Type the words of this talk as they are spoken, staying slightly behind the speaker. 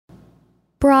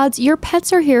Broads, your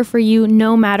pets are here for you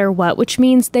no matter what, which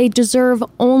means they deserve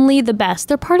only the best.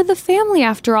 They're part of the family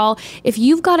after all. If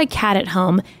you've got a cat at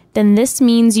home, then this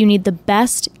means you need the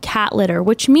best cat litter,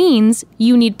 which means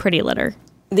you need Pretty Litter.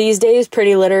 These days,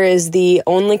 Pretty Litter is the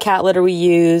only cat litter we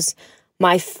use.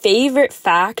 My favorite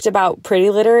fact about Pretty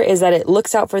Litter is that it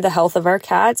looks out for the health of our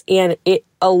cats and it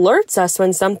alerts us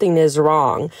when something is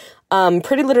wrong.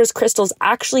 Pretty Litter's crystals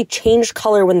actually change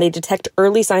color when they detect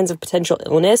early signs of potential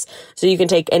illness, so you can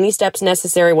take any steps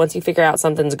necessary once you figure out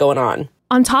something's going on.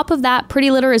 On top of that, Pretty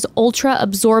Litter is ultra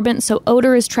absorbent, so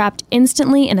odor is trapped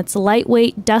instantly, and it's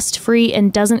lightweight, dust-free,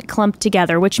 and doesn't clump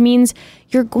together, which means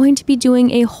you're going to be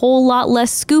doing a whole lot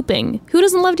less scooping. Who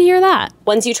doesn't love to hear that?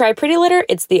 Once you try Pretty Litter,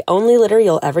 it's the only litter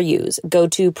you'll ever use. Go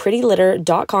to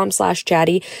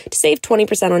prettylitter.com/chatty to save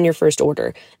 20% on your first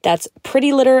order. That's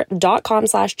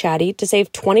prettylitter.com/chatty to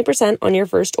save 20% on your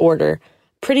first order.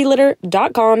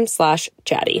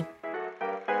 prettylitter.com/chatty.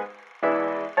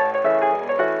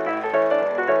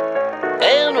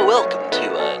 And welcome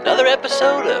to another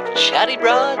episode of Chatty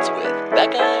Broads with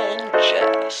Becca and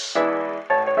Jess.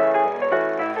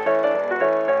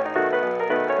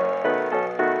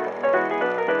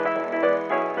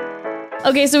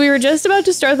 Okay, so we were just about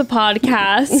to start the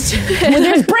podcast. When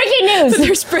there's breaking news!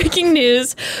 There's breaking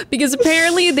news because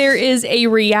apparently there is a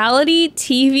reality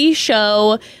TV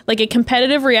show, like a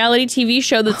competitive reality TV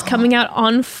show that's coming out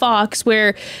on Fox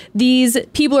where these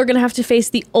people are going to have to face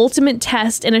the ultimate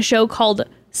test in a show called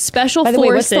Special By the Forces.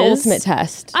 way, what's the ultimate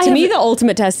test? To me, the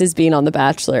ultimate test is being on The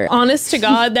Bachelor. Honest to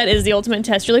God, that is the ultimate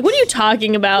test. You're like, what are you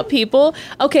talking about, people?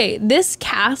 Okay, this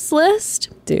cast list,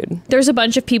 Dude. there's a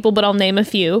bunch of people, but I'll name a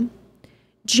few.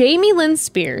 Jamie Lynn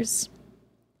Spears,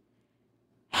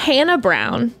 Hannah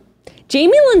Brown.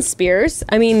 Jamie Lynn Spears.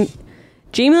 I mean,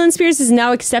 Jamie Lynn Spears is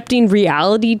now accepting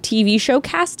reality TV show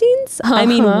castings. I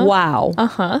mean, wow.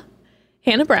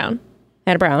 Hannah Brown.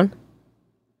 Hannah Brown.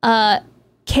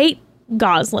 Kate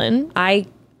Goslin.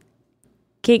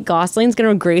 Kate Gosling's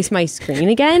going to grace my screen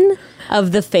again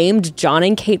of the famed John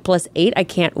and Kate +8. I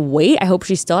can't wait. I hope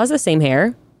she still has the same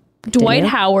hair. Dwight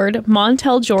Howard,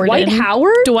 Montel Jordan. Dwight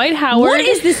Howard? Dwight Howard. What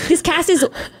is this? This cast is,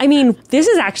 I mean, this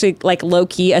is actually like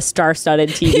low-key a star-studded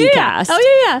TV cast.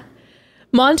 Oh, yeah.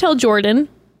 Montel Jordan.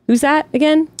 Who's that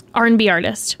again? R&B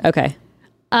artist. Okay.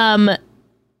 There's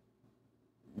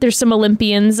some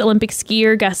Olympians, Olympic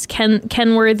skier, Gus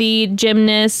Kenworthy,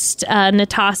 gymnast,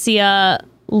 Natasha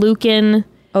Lukin.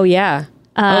 Oh, yeah.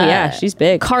 She's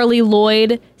big. Carly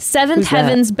Lloyd. Seventh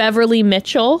Heavens, Beverly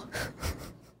Mitchell.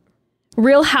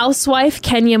 Real Housewife,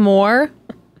 Kenya Moore.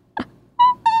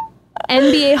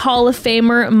 NBA Hall of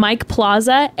Famer, Mike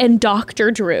Plaza. And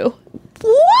Dr. Drew.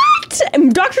 What?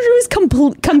 And Dr. Drew is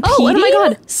competing? Oh my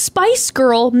God. Spice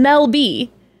Girl, Mel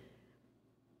B.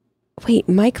 Wait,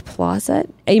 Mike Plaza?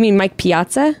 You mean Mike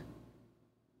Piazza?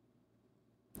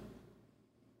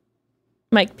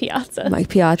 Mike Piazza. Mike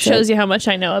Piazza. Shows you how much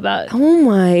I know about Oh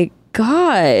my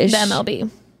gosh. the MLB.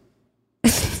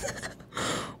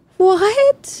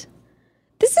 What?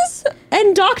 This is...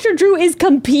 And Dr. Drew is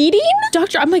competing?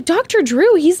 I'm like, Dr.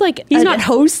 Drew, he's not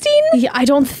hosting? Yeah, I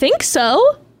don't think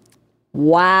so.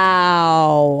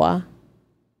 Wow.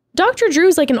 Dr.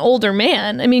 Drew's like an older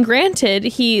man. I mean, granted,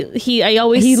 I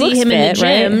always see looks him in the fit,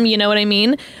 gym, right? you know what I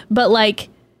mean? But like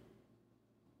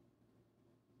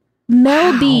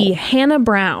Mel B, Hannah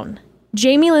Brown,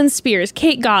 Jamie Lynn Spears,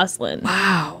 Kate Goslin,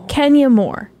 Wow. Kenya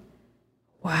Moore,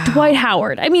 Wow. Dwight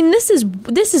Howard. I mean, this is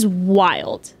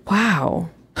wild.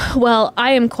 Wow. Well,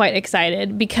 I am quite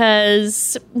excited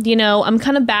because, you know, I'm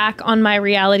kind of back on my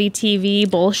reality TV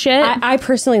bullshit. I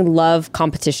personally love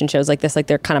competition shows like this. Like,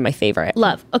 they're kind of my favorite.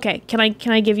 Love. Okay, can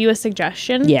I give you a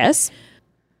suggestion? Yes.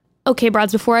 Okay,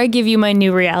 Broads, before I give you my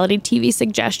new reality TV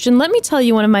suggestion, let me tell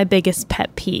you one of my biggest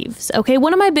pet peeves. Okay,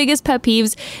 one of my biggest pet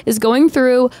peeves is going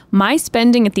through my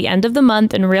spending at the end of the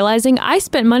month and realizing I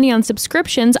spent money on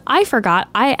subscriptions I forgot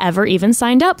I ever even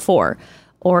signed up for.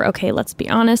 Or, okay, let's be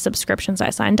honest, subscriptions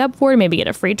I signed up for to maybe get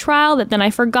a free trial that then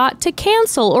I forgot to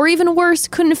cancel, or even worse,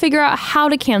 couldn't figure out how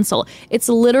to cancel. It's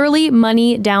literally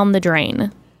money down the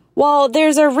drain. Well,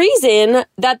 there's a reason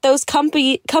that those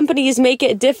companies make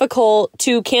it difficult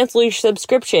to cancel your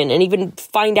subscription and even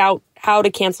find out how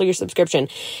to cancel your subscription.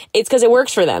 It's because it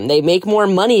works for them. They make more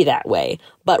money that way.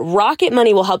 But Rocket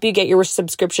Money will help you get your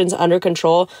subscriptions under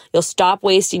control. You'll stop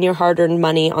wasting your hard-earned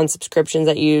money on subscriptions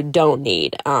that you don't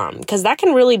need. Because that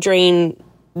can really drain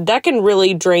that can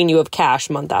really drain you of cash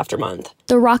month after month.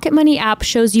 The Rocket Money app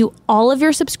shows you all of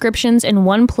your subscriptions in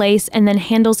one place and then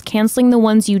handles canceling the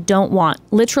ones you don't want.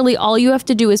 Literally, all you have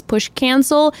to do is push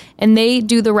cancel and they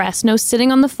do the rest. No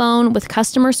sitting on the phone with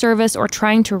customer service or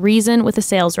trying to reason with a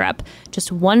sales rep.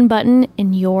 Just one button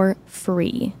and you're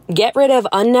free. Get rid of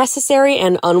unnecessary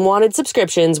and unwanted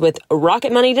subscriptions with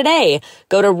Rocket Money today.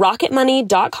 Go to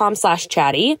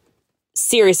rocketmoney.com/chatty.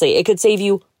 Seriously, it could save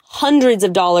you hundreds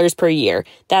of dollars per year.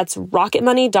 That's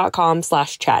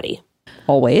rocketmoney.com/chatty.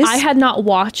 Always. I had not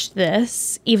watched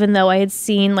this, even though I had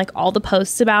seen like all the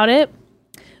posts about it.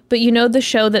 But you know the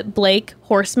show that Blake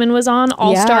Horseman was on,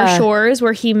 All Star Shores,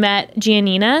 where he met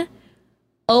Giannina?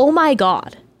 Oh my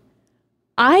God.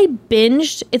 I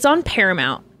binged, it's on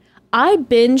Paramount. I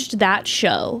binged that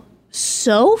show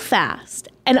so fast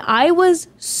and I was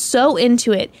so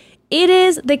into it. It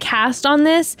is the cast on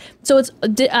this. So it's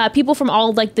people from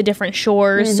all like the different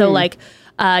shores. Mm-hmm. So like,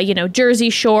 Jersey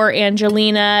Shore,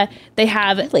 Angelina. They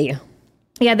have, they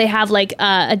have like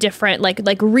a different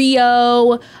like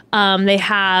Rio. They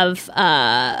have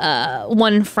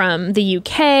one from the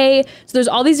UK. So there's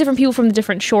all these different people from the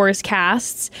different shores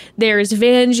casts. There's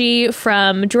Vanjie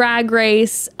from Drag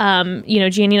Race.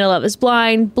 Giannina Love is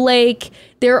Blind. Blake.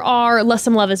 There are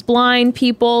Some Love is Blind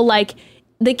people. Like,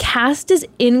 the cast is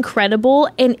incredible,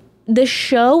 and the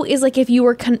show is like if you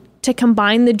were to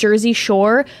combine the Jersey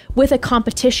Shore with a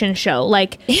competition show,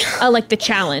 like The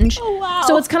Challenge. Oh, wow.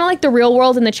 So it's kind of like The Real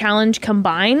World and The Challenge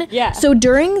combine. Yeah. So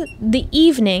during the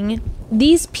evening,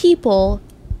 these people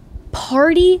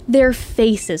party their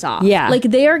faces off. Yeah. Like,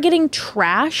 they are getting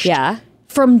trashed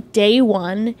from day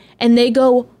one, and they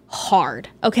go hard,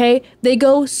 okay? They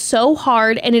go so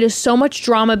hard, and it is so much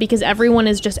drama because everyone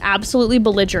is just absolutely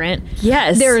belligerent.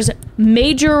 Yes. There's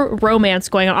major romance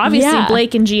going on. Obviously,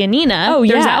 Blake and Giannina.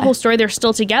 There's that whole story. They're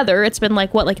still together. It's been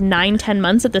like 9-10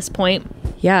 months at this point.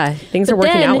 Yeah, things are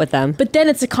working out with them. But then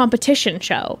it's a competition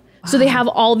show. Wow. So they have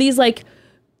all these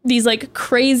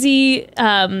crazy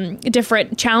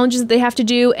different challenges that they have to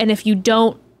do, and if you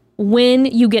don't win,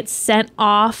 you get sent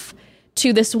off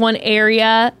to this one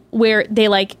area where they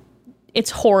it's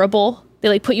horrible.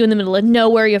 They put you in the middle of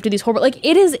nowhere. You have to do these horrible,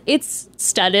 it's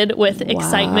studded with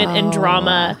excitement and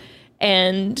drama,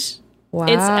 and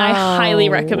I highly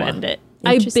recommend it.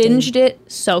 I binged it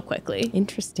so quickly.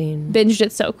 Interesting. Binged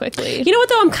it so quickly. You know what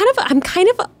though?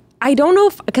 I don't know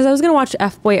because I was going to watch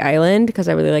F-Boy Island because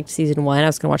I really liked season 1. I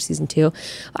was going to watch season 2.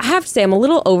 I have to say I'm a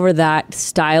little over that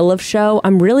style of show.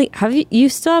 You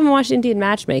still haven't watched Indian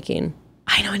Matchmaking?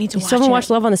 I know, I need to watch it. You still haven't watched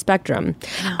Love on the Spectrum.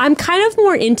 I'm kind of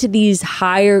more into these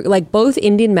higher, both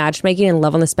Indian Matchmaking and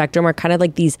Love on the Spectrum are kind of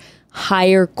like these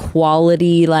higher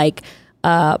quality,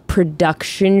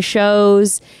 production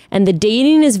shows. And the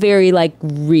dating is very,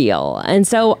 real. And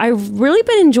so I've really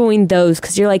been enjoying those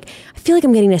because you're I feel like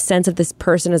I'm getting a sense of this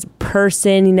person as a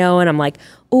person, and I'm like,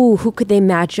 ooh, who could they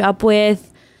match up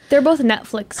with? They're both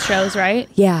Netflix shows, right?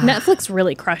 Yeah. Netflix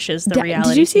really crushes the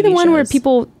reality Did you see TV the one shows. where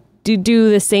people do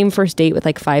the same first date with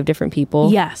 5 different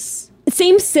people? Yes.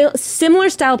 Same similar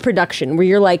style production where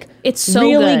you're it's so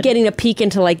really good. getting a peek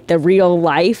into the real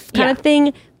life kind of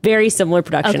thing. Very similar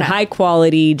production, high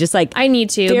quality, just I need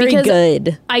to very because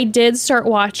good. I did start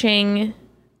watching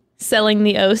Selling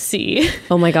the OC.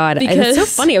 Oh my God. It's so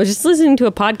funny. I was just listening to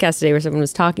a podcast today where someone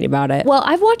was talking about it. Well,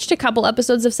 I've watched a couple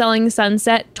episodes of Selling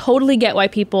Sunset. Totally get why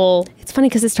people... It's funny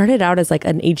because it started out as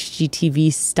an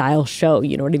HGTV style show,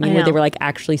 you know what I mean? Where they were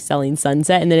actually selling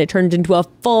Sunset, and then it turned into a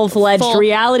full-fledged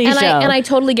reality show. And I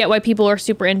totally get why people are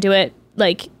super into it.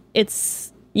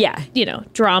 It's,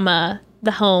 drama,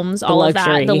 the homes, all of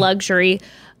that, the luxury.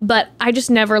 But I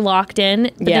just never locked in.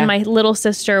 But then my little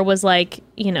sister was my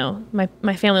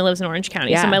family lives in Orange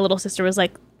County. So my little sister was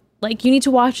like, you need to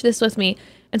watch this with me.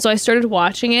 And so I started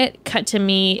watching it, cut to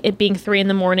me, it being 3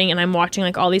 a.m, and I'm watching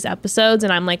all these episodes,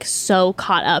 and I'm so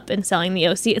caught up in Selling the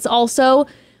OC. It's also,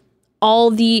 all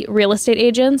the real estate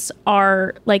agents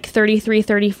are 33,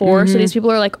 34. Mm-hmm. So these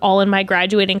people are all in my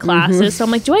graduating classes. Mm-hmm.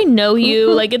 So I'm do I know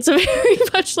you? It's very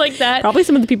much like that. Probably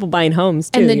some of the people buying homes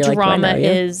too. And the drama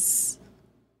is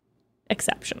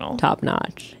exceptional. Top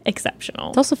notch. Exceptional.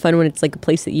 It's also fun when it's a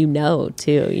place that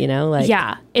too,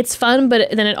 Yeah, it's fun,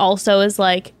 but then it also is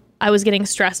I was getting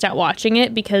stressed out watching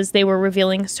it because they were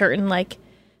revealing certain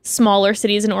smaller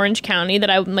cities in Orange County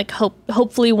that I would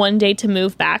hopefully one day to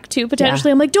move back to potentially.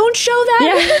 Yeah. I'm don't show that.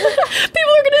 Yeah.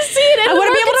 People are gonna see it and I want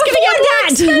to be able to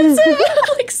afford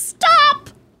that. Stop.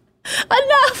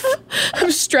 Enough.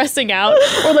 I'm stressing out.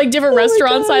 Or different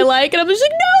restaurants I like, and I'm just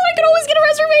no, I can always get a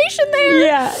reservation there.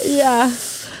 Yeah.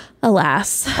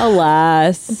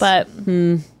 Alas. But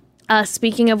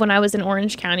speaking of when I was in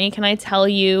Orange County, can I tell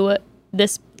you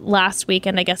this last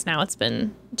weekend. I guess now it's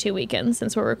been 2 weekends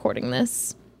since we're recording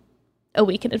this, a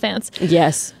week in advance.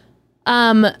 Yes.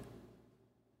 Can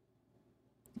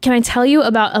I tell you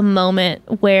about a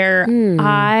moment where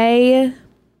I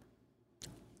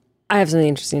have something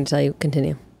interesting to tell you.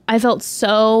 Continue. I felt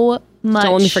so much.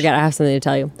 Don't let me forget. I have something to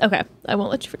tell you. Okay. I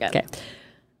won't let you forget. Okay.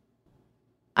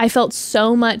 I felt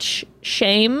so much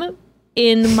shame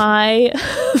in my...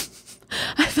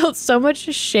 I felt so much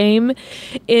shame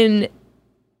in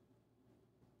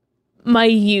my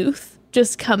youth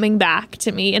just coming back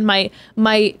to me and my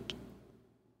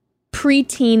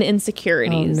preteen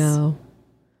insecurities. Oh,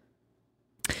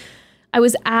 no. I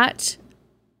was at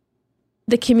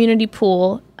the community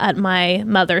pool at my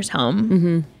mother's home. Mm-hmm.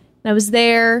 And I was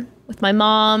there with my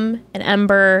mom and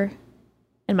Ember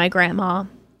and my grandma.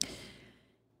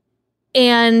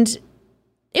 And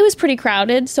it was pretty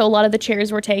crowded, so a lot of the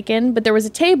chairs were taken, but there was a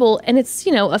table, and it's,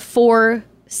 you know, a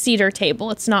 4-seater table.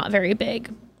 It's not very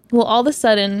big. Well, all of a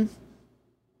sudden,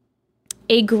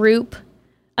 a group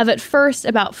of, at first,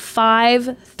 about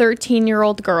 5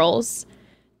 13-year-old girls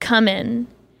come in,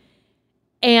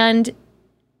 and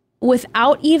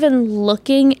without even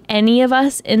looking any of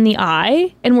us in the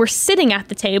eye, and we're sitting at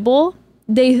the table,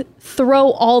 they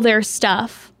throw all their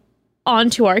stuff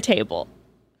onto our table.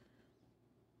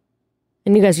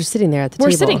 And you guys are sitting there at the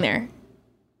table. We're sitting there,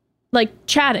 like,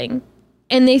 chatting.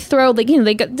 And they throw, like, you know,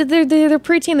 they're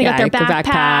preteen. They got their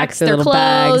backpacks, their little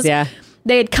clothes. bags, yeah.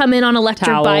 They had come in on electric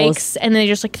Towels. bikes, and they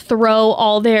just, like, throw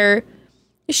all their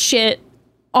shit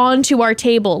onto our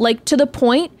table. Like, to the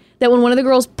point that when one of the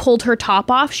girls pulled her top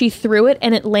off, she threw it,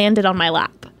 and it landed on my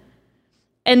lap.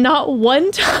 And not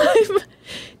one time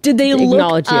did they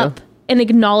look up and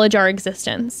acknowledge our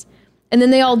existence. And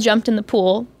then they all jumped in the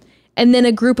pool. And then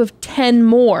a group of 10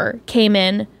 more came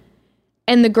in,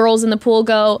 and the girls in the pool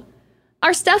go,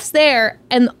 our stuff's there.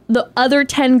 And the other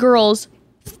 10 girls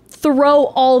throw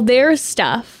all their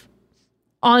stuff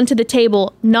onto the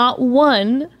table. Not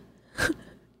one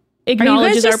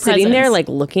acknowledges our presence. Sitting there, like,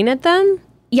 looking at them?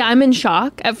 Yeah, I'm in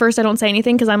shock. At first, I don't say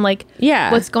anything because I'm like,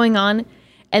 yeah, what's going on?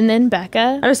 And then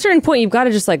Becca. At a certain point, you've got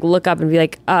to just, like, look up and be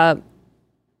like, I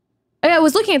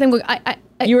was looking at them.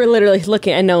 you were literally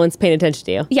looking and no one's paying attention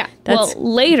to you. Yeah. Well,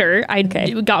 later,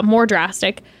 it got more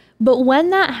drastic. But when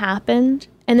that happened,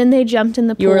 and then they jumped in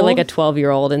the pool. You were like a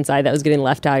 12-year-old inside that was getting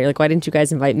left out. You're like, why didn't you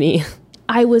guys invite me?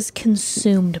 I was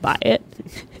consumed by it.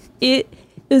 It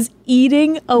was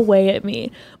eating away at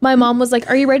me. My mom was like,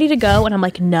 are you ready to go? And I'm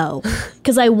like, no.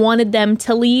 Because I wanted them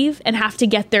to leave and have to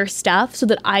get their stuff so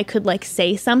that I could, like,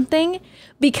 say something.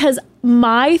 Because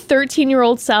my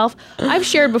 13-year-old self, I've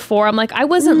shared before, I'm like, I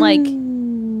wasn't like,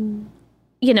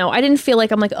 you know, I didn't feel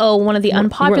like I'm like, oh, one of the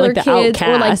unpopular like the kids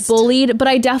or like outcast. bullied. But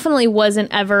I definitely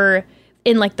wasn't ever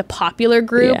in like the popular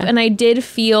group. Yeah. And I did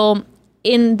feel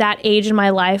in that age in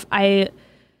my life, I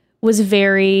was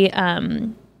very,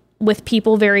 with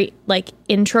people, very like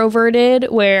introverted,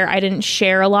 where I didn't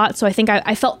share a lot. So I think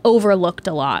I felt overlooked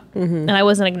a lot, and I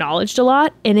wasn't acknowledged a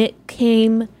lot. And it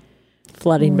came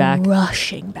Flooding back.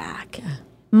 rushing back. Yeah.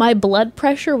 My blood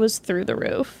pressure was through the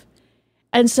roof.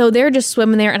 And so they're just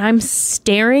swimming there, and I'm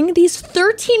staring these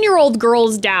 13-year-old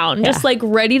girls down, just like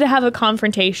ready to have a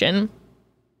confrontation.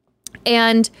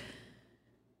 And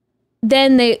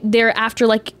then they're after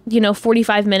like,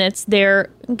 45 minutes, they're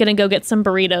going to go get some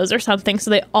burritos or something. So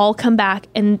they all come back,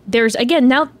 and there's, again,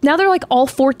 now they're like all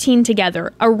 14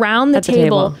 together around the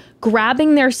table,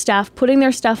 grabbing their stuff, putting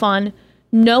their stuff on.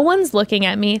 No one's looking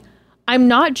at me. I'm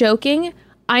not joking.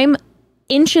 I'm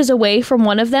inches away from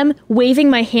one of them, waving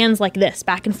my hands like this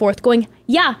back and forth, going,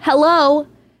 yeah, hello.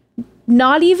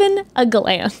 Not even a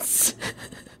glance.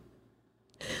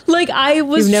 Like, I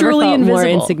was You've never truly felt invisible. more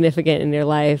insignificant in your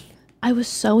life. I was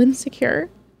so insecure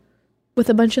with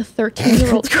a bunch of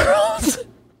 13-year-old girls.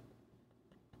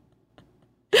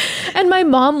 And my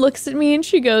mom looks at me and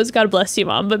she goes, God bless you,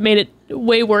 Mom, but made it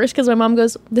way worse because my mom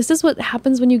goes, this is what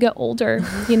happens when you get older.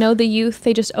 The youth,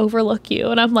 they just overlook you.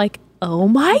 And I'm like, oh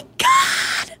my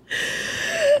God.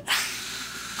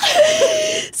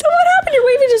 So what happened? You're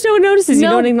waving, just no one notices. You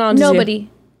don't acknowledge nobody. You.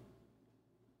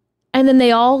 And then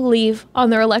they all leave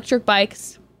on their electric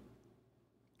bikes.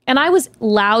 And I was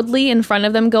loudly in front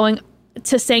of them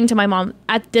saying to my mom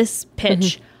at this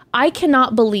pitch, I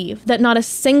cannot believe that not a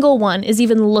single one is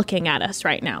even looking at us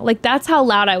right now. Like, that's how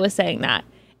loud I was saying that.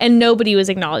 And nobody was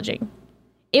acknowledging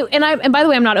it. And by the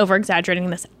way, I'm not over exaggerating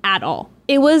this at all.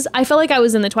 I felt like I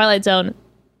was in the Twilight Zone.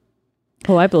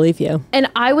 Oh, I believe you. And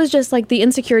I was just like, the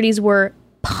insecurities were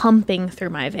pumping through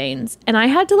my veins. And I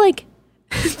had to like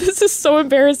This is so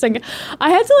embarrassing. I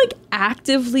had to like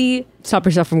actively Stop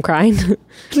yourself from crying.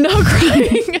 not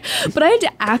crying, but I had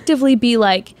to actively be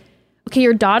like, okay,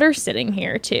 your daughter's sitting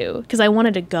here too, because I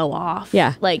wanted to go off.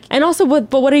 Yeah. Like, and also,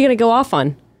 but what are you going to go off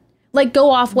on? like go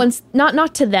off once,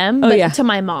 not to them, but yeah. to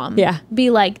my mom. Yeah. Be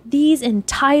like, these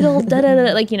entitled, da da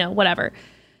da, like, you know, whatever.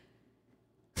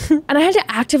 And I had to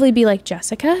actively be like,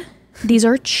 Jessica, these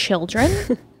are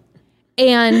children.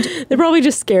 And They're probably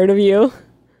just scared of you.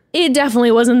 it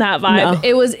definitely wasn't that vibe.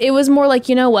 No. It was more like,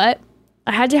 you know what?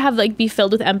 I had to have like be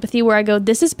filled with empathy where I go,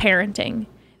 this is parenting.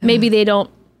 Maybe they don't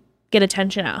get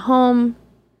attention at home.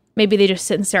 Maybe they just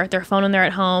sit and stare at their phone when they're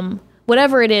at home.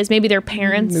 Whatever it is, maybe their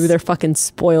parents. Maybe they're fucking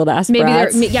spoiled ass Maybe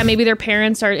brats. maybe their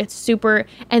parents are, it's super.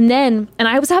 And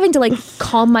I was having to like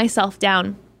calm myself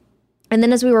down. And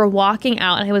then as we were walking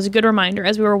out, and it was a good reminder,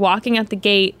 as we were walking at the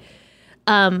gate,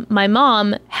 my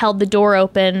mom held the door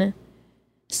open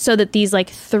so that these like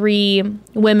 3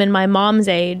 women my mom's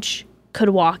age could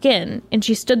walk in. And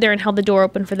she stood there and held the door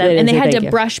open for them. They didn't And they say had thank to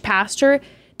you. brush past her.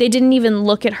 They didn't even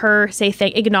look at her,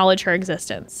 acknowledge her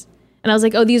existence. And I was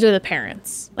like, oh, these are the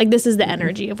parents. Like, this is the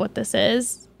energy of what this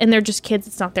is. And they're just kids.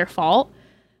 It's not their fault.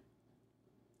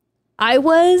 It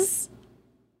was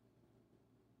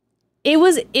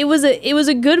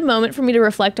a good moment for me to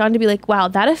reflect on, to be like, wow,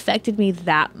 that affected me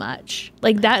that much.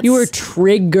 Like, that's, You were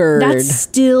triggered. that's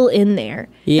still in there.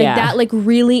 Yeah. Like, that like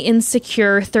really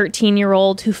insecure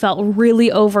 13-year-old who felt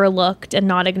really overlooked and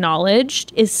not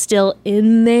acknowledged is still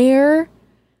in there.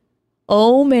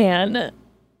 Oh man.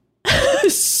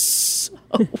 So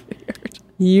weird.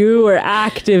 You were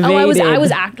activated. Oh, I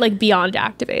was like beyond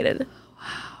activated.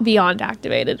 Beyond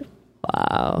activated.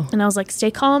 Wow. And I was like,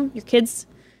 stay calm, your kids.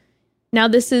 Now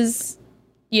this is,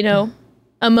 you know,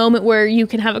 a moment where you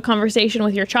can have a conversation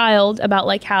with your child about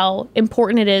like how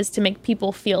important it is to make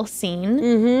people feel seen,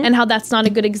 and how that's not a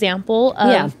good example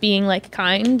of being like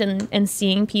kind and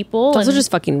seeing people. It's also and just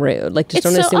fucking rude. Like, just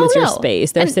It's don't so- assume oh, it's your no.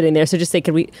 space. They're And- sitting there. So just say,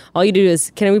 all you do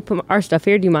is, can we put our stuff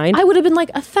here? Do you mind? I would have been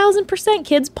like 1,000%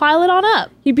 kids, pile it on up.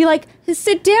 You'd be like,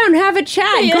 sit down, have a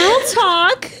chat, Yeah. girl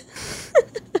talk.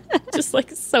 Just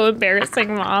like so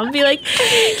embarrassing, mom. Be like,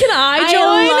 can I join?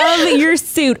 I love your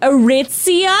suit.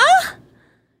 Aritzia?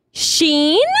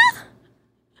 Sheen?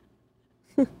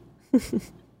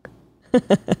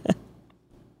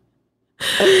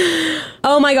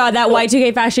 Oh my god, that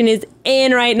Y2K fashion is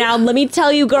in right now. Let me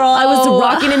tell you, girl, I was Oh.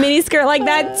 rocking a mini skirt like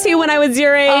that too when I was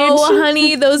your age. Oh,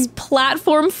 honey, those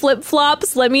platform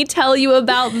flip-flops. Let me tell you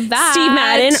about that. Steve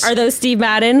Madden. Are those Steve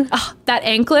Madden? That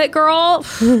anklet girl,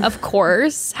 of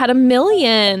course, had 1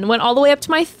 million. Went all the way up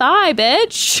to my thigh,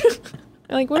 bitch.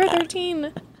 Like, we're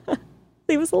 13.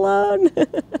 Leave us alone.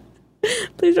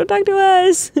 Please don't talk to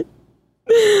us.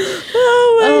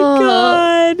 Oh my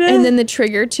god. And then the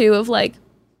trigger, too, of like,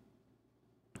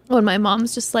 when my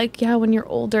mom's just like, yeah, when you're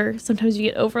older, sometimes you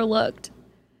get overlooked.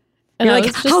 And you're I like,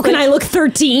 was just how can like- I look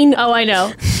 13? Oh, I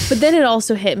know. But then it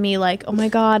also hit me like, oh my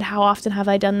God, how often have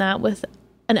I done that with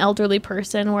an elderly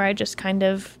person where I just kind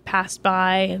of passed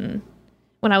by, and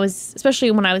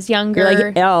especially when I was younger. You're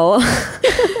like, L.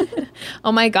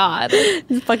 Oh my God.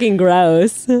 It's fucking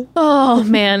gross. Oh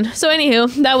man. So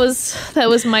anywho, that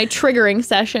was my triggering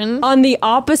session. On the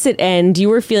opposite end, you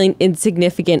were feeling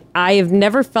insignificant. I have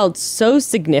never felt so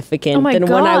significant Oh my than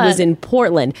when I was God. in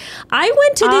Portland. I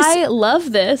went to this. I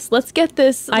love this. Let's get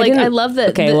this. I didn't- love that.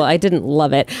 Okay, well, I didn't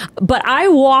love it, but I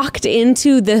walked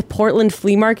into the Portland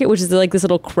flea market, which is like this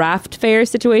little craft fair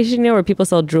situation, you know, where people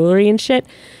sell jewelry and shit.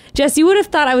 Jess, you would have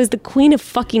thought I was the queen of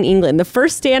fucking England. The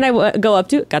first stand I go up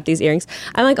to, got these earrings.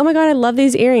 I'm like, oh my God, I love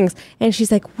these earrings. And she's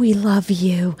like, we love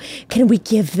you. Can we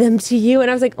give them to you?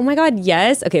 And I was like, oh my God,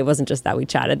 yes. Okay, it wasn't just that. We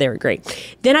chatted. They were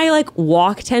great. Then I like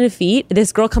walk 10 feet.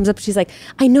 This girl comes up. She's like,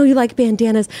 I know you like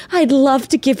bandanas. I'd love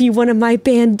to give you one of my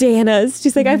bandanas.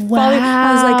 She's like, I was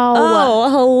like, oh,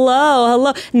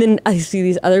 hello. And then I see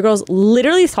these other girls.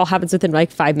 Literally, this all happens within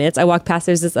like 5 minutes. I walk past.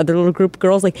 There's this other little group of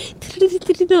girls like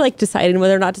deciding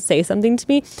whether or not to say something to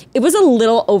me. It was a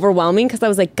little overwhelming because I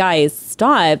was like, guys,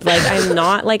 stop. Like, I'm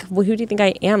not like, well, who do you think I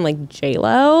am? Like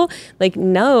J-Lo? Like,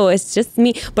 no, it's just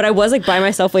me. But I was like by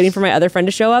myself waiting for my other friend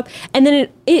to show up. And then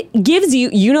it gives you,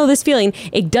 you know, this feeling,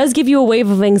 it does give you a wave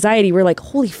of anxiety. We're like,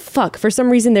 holy fuck. For some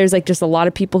reason, there's like just a lot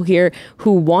of people here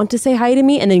who want to say hi to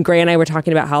me. And then Gray and I were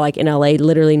talking about how like in LA,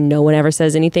 literally no one ever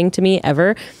says anything to me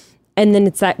ever. And then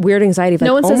it's that weird anxiety of like,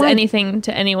 no one oh says my anything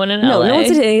to anyone in no, LA. no one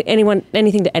says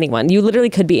anything to anyone. You literally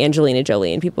could be Angelina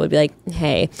Jolie, and people would be like,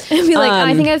 "Hey," And be like,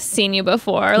 I think I've seen you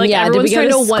before. Like, yeah, did we everyone's go trying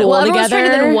to to school everyone's trying to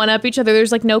together? then one up each other.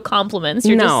 There's like no compliments.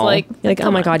 You're no, just like, you're like, oh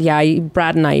come my on. God, yeah,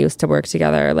 Brad and I used to work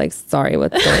together. Like, sorry,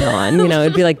 what's going on? You know,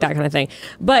 it'd be like that kind of thing.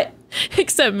 But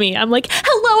Except me. I'm like,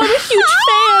 hello, I'm a huge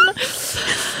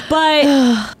fan.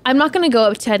 But I'm not going to go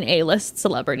up to an A-list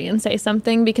celebrity and say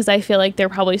something because I feel like they're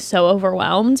probably so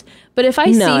overwhelmed. But if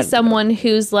I see someone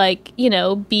who's like, you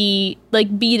know, B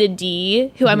to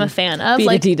D, who I'm a fan of. B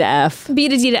like to D to F. B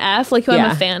to D to F, like who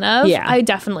I'm a fan of. Yeah. I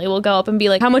definitely will go up and be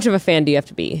like, how much of a fan do you have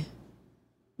to be?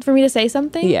 For me to say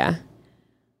something? Yeah.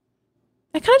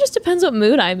 It kind of just depends what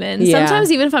mood I'm in. Yeah.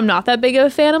 Sometimes even if I'm not that big of a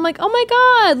fan, I'm like, oh my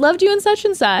God, loved you and such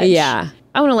and such. Yeah.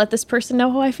 I want to let this person know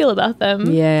how I feel about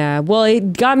them. Yeah. Well,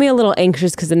 it got me a little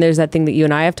anxious because then there's that thing that you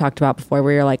and I have talked about before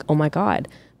where you're like, oh my God,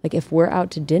 like if we're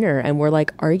out to dinner and we're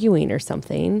like arguing or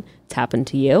something, it's happened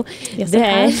to you. Yes,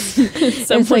 then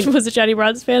someone was a Chatty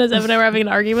Broads fan as Evan and I were having an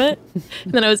argument.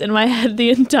 And then I was in my head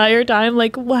the entire time,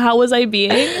 like, how was I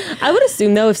being? I would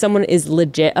assume though, if someone is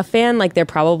legit a fan, like they're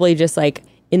probably just like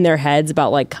in their heads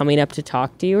about like coming up to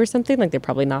talk to you or something. Like they're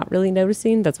probably not really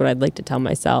noticing. That's what I'd like to tell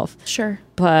myself. Sure.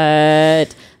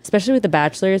 But especially with The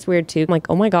Bachelor, it's weird too. I'm like,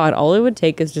 oh my God, all it would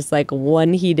take is just like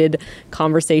one heated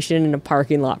conversation in a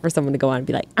parking lot for someone to go on and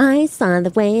be like, I saw the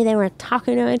way they were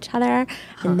talking to each other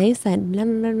and they said blah,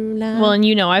 blah, blah, blah. Well, and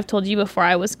you know, I've told you before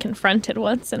I was confronted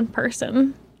once in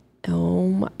person. Oh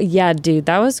my, yeah, dude,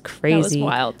 that was crazy. That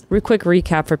was wild. Quick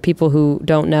recap for people who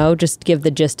don't know, just give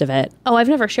the gist of it. Oh, I've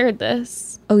never shared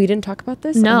this. Oh, you didn't talk about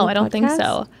this? No, I don't think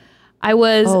so. I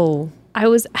was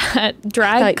at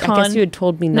DragCon. I guess you had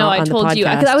told me not on the podcast. No, I told you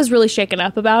because I was really shaken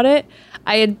up about it.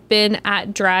 I had been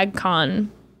at DragCon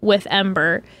with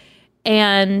Ember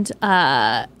and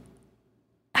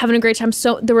having a great time.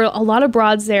 So there were a lot of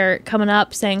broads there coming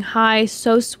up saying hi,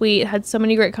 so sweet, had so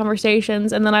many great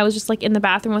conversations. And then I was just like in the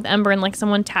bathroom with Ember and like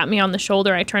someone tapped me on the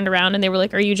shoulder. I turned around and they were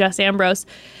like, are you Jess Ambrose?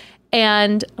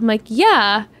 And I'm like,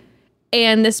 yeah.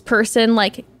 And this person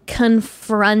like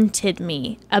confronted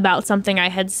me about something I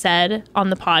had said on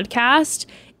the podcast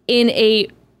in a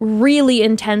really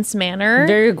intense manner.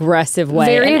 Very aggressive way.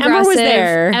 Very and aggressive. Ember was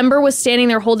there. Ember was standing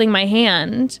there holding my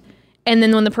hand. And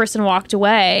then when the person walked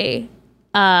away,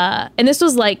 and this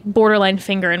was like borderline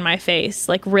finger in my face,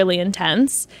 like really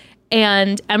intense.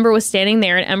 And Ember was standing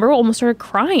there and Ember almost started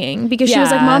crying because she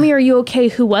was like, Mommy, are you okay?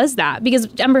 Who was that? Because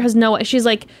Ember has she's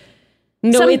like,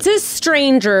 no, it's a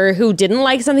stranger who didn't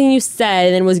like something you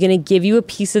said and was going to give you a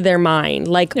piece of their mind.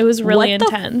 Like, it was really what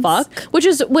intense. The fuck?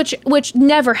 Which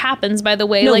never happens, by the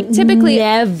way. No, like typically,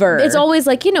 never. It's always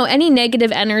like, you know, any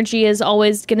negative energy is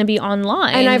always going to be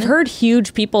online. And I've heard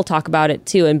huge people talk about it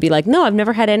too and be like, no, I've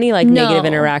never had any like negative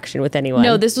interaction with anyone.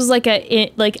 No, this was like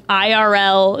a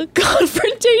IRL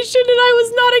confrontation, and I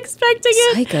was not expecting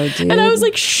it. Psycho, dude. And I was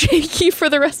like shaky for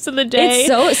the rest of the day.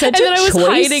 It's such and then a I was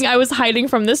choice. I was hiding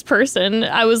from this person.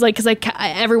 I was like, because I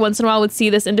every once in a while would see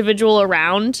this individual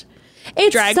around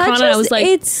DragCon, and I was like,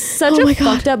 it's such a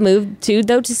fucked up move too,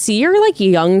 though, to see your like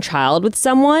young child with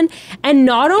someone, and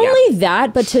not only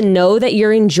that, but to know that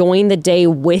you're enjoying the day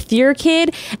with your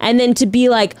kid, and then to be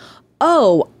like,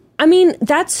 oh, I mean,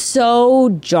 that's so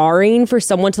jarring for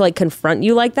someone to like confront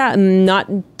you like that, and not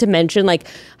to mention like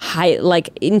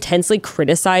intensely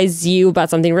criticize you about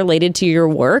something related to your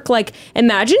work. Like,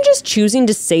 imagine just choosing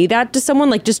to say that to someone,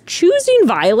 like just choosing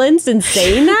violence and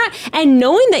saying that, and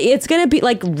knowing that it's gonna be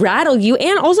like rattle you,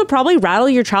 and also probably rattle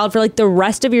your child for like the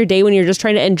rest of your day when you're just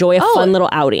trying to enjoy a fun little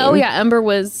outing. Oh yeah, Ember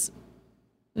was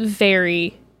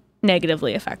very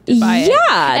negatively affected by it.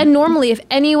 Yeah. And normally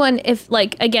if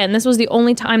like, again, this was the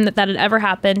only time that had ever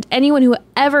happened, anyone who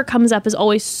ever comes up is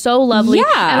always so lovely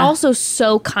and also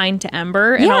so kind to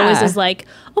Ember, and always is like,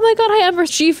 oh my God, hi Ember.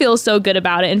 She feels so good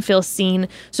about it and feels seen.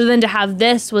 So then to have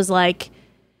this was like,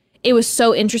 it was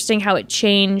so interesting how it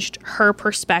changed her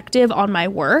perspective on my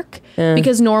work,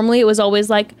 because normally it was always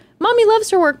like, Mommy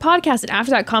loves her work podcast. And after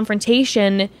that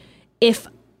confrontation, if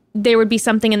there would be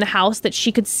something in the house that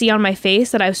she could see on my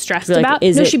face that I was stressed about.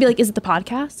 She'd be like, is it the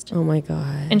podcast? Oh my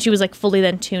God. And she was like fully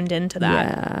then tuned into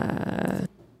that. Yeah.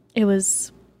 It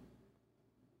was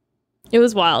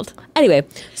wild. Anyway,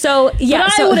 so yeah.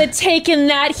 But I would have taken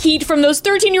that heat from those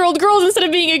 13-year-old girls instead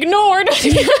of being ignored. At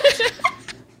least because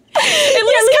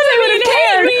they would have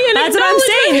cared. That's what I'm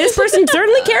saying. This person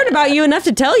certainly cared about you enough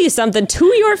to tell you something to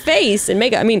your face and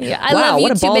make it. I mean, I love you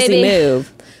what a too, ballsy baby.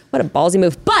 move. What a ballsy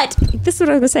move. But this is what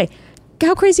I was going to say.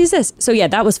 How crazy is this? So yeah,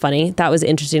 that was funny. That was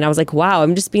interesting. I was like, wow,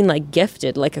 I'm just being like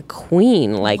gifted like a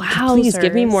queen. Like, please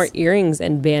give me more earrings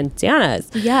and bandanas.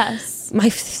 Yes.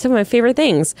 Some of my favorite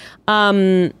things.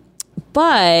 But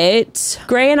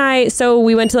Gray and I, so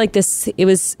we went to like this,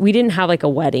 we didn't have like a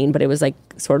wedding, but it was like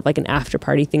sort of like an after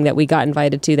party thing that we got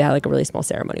invited to. They had like a really small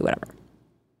ceremony, whatever.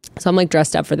 So I'm like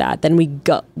dressed up for that. Then we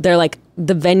go. They're like,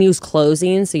 the venue's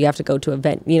closing, so you have to go to a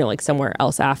event, like somewhere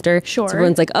else after. Sure. So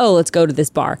everyone's like, oh, let's go to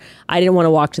this bar. I didn't want to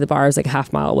walk to the bar. I was like a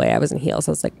half mile away. I was in heels.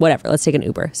 I was like, whatever, let's take an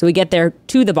Uber. So we get there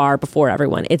to the bar before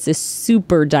everyone. It's a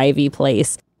super divey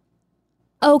place.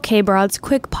 Okay, broads,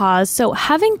 quick pause. So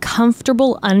having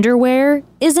comfortable underwear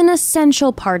is an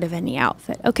essential part of any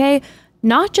outfit, okay?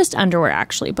 Not just underwear,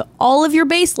 actually, but all of your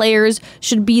base layers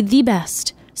should be the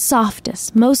best,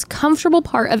 softest, most comfortable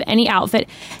part of any outfit.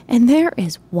 And there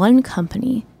is one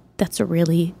company that's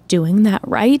really doing that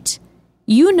right.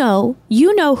 You know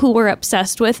who we're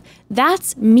obsessed with.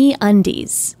 That's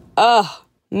MeUndies.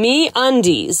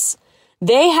 MeUndies.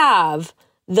 They have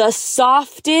the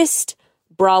softest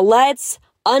bralettes,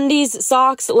 undies,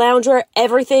 socks, loungewear,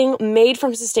 everything made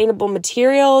from sustainable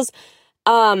materials.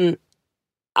 I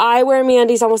wear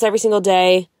MeUndies almost every single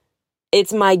day.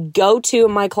 It's my go-to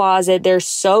in my closet. They're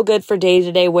so good for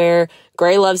day-to-day wear.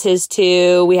 Gray loves his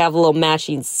too. We have little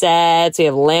matching sets. We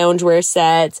have loungewear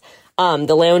sets.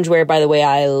 The loungewear, by the way,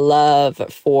 I love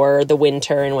for the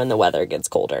winter and when the weather gets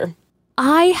colder.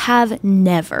 I have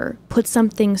never put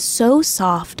something so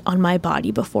soft on my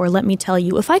body before, let me tell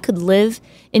you. If I could live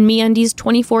in MeUndies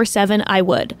 24/7, I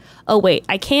would. Oh wait,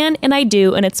 I can and I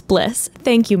do, and it's bliss.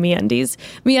 Thank you, MeUndies.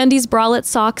 MeUndies bralettes,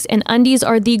 socks, and undies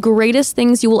are the greatest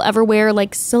things you will ever wear,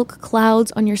 like silk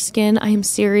clouds on your skin. I am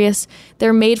serious.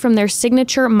 They're made from their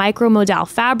signature micromodal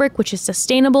fabric, which is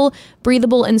sustainable,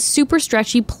 breathable, and super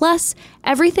stretchy. Plus,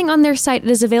 everything on their site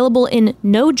is available in,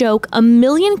 no joke, 1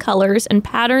 million colors and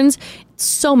patterns.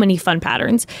 So many fun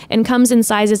patterns, and comes in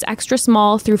sizes extra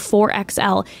small through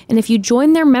 4XL. And if you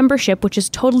join their membership, which is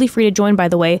totally free to join, by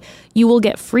the way, you will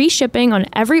get free shipping on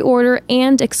every order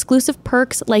and exclusive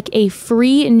perks like a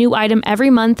free new item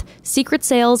every month, secret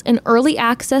sales, and early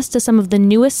access to some of the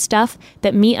newest stuff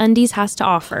that MeUndies has to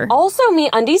offer. Also,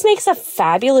 MeUndies makes a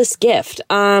fabulous gift,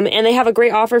 and they have a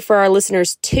great offer for our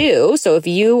listeners too. So if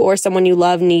you or someone you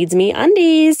love needs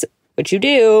MeUndies, which you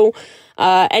do,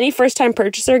 any first-time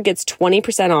purchaser gets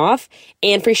 20% off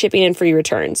and free shipping and free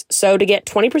returns. So to get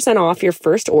 20% off your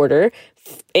first order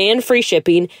and free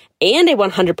shipping and a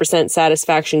 100%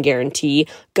 satisfaction guarantee,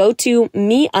 go to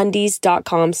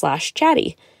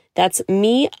MeUndies.com/chatty. That's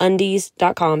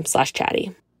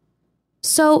MeUndies.com/chatty.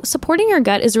 So supporting your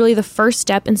gut is really the first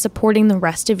step in supporting the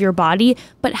rest of your body.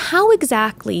 But how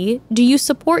exactly do you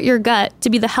support your gut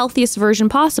to be the healthiest version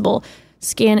possible?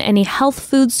 Scan any health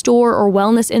food store or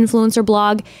wellness influencer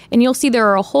blog, and you'll see there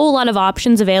are a whole lot of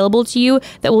options available to you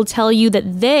that will tell you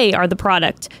that they are the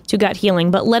product to gut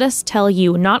healing. But let us tell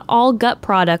you, not all gut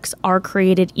products are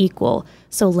created equal.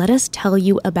 So let us tell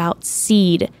you about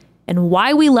Seed and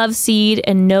why we love Seed,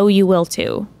 and know you will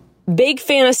too. Big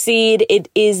fan of Seed. It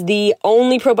is the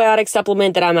only probiotic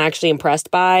supplement that I'm actually impressed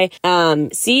by.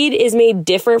 Seed is made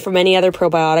different from any other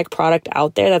probiotic product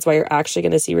out there. That's why you're actually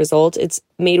going to see results. It's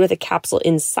made with a capsule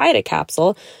inside a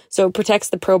capsule. So it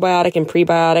protects the probiotic and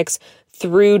prebiotics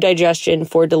through digestion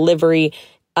for delivery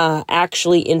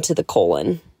actually into the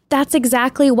colon. That's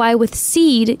exactly why with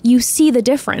Seed, you see the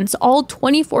difference. All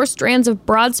 24 strands of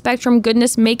broad spectrum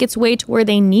goodness make its way to where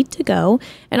they need to go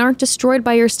and aren't destroyed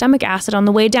by your stomach acid on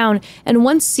the way down. And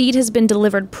once Seed has been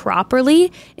delivered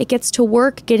properly, it gets to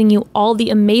work getting you all the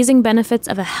amazing benefits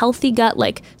of a healthy gut,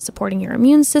 like supporting your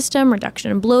immune system, reduction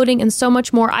in bloating, and so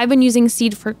much more. I've been using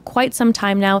Seed for quite some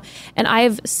time now, and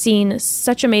I've seen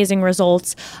such amazing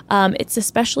results. It's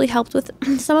especially helped with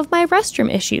some of my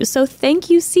restroom issues. So thank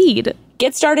you, Seed.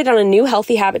 Get started on a new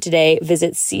healthy habit today.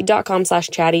 Visit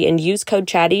seed.com/chatty and use code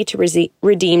chatty to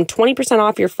redeem 20%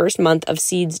 off your first month of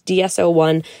Seed's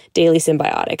DSO1 Daily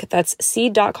Symbiotic. That's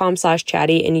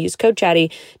seed.com/chatty and use code chatty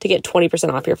to get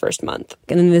 20% off your first month.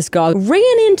 And then this dog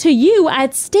ran into you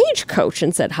at Stagecoach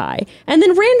and said hi, and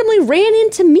then randomly ran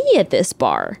into me at this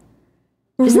bar.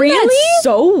 Isn't that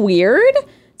so weird?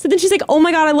 So then she's like, oh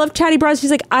my God, I love Chatty Bros. She's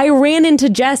like, I ran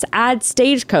into Jess at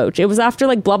Stagecoach. It was after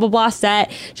like blah, blah, blah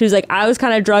set. She was like, I was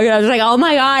kind of drunk. And I was like, oh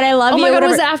my God, I love you. Oh my God,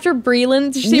 whatever. was it after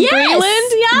Breland? Did you say Yes! Breland?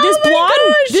 Yeah,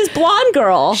 This blonde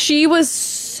girl. She was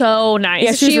so nice.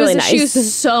 Yeah, she was really nice. She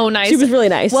was so nice. She was really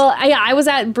nice. Well, I was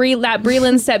at that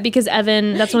Breland set because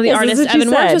Evan, that's one of the Yes, artists that's what Evan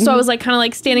she works with, said. so I was like kind of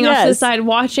like standing off to the side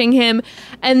watching him.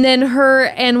 And then her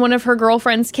and one of her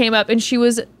girlfriends came up and she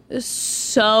was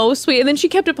so sweet. And then she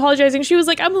kept apologizing. She was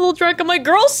like, I'm a little drunk. I'm like,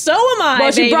 girl, so am I,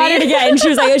 Well, she brought it again.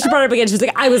 She brought it up again. She was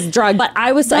like, I was drunk. But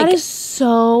I was like... That is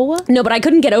so... No, but I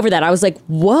couldn't get over that. I was like,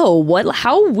 whoa, what?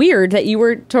 How weird that you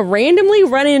were to randomly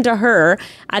run into her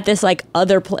at this like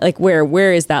other place. Like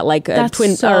where is that? Like That's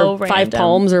Twin so or Five random.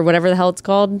 Palms or whatever the hell it's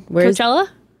called. Where is Coachella?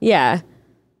 Yeah.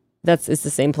 It's the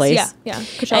same place. Yeah.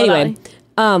 Coachella Anyway,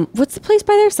 What's the place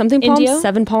by there? Something Palms? Indio?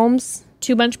 7 Palms?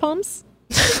 Two Bunch Palms?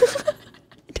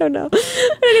 I don't know. But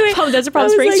anyway. Palm Desert, Palm I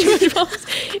was Springs, like- Two Bunch Palms.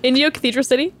 Indio, Cathedral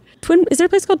City. Is there a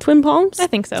place called Twin Palms? I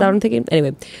think so. Is that what I'm thinking?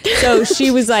 Anyway, so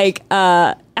she was like,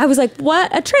 I was like,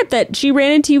 what a trip that she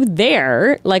ran into you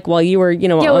there, like while you were,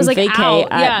 it on was, like, vacay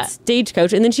out, at yeah.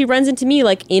 Stagecoach. And then she runs into me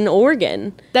like in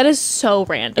Oregon. That is so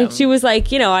random. And she was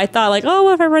like, I thought like, oh,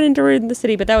 what if I run into her in the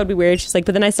city? But that would be weird. She's like,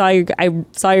 but then I saw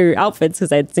your outfits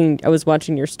because I was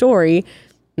watching your story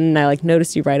and I like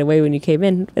noticed you right away when you came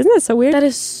in. Isn't that so weird? That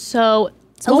is so...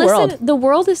 Small Listen, world. the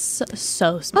world is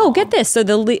so small. Oh, get this. So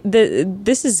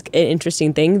this is an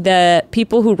interesting thing. The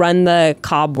people who run the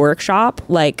Cobb workshop,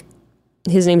 like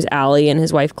his name's Allie and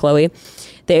his wife Chloe,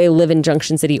 they live in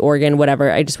Junction City, Oregon, whatever.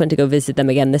 I just went to go visit them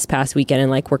again this past weekend and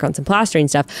like work on some plastering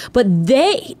stuff. But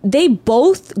they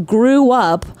both grew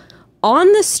up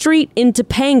on the street in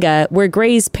Topanga where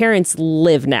Gray's parents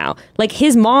live now. Like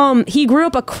his mom, he grew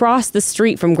up across the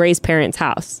street from Gray's parents'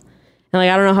 house. And like,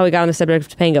 I don't know how we got on the subject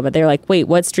of Topanga, but they're like, wait,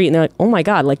 what street? And they're like, oh my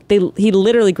God, like he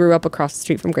literally grew up across the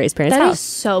street from Gray's parents' That house. is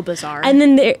so bizarre. And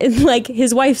then like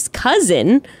his wife's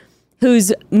cousin,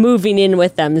 who's moving in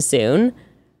with them soon,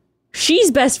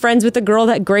 she's best friends with the girl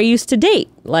that Gray used to date,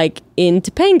 like in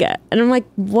Topanga. And I'm like,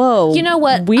 whoa. You know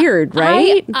what? Weird,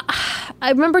 right?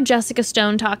 I remember Jessica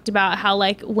Stone talked about how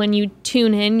like when you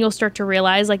tune in, you'll start to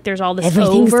realize like there's all this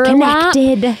Everything's overlap.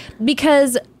 connected.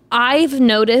 Because I've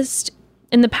noticed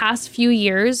in the past few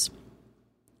years,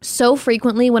 so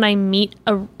frequently when I meet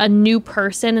a new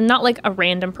person, and not like a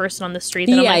random person on the street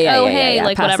that I'm like, hey,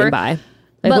 like passing whatever. by. Like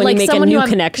But when like you make a someone new who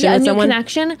connection a with new someone.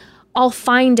 connection, I'll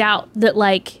find out that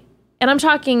like, and I'm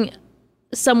talking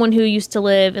someone who used to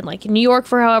live in like New York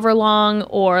for however long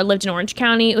or lived in Orange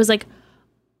County. It was like,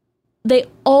 they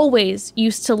always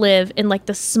used to live in like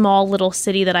the small little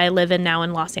city that I live in now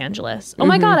in Los Angeles. Oh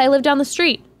my God, I live down the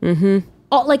street. Mm-hmm.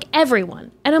 Like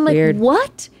everyone. And I'm like, Weird.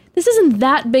 what? This isn't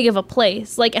that big of a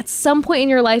place. Like at some point in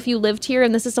your life you lived here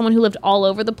and this is someone who lived all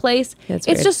over the place. That's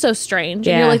It's weird. just so strange.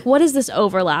 And Yeah. you're like, what is this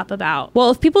overlap about?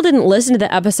 Well, if people didn't listen to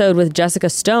the episode with Jessica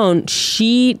Stone,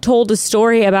 she told a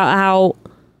story about how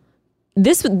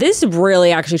this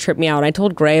really actually tripped me out. I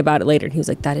told Gray about it later and he was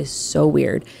like, that is so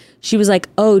weird. She was like,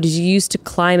 oh, did you used to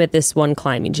climb at this one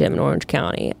climbing gym in Orange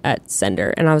County at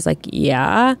Sender? And I was like,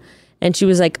 yeah. And she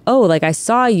was like, oh, like I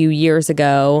saw you years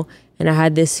ago and I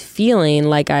had this feeling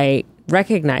like I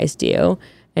recognized you.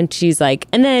 And she's like,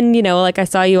 and then, like I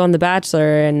saw you on The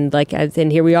Bachelor and like,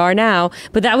 and here we are now.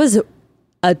 But that was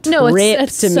a trip No,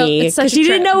 it's to so- me. it's such a She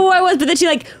didn't trip. know who I was, but then she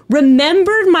like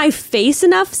remembered my face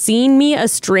enough, seeing me a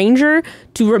stranger,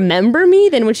 to remember me.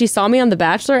 Then when she saw me on The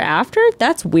Bachelor after,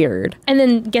 that's weird. And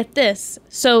then get this.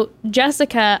 So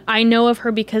Jessica, I know of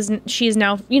her because she's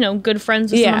now, good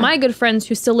friends with some Yeah. of my good friends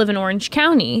who still live in Orange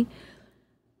County.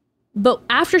 But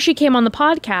after she came on the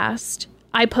podcast,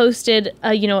 I posted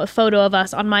a photo of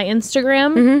us on my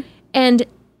Instagram. Mm-hmm. And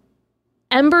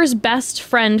Ember's best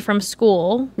friend from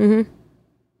school,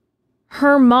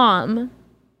 her mom,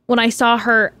 when I saw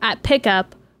her at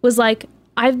pickup, was like,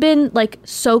 I've been like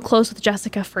so close with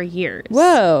Jessica for years.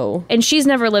 Whoa. And she's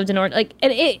never lived in Orange. Like,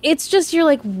 and it's just, you're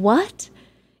like, what?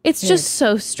 It's just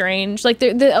so strange. Like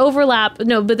the overlap.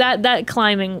 No, but that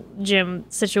climbing gym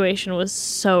situation was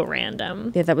so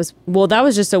random. Yeah, that was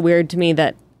just so weird to me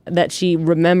that she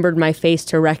remembered my face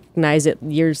to recognize it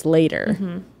years later.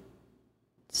 Mm-hmm.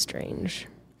 Strange.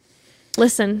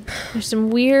 Listen, there's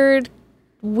some weird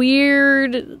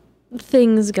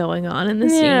things going on in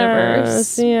this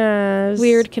universe. Yes.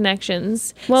 Weird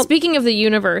connections. Well- Speaking of the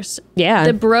universe, Yeah.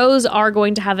 the Bros are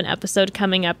going to have an episode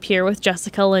coming up here with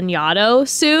Jessica Lanyadoo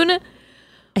soon.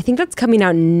 I think that's coming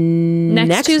out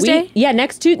next Tuesday? week. Yeah,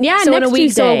 next Tuesday. Yeah, So next in a week,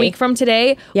 Tuesday. so a week from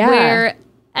today, Yeah. where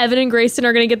Evan and Grayson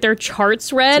are going to get their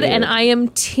charts read, Dude. and I am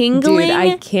tingling. Dude,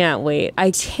 I can't wait.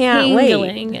 I can't wait.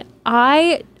 tingling.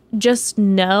 I just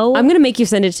know. I'm gonna make you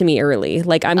send it to me early.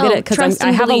 Like I'm gonna because trust I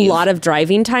and have believe. a lot of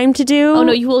driving time to do. Oh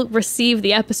no, you will receive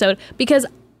the episode because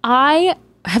I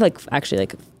have actually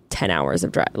 10 hours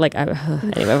of drive. Like anyway,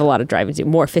 I have a lot of driving to do.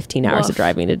 More 15 hours of Woof.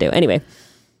 driving to do. Anyway,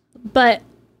 But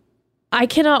I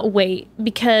cannot wait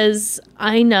because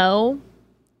I know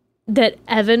that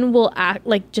Evan will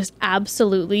just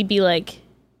absolutely be like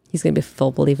he's gonna be a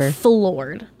full believer.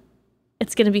 floored.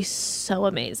 It's going to be so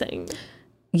amazing.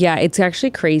 Yeah, it's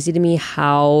actually crazy to me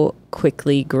how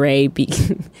quickly Gray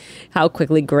became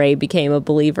a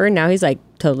believer. Now he's like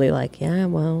totally like, yeah,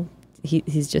 well,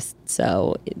 he's just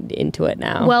so into it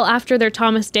now. Well, after their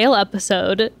Thomas Dale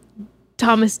episode,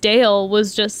 Thomas Dale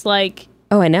was just like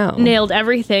oh, I know. nailed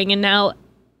everything, and now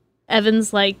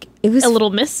Evan's like It was a little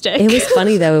mystic. It was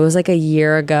funny though. It was like a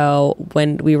year ago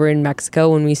when we were in Mexico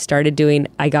when we started doing.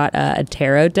 I got a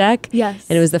tarot deck. Yes.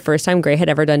 And it was the first time Gray had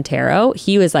ever done tarot.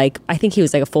 He was like, I think he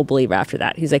was like a full believer after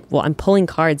that. He's like, well, I'm pulling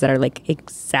cards that are like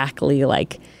exactly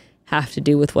like have to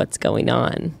do with what's going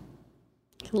on.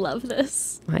 Love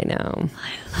this. I know.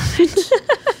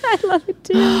 I love it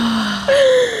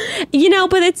too. You know,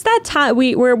 but it's that time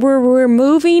we're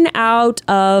moving out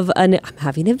of I'm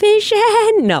having a vision.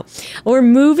 No, we're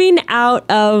moving out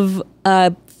of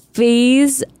a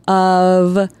phase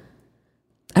of,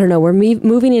 I don't know, we're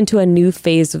moving into a new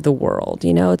phase of the world.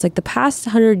 You know, it's like the past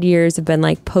 100 years have been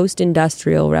like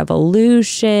post-industrial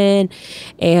revolution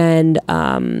and,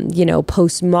 you know,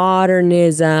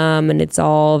 postmodernism. And it's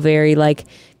all very like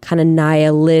kind of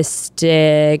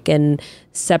nihilistic and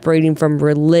separating from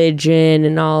religion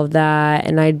and all of that.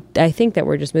 And I think that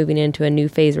we're just moving into a new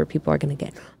phase where people are going to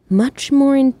get much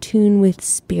more in tune with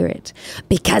spirit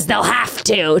because they'll have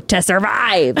to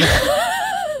survive.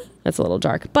 That's a little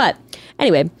dark. But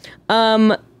anyway,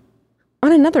 on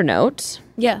another note,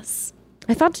 Yes.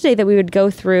 I thought today that we would go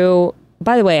through,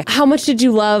 by the way, how much did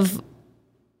you love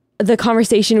the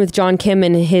conversation with John Kim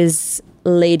and his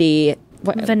lady,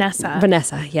 Vanessa.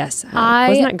 Vanessa, yes. I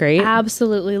wasn't that great?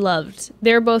 absolutely loved.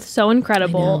 They're both so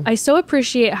incredible. I so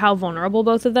appreciate how vulnerable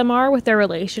both of them are with their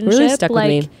relationship. Really stuck with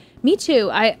me. Me too.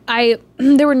 I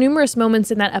there were numerous moments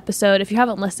in that episode. If you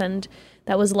haven't listened,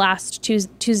 that was last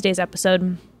Tuesday's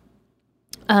episode.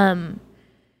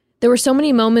 There were so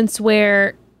many moments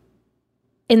where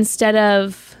instead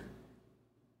of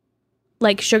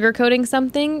like sugarcoating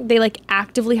something, they like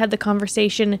actively had the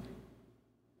conversation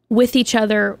with each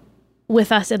other,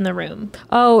 with us in the room.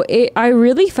 Oh, I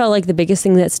really felt like the biggest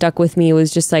thing that stuck with me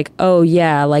was just like, oh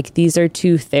yeah, like these are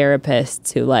two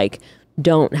therapists who like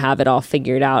don't have it all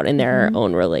figured out in their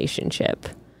own relationship.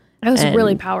 That was And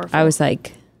really powerful. I was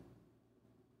like,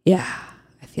 yeah,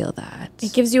 I feel that.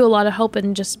 It gives you a lot of hope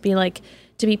and just be like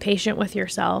to be patient with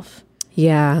yourself.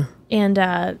 Yeah. And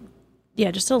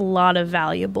yeah, just a lot of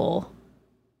valuable,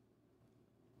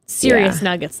 serious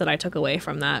nuggets that I took away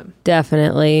from that.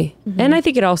 Definitely. And I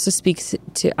think it also speaks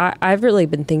to, I've really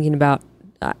been thinking about,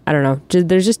 I don't know,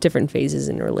 there's just different phases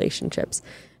in relationships.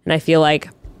 And I feel like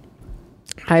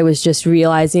I was just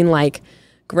realizing like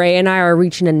Gray and I are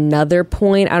reaching another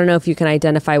point. I don't know if you can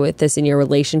identify with this in your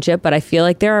relationship, but I feel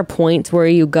like there are points where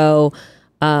you go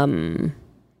through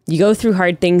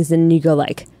hard things and you go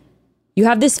like, you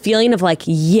have this feeling of like,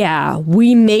 yeah,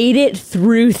 we made it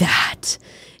through that.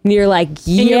 And you're like,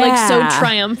 yeah. And you're like so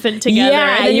triumphant together.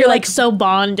 Yeah, and then you're like so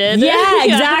bonded. Yeah,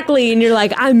 exactly. And you're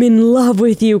like, I'm in love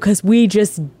with you because we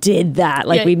just did that.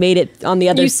 Like we made it on the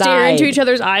other side. You stare into each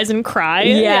other's eyes and cry.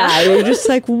 Yeah, you're just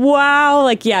like, wow.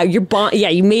 Like, yeah, you're yeah,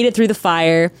 you made it through the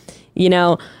fire, you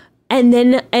know. And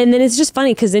then it's just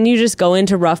funny because then you just go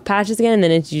into rough patches again, and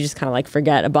then you just kind of like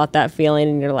forget about that feeling,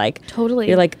 and you're like, Totally.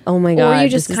 You're like, oh my god, or you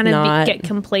just this kind is of not... get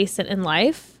complacent in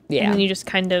life. Yeah. And then you just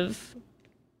kind of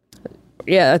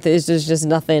Yeah, there's just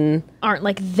nothing. Aren't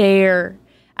like there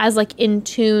as like in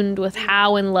tuned with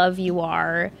how in love you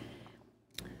are.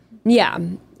 Yeah,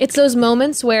 It's those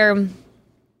moments where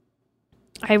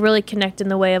I really connect in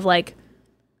the way of like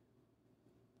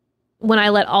when I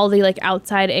let all the like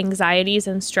outside anxieties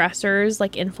and stressors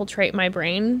like infiltrate my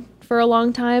brain for a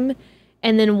long time.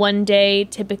 And then one day,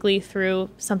 typically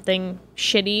through something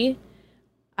shitty,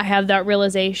 I have that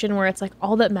realization where it's like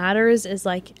all that matters is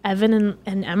like Evan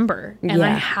and Ember. And I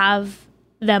Yeah. have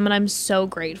them and I'm so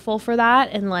grateful for that.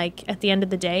 And like at the end of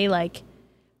the day, like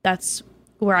that's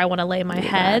where I want to lay my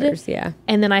head. matters, yeah.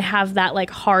 And then I have that like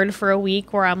hard for a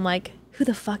week where I'm like, who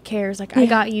the fuck cares? Like I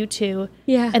got you too.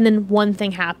 Yeah. And then one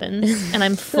thing happens and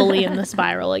I'm fully in the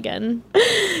spiral again.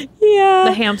 Yeah.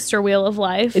 The hamster wheel of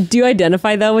life. Do you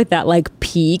identify though with that like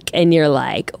peak and you're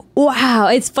like, wow?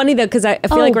 It's funny though because I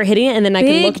feel like we're hitting it and then I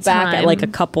can look big back at time. like a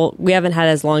couple. We haven't had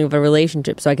as long of a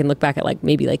relationship, so I can look back at like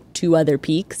maybe like two other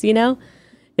peaks. You know,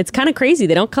 it's kind of crazy.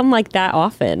 They don't come like that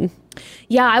often.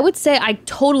 Yeah, I would say I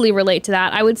totally relate to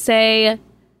that. I would say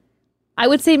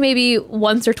maybe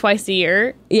once or twice a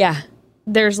year. Yeah.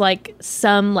 There's like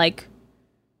some like,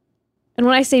 and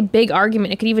when I say big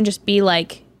argument, it could even just be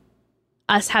like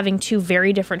us having two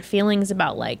very different feelings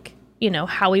about like, you know,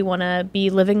 how we want to be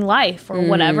living life or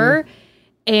whatever.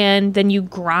 And then you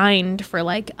grind for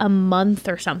like a month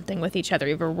or something with each other.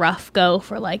 You have a rough go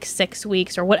for like 6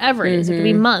 weeks or whatever it is. It could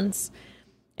be months.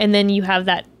 And then you have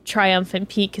that triumphant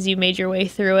peak because you made your way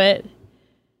through it.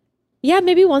 Yeah,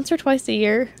 maybe once or twice a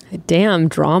year. Damn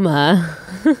drama.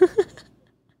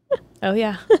 Oh,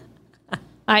 yeah.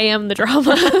 I am the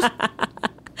drama.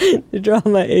 The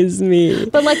drama is me.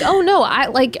 But like, oh no, I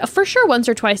like for sure once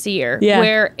or twice a year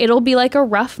where it'll be like a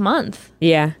rough month.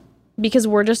 Yeah. Because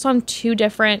we're just on two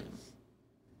different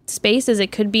spaces.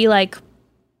 It could be like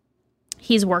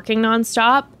he's working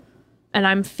nonstop and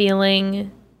I'm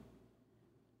feeling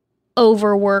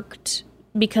overworked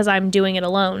because I'm doing it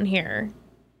alone here.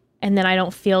 And then I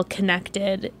don't feel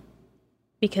connected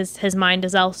because his mind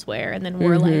is elsewhere. And then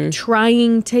we're like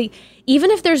trying to,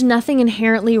 even if there's nothing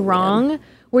inherently wrong,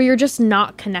 where you're just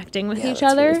not connecting with each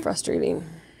other. Really frustrating.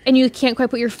 And you can't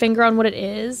quite put your finger on what it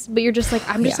is, but you're just like,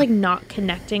 I'm just like not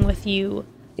connecting with you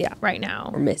right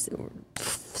now. We're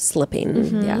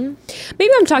slipping. Yeah.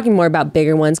 Maybe I'm talking more about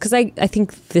bigger ones because I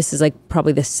think this is like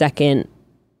probably the second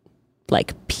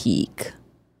like peak.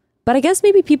 But I guess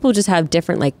maybe people just have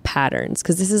different like patterns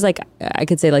because this is like, I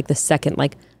could say like the second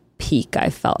like peak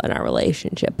I felt in our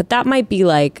relationship. But that might be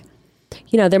like,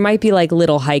 you know, there might be like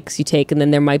little hikes you take and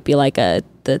then there might be like the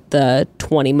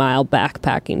 20-mile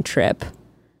backpacking trip,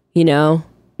 you know?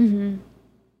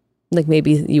 Like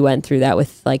maybe you went through that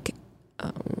with like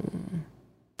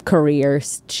career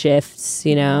shifts,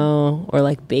 you know, or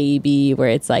like baby where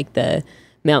it's like the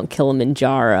Mount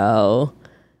Kilimanjaro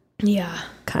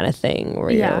kind of thing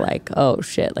where you're like, oh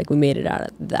shit, like we made it out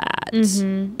of that.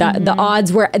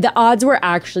 The odds were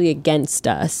actually against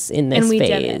us in this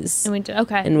phase. And we did.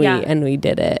 Okay. And we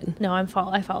did it. No, I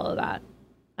follow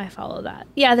that.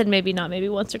 Yeah, then maybe not, maybe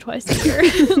once or twice a year.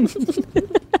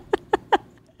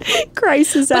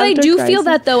 Crisis. But I do feel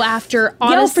that though after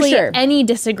honestly sure. any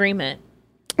disagreement.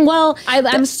 Well,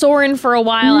 I'm soaring for a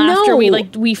while after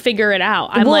we figure it out.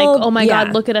 I'm like, oh my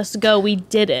God, look at us go. We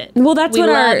did it. Well, that's we what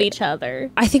love each other.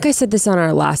 I think I said this on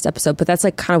our last episode, but that's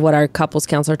like kind of what our couples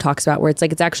counselor talks about, where it's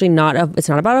like, it's actually it's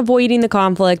not about avoiding the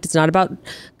conflict. It's not about,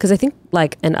 because I think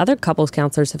like, and other couples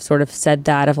counselors have sort of said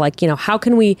that of like, you know, how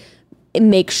can we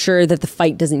make sure that the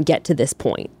fight doesn't get to this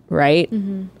point, right?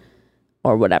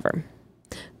 Or whatever.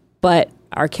 But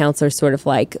our counselor's sort of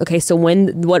like, okay, so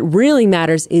what really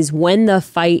matters is when the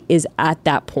fight is at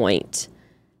that point,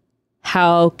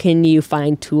 how can you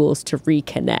find tools to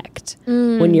reconnect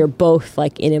when you're both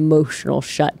like in emotional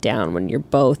shutdown, when you're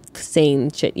both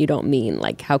saying shit you don't mean?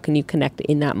 Like, how can you connect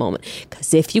in that moment?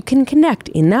 Because if you can connect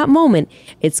in that moment,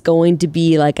 it's going to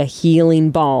be like a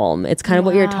healing balm. It's kind of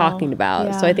what you're talking about.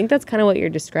 Yeah. So I think that's kind of what you're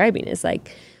describing is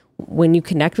like when you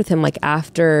connect with him, like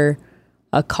after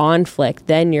a conflict,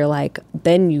 then you're like,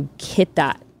 then you hit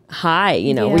that high,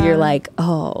 you know, where you're like,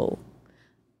 oh,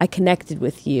 I connected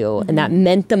with you. And that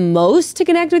meant the most to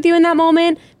connect with you in that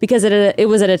moment because it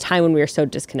was at a time when we were so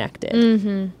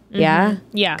disconnected. Yeah?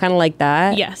 Yeah. Kind of like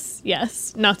that?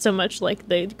 Yes. Not so much like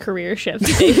the career shift.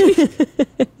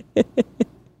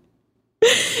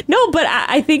 No, but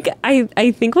I think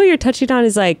what you're touching on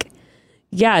is like,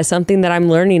 yeah, something that I'm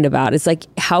learning about. It's like,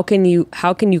 how can you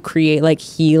create like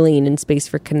healing and space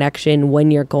for connection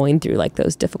when you're going through like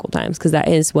those difficult times? Because that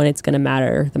is when it's going to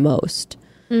matter the most.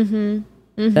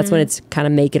 That's when it's kind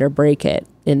of make it or break it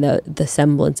in the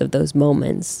semblance of those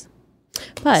moments.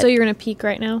 But so you're in a peak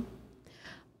right now?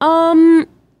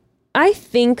 I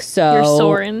think so. You're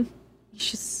soaring.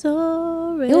 She's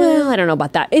soaring. Well, I don't know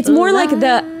about that. It's more like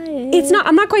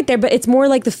I'm not quite there, but it's more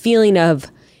like the feeling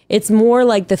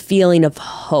of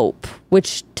hope,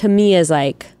 which to me is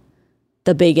like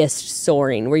the biggest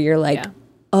soaring, where you're like,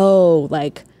 oh,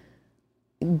 like,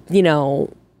 you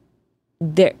know,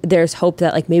 there's hope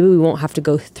that like maybe we won't have to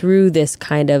go through this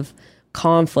kind of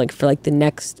conflict for like at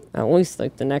least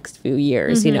the next few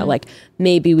years, you know, like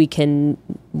maybe we can,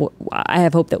 I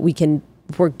have hope that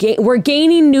we're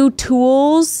gaining new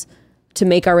tools to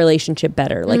make our relationship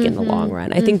better, like in the long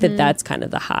run. I think that's kind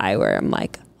of the high where I'm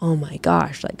like, oh my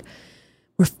gosh, like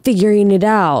we're figuring it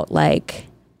out, like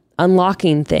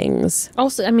unlocking things.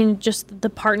 Also, I mean, just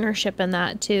the partnership in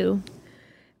that too.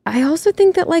 I also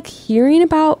think that like hearing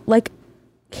about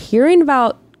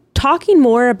talking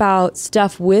more about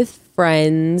stuff with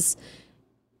friends,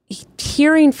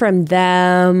 hearing from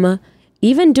them,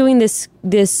 even doing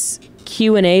this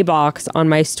Q&A box on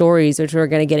my stories, which we're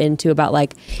going to get into, about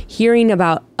like hearing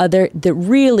about the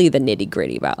nitty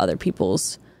gritty about other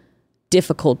people's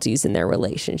difficulties in their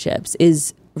relationships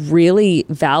is really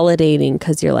validating,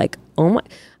 because you're like, oh my,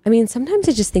 I mean, sometimes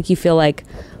I just think you feel like,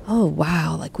 oh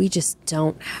wow, like we just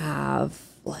don't have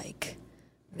like,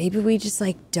 maybe we just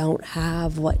like don't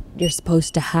have what you're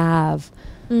supposed to have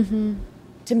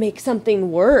to make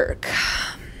something work.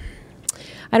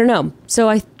 I don't know. So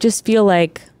I just feel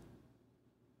like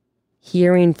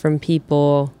hearing from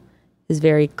people is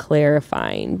very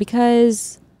clarifying,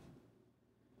 because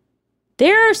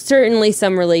there are certainly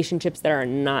some relationships that are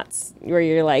not, where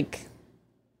you're like,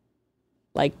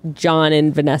 like John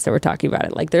and Vanessa were talking about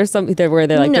it. Like there's some where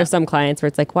they're like, No. there's some clients where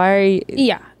it's like, why are you?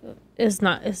 Yeah, it's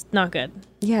not good.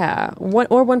 Yeah.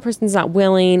 One person's not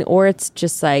willing, or it's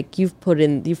just like you've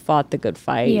fought the good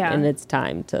fight Yeah. and it's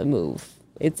time to move.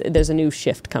 There's a new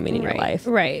shift coming in your life.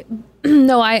 Right.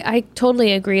 No, I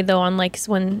totally agree though on like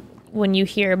when you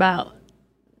hear about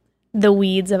the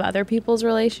weeds of other people's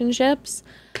relationships,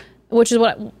 which is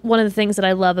one of the things that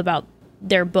I love about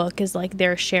their book is like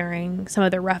they're sharing some of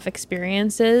their rough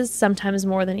experiences, sometimes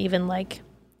more than even like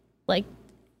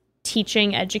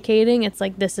teaching, educating. It's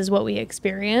like, this is what we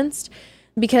experienced,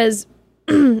 because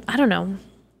I don't know.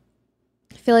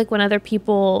 I feel like when other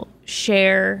people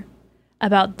share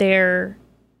about their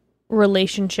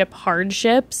relationship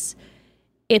hardships,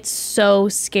 it's so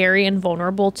scary and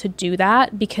vulnerable to do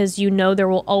that, because you know there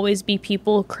will always be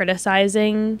people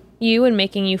criticizing you and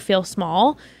making you feel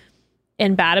small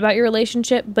and bad about your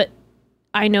relationship. But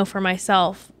I know for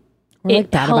myself, Or like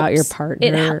bad about your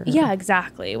partner. Yeah,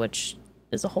 exactly, which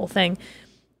is a whole thing.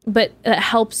 But it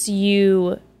helps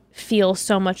you feel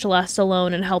so much less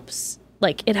alone, and helps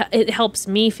like it helps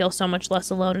me feel so much less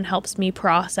alone, and helps me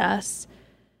process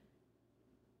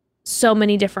so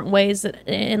many different ways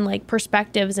and like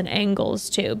perspectives and angles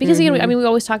too. Because again, I mean, we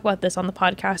always talk about this on the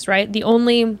podcast, right? The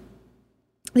only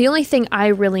thing I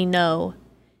really know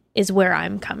is where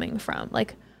I'm coming from.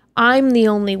 Like, I'm the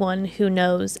only one who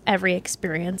knows every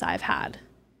experience I've had,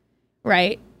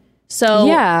 right? So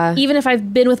Yeah. even if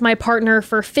I've been with my partner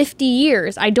for 50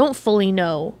 years, I don't fully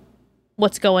know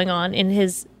what's going on in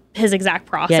his exact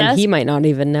process. Yeah, and he might not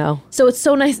even know. So it's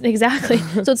so nice. Exactly.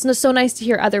 So it's so nice to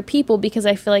hear other people, because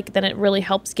I feel like then it really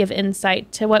helps give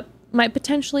insight to what might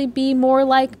potentially be more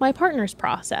like my partner's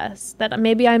process that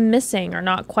maybe I'm missing or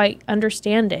not quite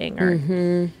understanding.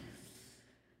 Or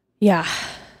yeah.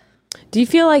 Do you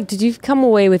feel like, did you come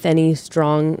away with any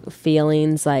strong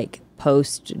feelings like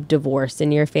post divorce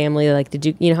in your family? Like, did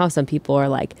you know how some people are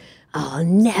like, I'll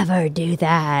never do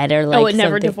that, or like,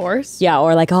 never something- divorce. Yeah,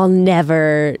 or like I'll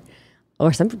never,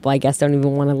 or some people I guess don't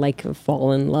even want to like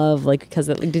fall in love, like because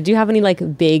did you have any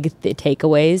like big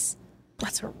takeaways?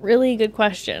 That's a really good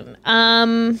question.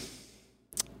 I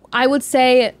would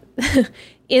say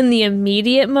in the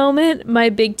immediate moment, my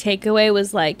big takeaway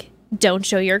was like, don't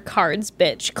show your cards,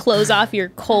 bitch. Close off your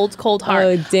cold heart.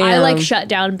 Oh, damn. I like shut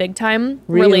down big time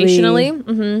Really?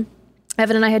 relationally.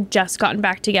 Evan and I had just gotten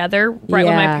back together right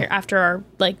when after our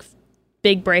like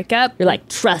big breakup. You're like,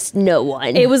 trust no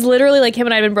one. It was literally like him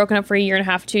and I had been broken up for 1.5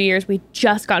 years, 2 years. We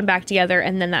just gotten back together,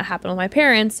 and then that happened with my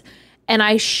parents, and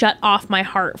I shut off my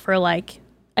heart for like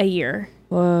a year.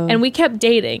 Whoa. And we kept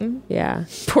dating. Yeah.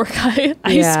 Poor guy,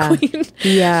 ice Yeah. queen.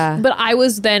 Yeah. But I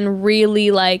was then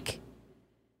really like,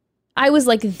 I was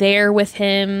like there with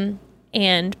him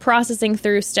and processing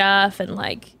through stuff, and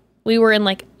like we were in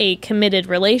like a committed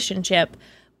relationship,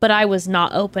 but I was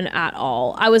not open at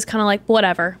all. I was kind of like,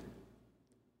 whatever.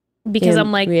 Because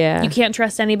I'm like, you can't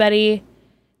trust anybody.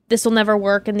 This will never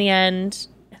work in the end.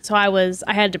 So I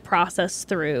had to process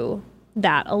through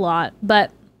that a lot.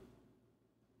 But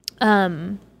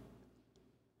I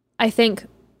think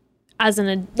as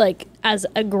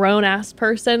a grown ass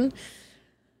person,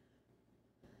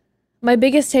 my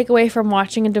biggest takeaway from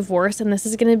watching a divorce, and this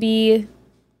is going to be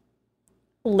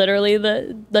literally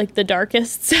the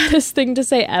darkest, saddest thing to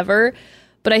say ever,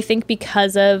 but I think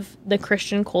because of the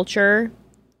Christian culture,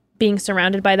 being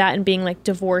surrounded by that and being like,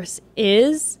 divorce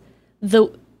is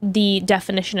the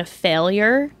definition of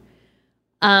failure,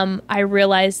 I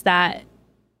realized that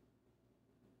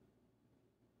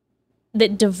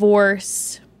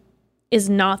divorce is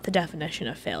not the definition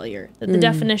of failure. The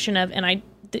definition of, and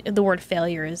the word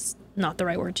failure is not the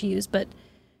right word to use, but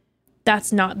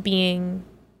that's not being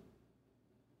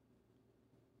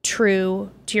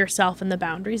true to yourself and the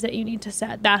boundaries that you need to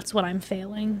set. That's what I'm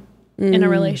failing in a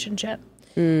relationship.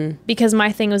 Because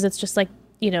my thing was, it's just like,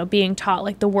 being taught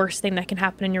like the worst thing that can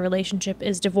happen in your relationship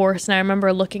is divorce. And I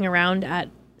remember looking around at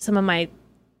some of my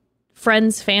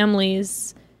friends'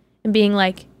 families and being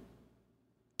like,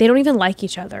 they don't even like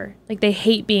each other. Like, they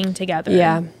hate being together.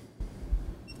 Yeah.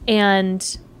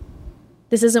 And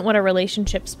this isn't what a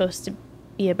relationship's supposed to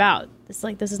be about. This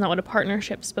is not what a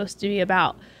partnership's supposed to be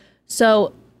about.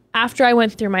 So after I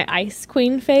went through my ice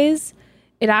queen phase,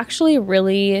 it actually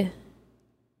really,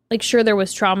 like, sure, there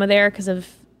was trauma there because of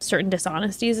certain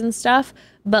dishonesties and stuff,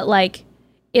 but like,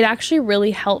 it actually really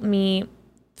helped me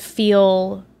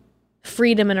feel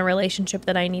freedom in a relationship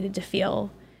that I needed to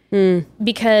feel.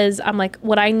 Because I'm like,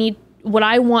 what I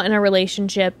want in a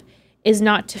relationship is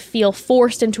not to feel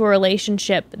forced into a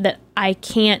relationship that I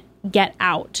can't get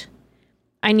out.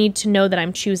 I need to know that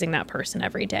I'm choosing that person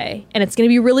every day. And it's going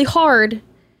to be really hard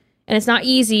And it's not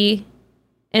easy,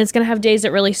 and it's going to have days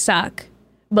that really suck,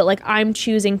 but like I'm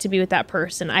choosing to be with that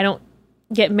person. I don't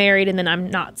get married and then I'm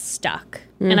not stuck.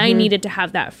 And I needed to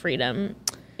have that freedom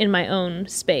in my own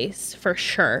space for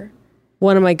sure.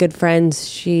 One of my good friends,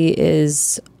 she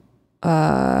is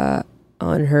on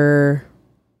her,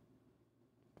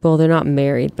 well, they're not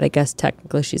married, but I guess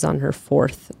technically she's on her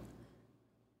 4th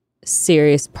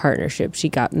serious partnership. She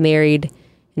got married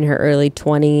in her early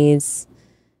 20s,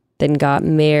 then got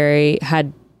married,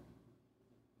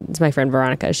 it's my friend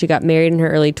Veronica. She got married in her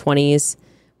early 20s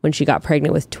when she got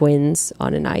pregnant with twins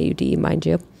on an IUD, mind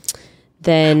you.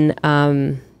 Then,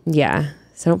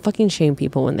 so don't fucking shame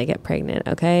people when they get pregnant,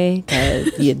 okay?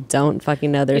 Because you don't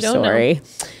fucking know their story. Know.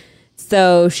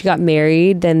 So she got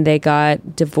married, then they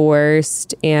got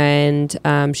divorced, and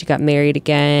she got married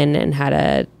again and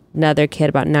had another kid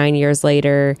about 9 years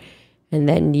later. And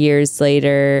then years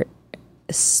later,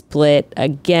 split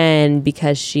again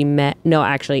because she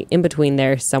in between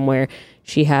there somewhere,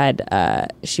 she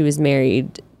was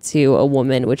married to a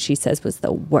woman, which she says was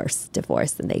the worst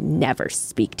divorce, and they never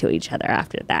speak to each other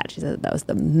after that. She said that was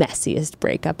the messiest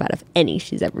breakup out of any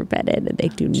she's ever been in, and they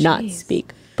do not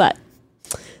speak. But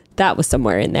that was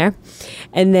somewhere in there.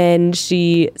 And then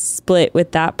she split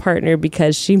with that partner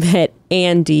because she met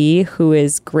Andy, who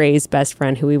is Gray's best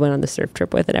friend, who we went on the surf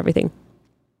trip with and everything.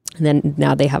 And then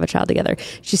now they have a child together.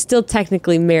 She's still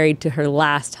technically married to her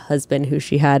last husband, who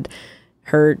she had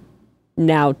her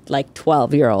now like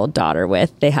 12-year-old daughter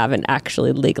with. They haven't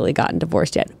actually legally gotten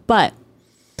divorced yet. But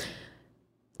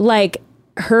like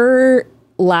her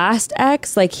last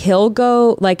ex, like he'll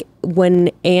go, like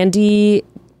when Andy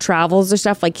travels or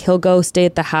stuff, like he'll go stay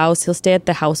at the house. He'll stay at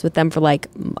the house with them for like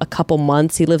a couple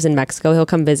months. He lives in Mexico. He'll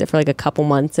come visit for like a couple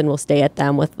months, and we'll stay at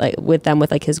them with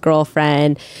his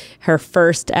girlfriend. Her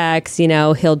first ex,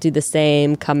 he'll do the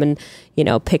same, come and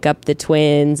pick up the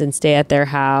twins and stay at their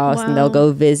house. Wow. And they'll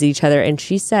go visit each other. And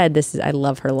she said, I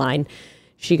love her line.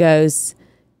 She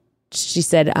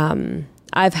said,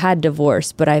 I've had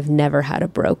divorce, but I've never had a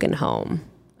broken home.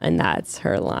 And that's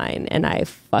her line. And I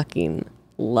fucking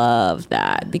love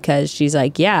that, because she's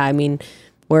like, yeah, I mean,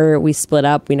 we split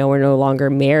up, we're no longer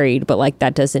married, but like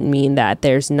that doesn't mean that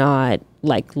there's not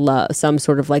like love, some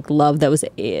sort of like love that was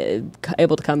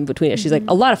able to come between us. She's like,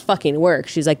 a lot of fucking work.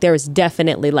 She's like, there was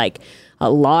definitely like a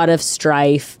lot of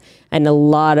strife and a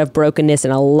lot of brokenness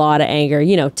and a lot of anger,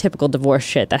 typical divorce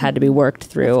shit that had to be worked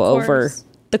through over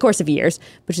the course of years.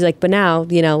 But she's like, but now,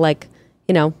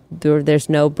 there's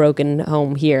no broken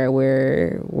home here.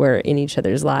 We're in each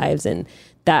other's lives, and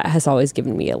that has always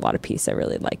given me a lot of peace. I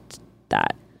really liked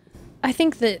that. I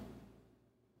think that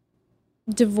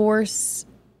divorce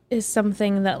is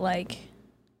something that, like,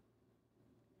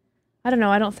 I don't know.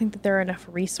 I don't think that there are enough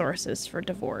resources for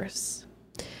divorce.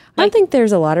 I think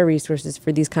there's a lot of resources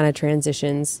for these kind of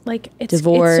transitions. Like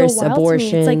divorce, it's so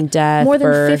abortion, it's like death, more than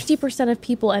birth. 50% of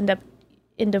people end up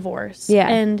in divorce. Yeah.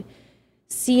 And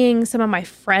seeing some of my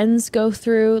friends go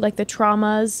through like the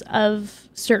traumas of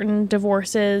certain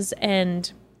divorces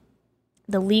and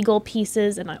the legal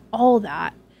pieces and like all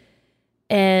that.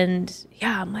 And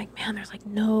yeah, I'm like, man, there's like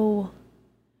no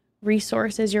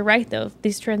resources. You're right though.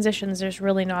 These transitions, there's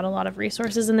really not a lot of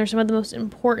resources, and they're some of the most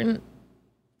important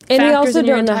and we also in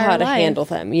your don't know how to life. handle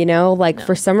them,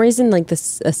 for some reason, like a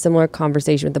similar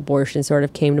conversation with abortion sort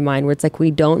of came to mind, where it's like,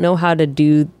 we don't know how to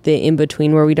do the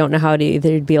in-between, where we don't know how to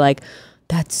either be like,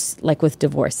 that's like with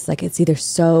divorce. It's like, it's either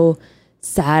so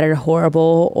sad or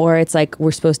horrible, or it's like,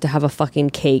 we're supposed to have a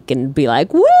fucking cake and be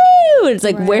like, woo! It's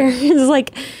like,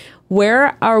 right.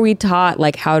 Where are we taught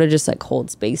like how to just like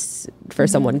hold space for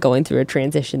someone going through a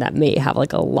transition that may have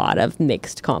like a lot of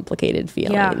mixed, complicated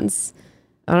feelings? Yeah.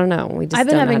 I don't know. We just I've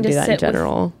been don't having know how to do to that in sit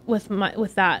general.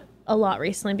 with that a lot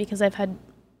recently, because I've had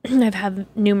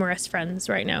numerous friends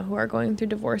right now who are going through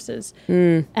divorces,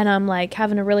 and I'm like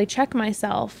having to really check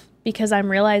myself, because I'm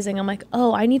realizing I'm like,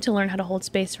 oh, I need to learn how to hold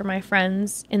space for my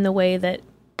friends in the way that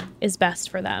is best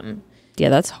for them. Yeah,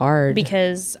 that's hard,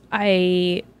 because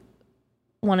I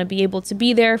want to be able to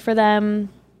be there for them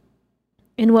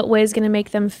in what way is going to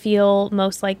make them feel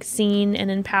most like seen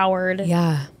and empowered.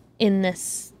 Yeah, in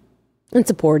this. And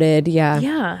supported, yeah.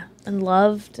 Yeah, and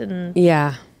loved, and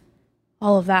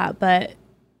all of that. But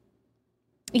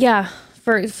yeah,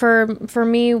 for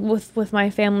me with my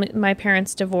family, my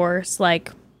parents' divorce,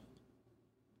 like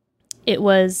it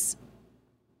was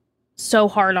so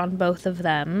hard on both of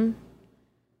them,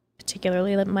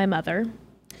 particularly my mother.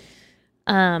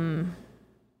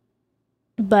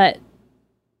 But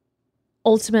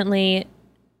ultimately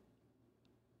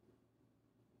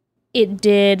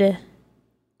it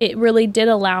really did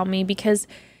allow me, because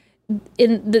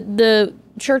in the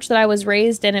church that I was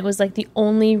raised in, it was like the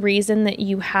only reason that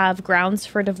you have grounds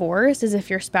for divorce is if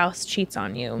your spouse cheats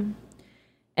on you.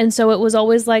 And so it was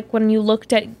always like when you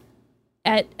looked at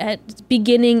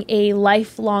beginning a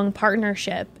lifelong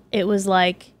partnership, it was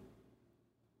like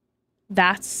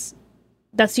that's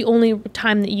the only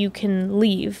time that you can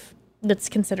leave that's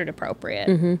considered appropriate.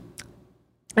 Mm-hmm.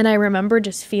 And I remember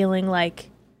just feeling like,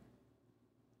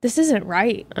 this isn't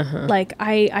right. Like,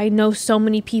 I know so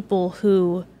many people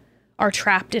who are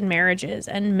trapped in marriages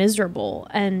and miserable,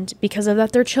 and because of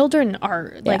that, their children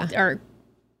are are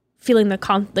feeling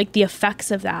the effects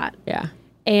of that. Yeah.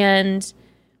 And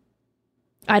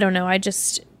I don't know, I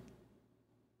just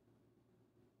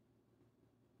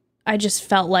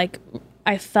felt like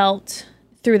I felt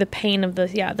through the pain of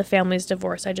the family's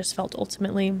divorce, I just felt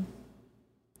ultimately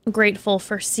grateful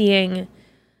for seeing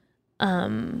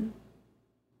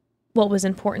what was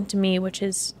important to me, which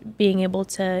is being able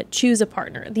to choose a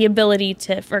partner, the ability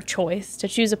to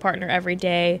choose a partner every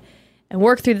day and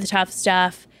work through the tough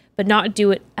stuff, but not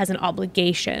do it as an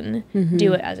obligation,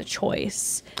 do it as a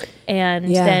choice.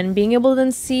 And then being able to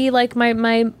then see like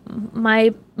my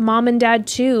mom and dad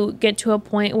too get to a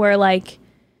point where like,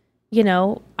 you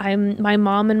know, my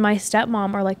mom and my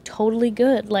stepmom are like totally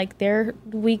good. Like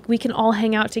we can all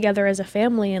hang out together as a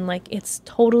family and like it's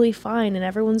totally fine and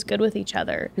everyone's good with each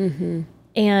other. Mm-hmm.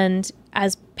 And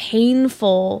as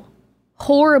painful,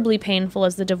 horribly painful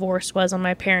as the divorce was on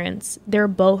my parents, they're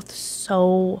both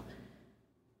so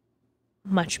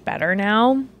much better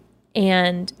now.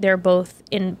 And they're both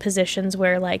in positions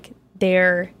where like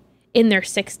they're in their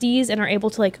 60s and are able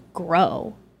to like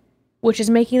grow, which is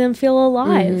making them feel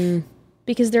alive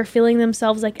because they're feeling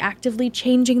themselves like actively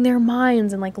changing their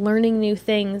minds and like learning new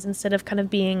things instead of kind of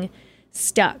being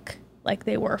stuck like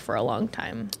they were for a long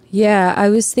time. Yeah, I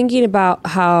was thinking about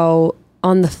how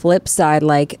on the flip side,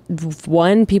 like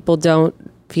one, people don't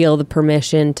feel the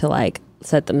permission to like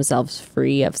set themselves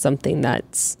free of something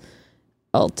that's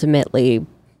ultimately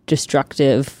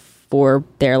destructive for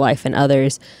their life and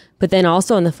others. But then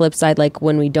also on the flip side, like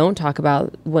when we don't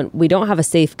have a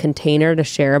safe container to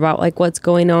share about like what's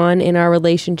going on in our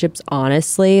relationships,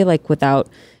 honestly, like without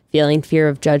feeling fear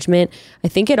of judgment, I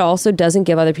think it also doesn't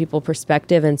give other people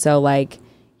perspective. And so like,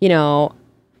 you know,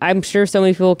 I'm sure so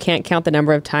many people can't count the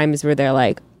number of times where they're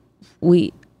like,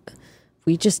 we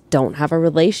just don't have a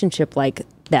relationship like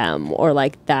them or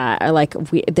like that, or like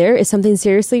there is something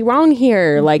seriously wrong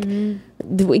here. Like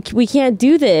we can't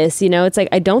do this, you know. It's like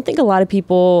I don't think a lot of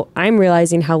people, I'm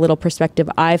realizing how little perspective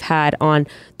I've had on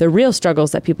the real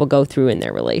struggles that people go through in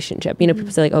their relationship. You know,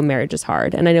 people say like, oh, marriage is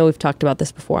hard, and I know we've talked about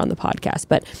this before on the podcast,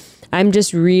 but I'm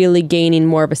just really gaining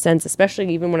more of a sense,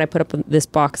 especially even when I put up this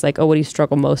box like, oh, what do you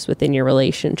struggle most with in your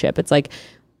relationship? It's like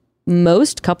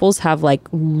most couples have like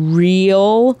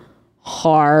real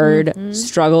hard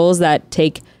struggles that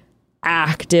take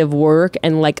active work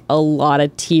and like a lot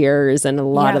of tears and a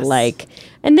lot of like,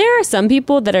 and there are some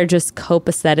people that are just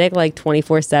copacetic like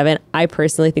 24/7. I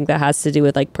personally think that has to do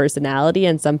with like personality,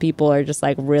 and some people are just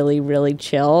like really, really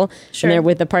chill. Sure. And they're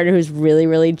with a partner who's really,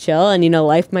 really chill, and you know,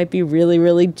 life might be really,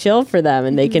 really chill for them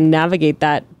and they can navigate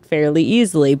that fairly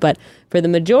easily. But for the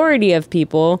majority of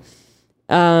people,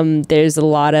 there's a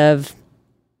lot of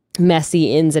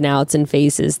messy ins and outs and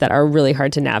phases that are really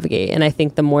hard to navigate. And I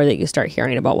think the more that you start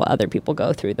hearing about what other people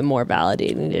go through, the more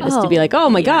validating it is to be like, oh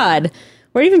my God.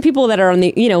 Or even people that are on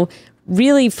the, you know,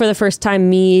 really for the first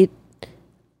time, it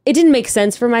didn't make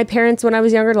sense for my parents when I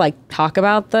was younger to like talk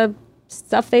about the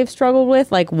stuff they've struggled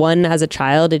with. Like one, as a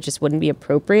child, it just wouldn't be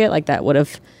appropriate. Like that would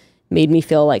have made me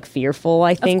feel like fearful,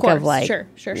 I think, of like,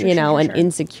 you know, and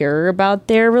insecure about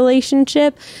their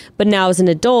relationship. But now as an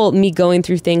adult, me going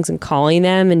through things and calling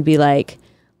them and be like,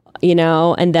 you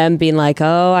know, and them being like,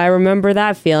 oh, I remember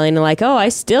that feeling. And like, oh, I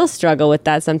still struggle with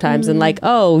that sometimes. And like,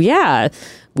 oh, yeah,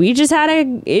 we just had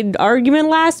an argument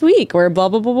last week or blah,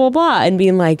 blah, blah, blah, blah. And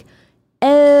being like,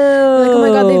 oh. Like, oh my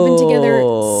God, they've been together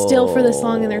still for this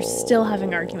long and they're still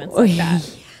having arguments like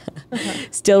that.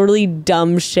 Still really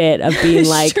dumb shit of being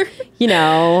like, you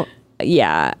know,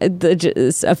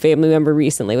 a family member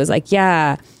recently was like,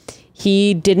 yeah,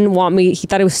 he didn't want me. He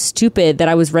thought it was stupid that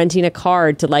I was renting a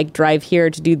car to like drive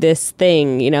here to do this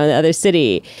thing, you know, in the other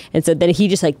city. And so then he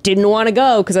just like didn't want to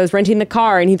go because I was renting the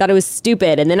car and he thought it was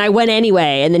stupid. And then I went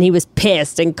anyway. And then he was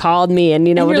pissed and called me and,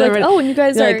 you know, and you're whatever. like, oh, and you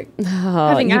guys are like,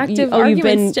 having active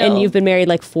arguments still. And you've been married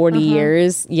like 40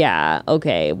 years. Yeah.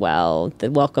 Okay. Well,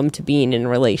 welcome to being in a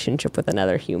relationship with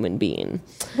another human being.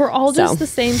 We're all just the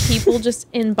same people, just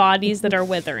in bodies that are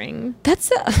withering.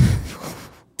 That's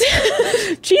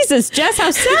Jesus, Jess, how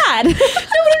sad. No, but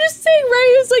I'm just saying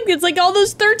right? It's like all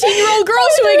those 13-year-old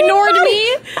girls who ignored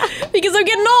me because I'm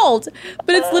getting old.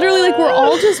 But it's literally like we're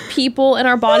all just people and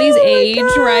our bodies age,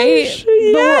 right? Yes.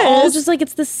 But we're all just like,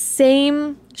 it's the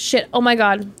same shit. Oh my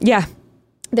God. Yeah.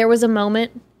 There was a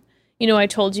moment, I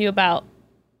told you about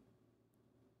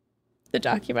the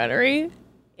documentary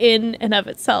in and of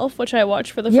itself, which I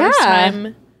watched for the first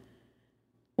time,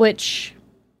 which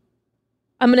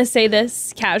I'm going to say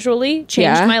this casually,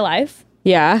 changed my life.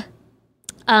 Yeah.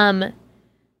 I'm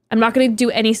not going to do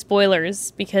any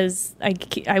spoilers because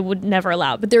I would never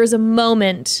allow it. But there was a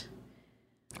moment.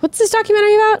 What's this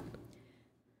documentary about?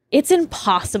 It's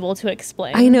impossible to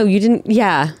explain. I know you didn't.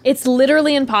 Yeah. It's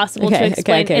literally impossible to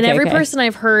explain. And every person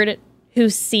I've heard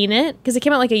who's seen it, because it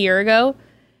came out like a year ago,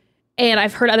 and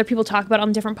I've heard other people talk about it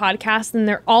on different podcasts, and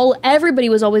everybody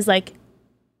was always like,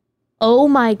 oh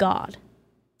my God.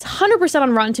 It's 100%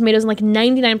 on Rotten Tomatoes and like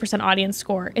 99% audience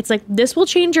score. It's like, this will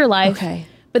change your life. Okay.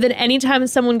 But then anytime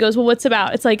someone goes, well, what's it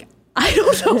about? It's like, I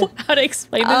don't know how to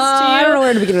explain this to you. I don't know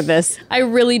where to begin with this. I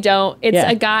really don't. It's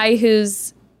a guy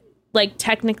who's like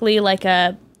technically like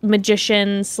a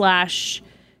magician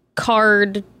 /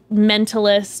 card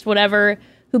mentalist, whatever,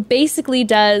 who basically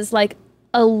does like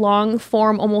a long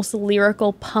form, almost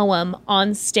lyrical poem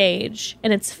on stage.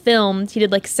 And it's filmed. He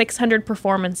did like 600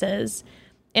 performances.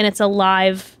 And it's a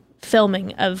live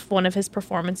filming of one of his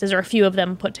performances, or a few of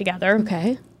them put together.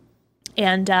 Okay.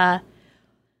 And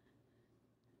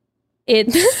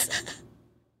it's...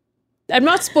 I'm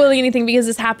not spoiling anything because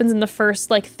this happens in the first,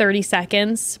 30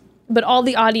 seconds. But all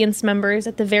the audience members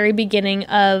at the very beginning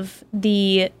of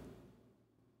the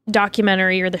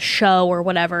documentary or the show or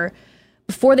whatever,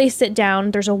 before they sit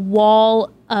down, there's a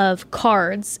wall of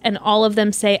cards, and all of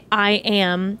them say, I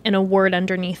am, and a word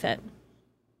underneath it.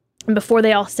 And before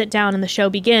they all sit down and the show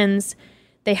begins,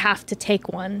 they have to take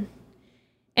one.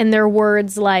 And they're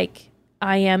words like,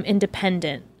 I am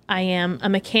independent. I am a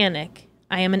mechanic.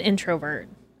 I am an introvert.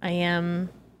 I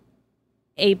am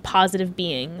a positive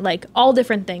being. Like all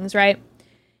different things, right?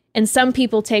 And some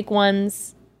people take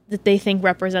ones that they think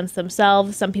represents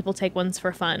themselves. Some people take ones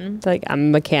for fun. It's like, I'm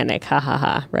a mechanic. Ha ha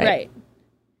ha. Right. Right.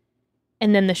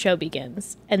 And then the show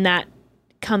begins. And that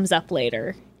comes up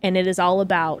later. And it is all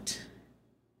about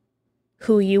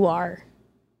who you are,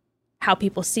 how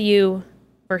people see you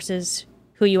versus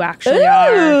who you actually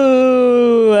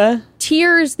are.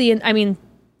 Tears,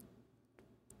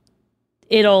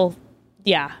 it'll,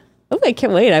 yeah. Oh, I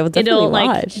can't wait. I will definitely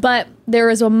watch. But there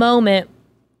was a moment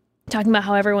talking about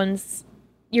how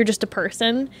you're just a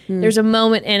person. There's a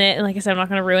moment in it, and like I said, I'm not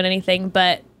going to ruin anything,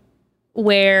 but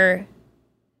where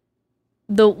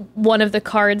one of the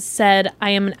cards said, I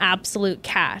am an absolute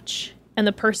catch. And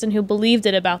the person who believed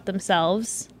it about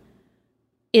themselves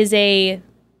is a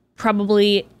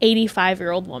probably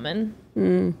 85-year-old woman.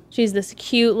 She's this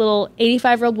cute little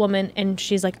 85-year-old woman, and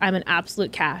she's like, I'm an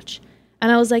absolute catch. And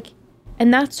I was like,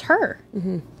 and that's her.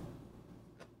 Mm-hmm.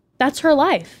 That's her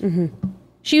life. Mm-hmm.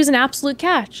 She was an absolute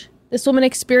catch. This woman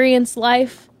experienced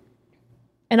life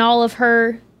and all of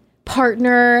her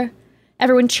partner,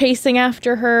 everyone chasing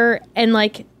after her, and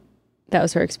like that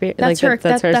was her experience. That's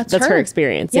her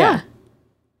experience. Yeah.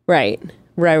 Right.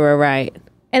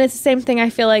 And it's the same thing I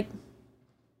feel like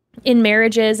in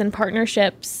marriages and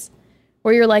partnerships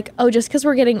where you're like, oh, just because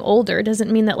we're getting older doesn't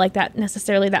mean that like that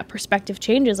necessarily that perspective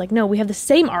changes. Like, no, we have the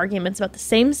same arguments about the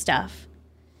same stuff.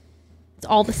 It's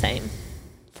all the same.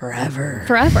 Forever.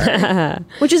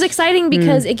 Which is exciting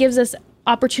because it gives us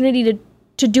opportunity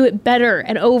to do it better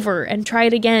and over and try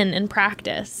it again and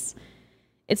practice.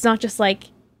 It's not just like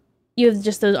you have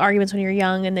just those arguments when you're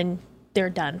young and then they're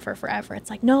done for forever. It's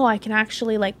like, no, I can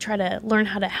actually like try to learn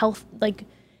how to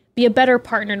be a better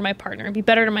partner to my partner and be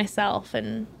better to myself.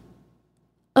 And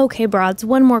okay, broads,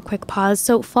 one more quick pause.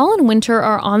 So fall and winter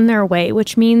are on their way,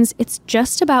 which means it's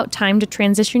just about time to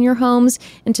transition your homes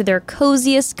into their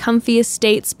coziest, comfiest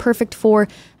states, perfect for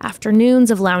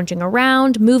afternoons of lounging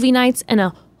around, movie nights, and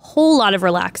a whole lot of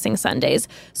relaxing Sundays.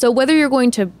 So whether you're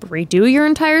going to redo your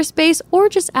entire space or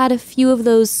just add a few of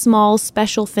those small,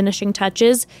 special finishing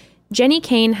touches, Jenni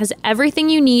Kayne has everything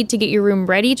you need to get your room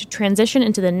ready to transition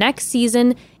into the next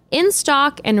season, in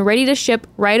stock and ready to ship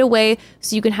right away,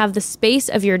 so you can have the space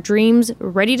of your dreams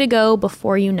ready to go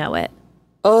before you know it.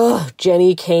 Oh,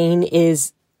 Jenni Kayne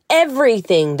is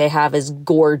everything they have is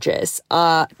gorgeous.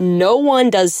 No one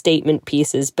does statement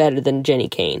pieces better than Jenni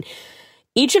Kayne.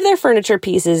 Each of their furniture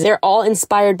pieces, they're all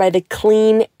inspired by the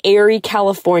clean, airy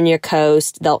California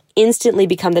coast. They'll instantly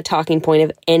become the talking point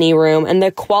of any room, and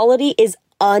the quality is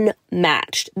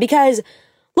unmatched. Because,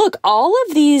 look, all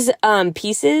of these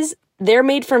pieces, they're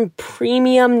made from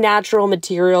premium natural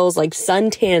materials like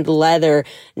suntanned leather,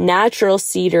 natural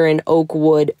cedar and oak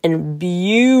wood, and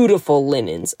beautiful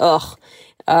linens.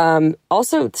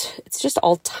 Also, it's just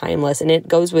all timeless, and it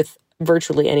goes with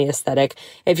virtually any aesthetic.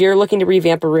 If you're looking to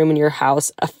revamp a room in your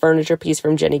house, a furniture piece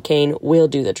from Jenni Kayne will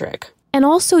do the trick. And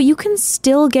also, you can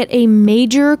still get a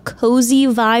major cozy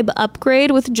vibe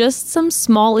upgrade with just some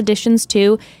small additions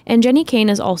too. And Jenni Kayne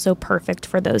is also perfect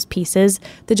for those pieces.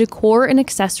 The decor and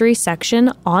accessory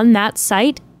section on that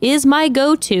site is my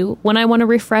go-to when I want to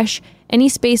refresh any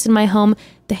space in my home.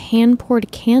 The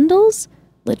hand-poured candles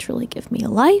literally give me a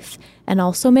life and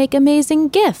also make amazing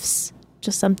gifts.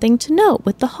 Just something to note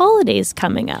with the holidays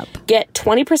coming up. Get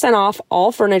 20% off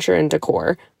all furniture and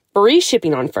decor, free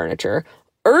shipping on furniture,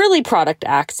 early product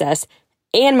access,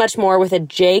 and much more with a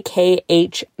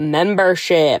JKH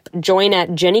membership. Join at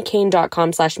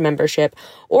jennikayne.com/membership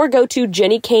or go to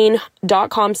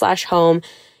jennikayne.com/home.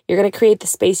 You're going to create the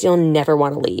space you'll never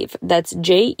want to leave. That's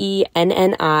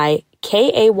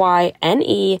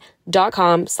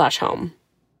JENNIKAYNE.com/home.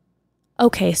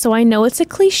 Okay, so I know it's a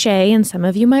cliche and some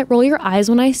of you might roll your eyes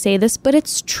when I say this, but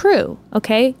it's true,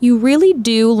 okay? You really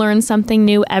do learn something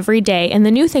new every day. And the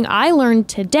new thing I learned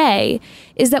today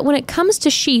is that when it comes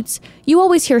to sheets, you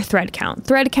always hear thread count,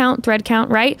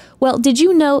 right? Well, did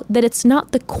you know that it's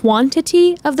not the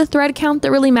quantity of the thread count that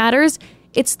really matters?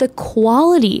 It's the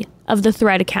quality of the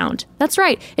thread count. That's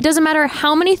right. It doesn't matter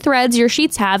how many threads your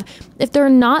sheets have. If they're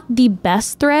not the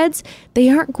best threads, they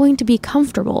aren't going to be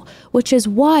comfortable, which is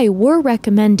why we're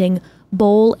recommending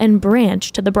Boll and Branch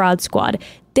to the Broad Squad.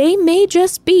 They may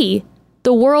just be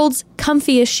the world's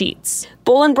comfiest sheets.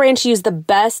 Boll and Branch use the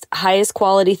best, highest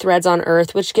quality threads on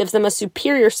earth, which gives them a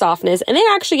superior softness, and they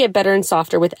actually get better and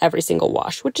softer with every single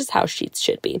wash, which is how sheets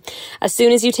should be. As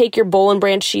soon as you take your Boll and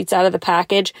Branch sheets out of the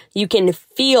package, you can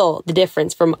feel the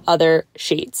difference from other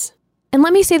sheets. And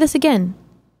let me say this again.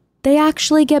 They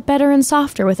actually get better and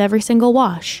softer with every single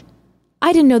wash.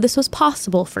 I didn't know this was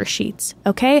possible for sheets,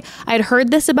 okay? I'd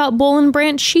heard this about Boll and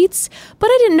Branch sheets, but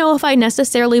I didn't know if I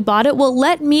necessarily bought it. Well,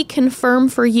 let me confirm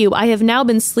for you. I have now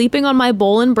been sleeping on my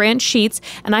Boll and Branch sheets,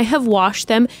 and I have washed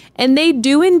them, and they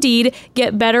do indeed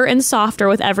get better and softer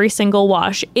with every single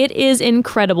wash. It is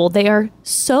incredible. They are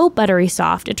so buttery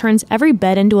soft. It turns every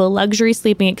bed into a luxury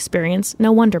sleeping experience.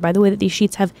 No wonder, by the way, that these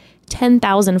sheets have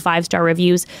 10,000 five-star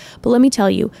reviews. But let me tell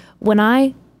you, when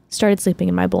I started sleeping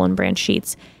in my Boll and Branch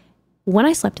sheets, when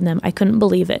I slept in them, I couldn't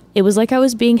believe it. It was like I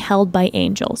was being held by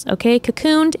angels, okay?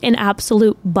 Cocooned in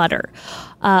absolute butter.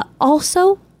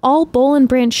 Also, all Boll and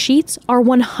Branch sheets are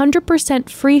 100%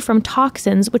 free from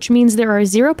toxins, which means there are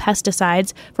 0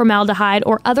 pesticides, formaldehyde,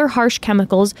 or other harsh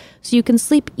chemicals, so you can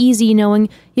sleep easy knowing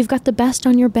you've got the best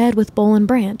on your bed with Boll and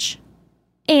Branch.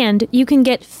 And you can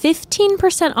get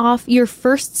 15% off your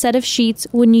first set of sheets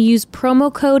when you use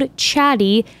promo code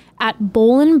CHATTY at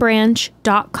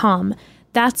bollandbranch.com.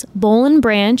 That's Boll and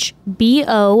Branch,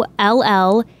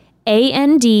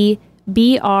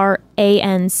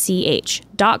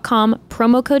 BOLLANDBRANCH.com,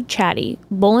 promo code CHATTY.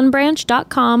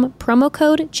 bollandbranch.com, promo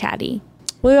code CHATTY.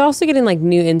 Well, you're also getting like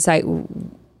new insight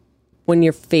when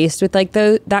you're faced with like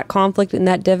that conflict and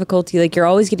that difficulty. Like you're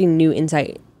always getting new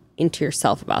insight into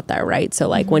yourself about that, right? So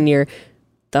like when you're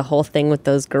the whole thing with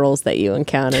those girls that you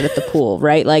encountered at the pool,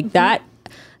 right? Like that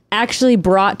actually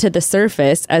brought to the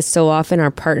surface, as so often our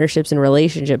partnerships and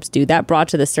relationships do, that brought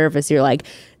to the surface, you're like,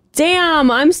 damn,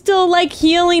 I'm still like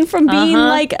healing from being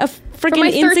like a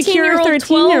freaking insecure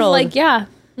 13-year-old. Like, yeah.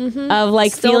 Of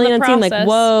like still feeling unseen, like,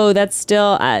 whoa, that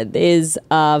still is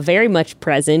very much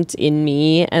present in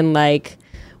me. And like,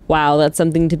 wow, that's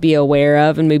something to be aware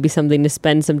of and maybe something to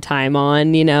spend some time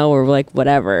on, you know, or like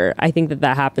whatever. I think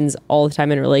that happens all the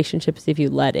time in relationships if you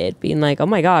let it, being like, oh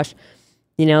my gosh,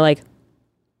 you know, like,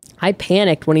 I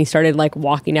panicked when he started like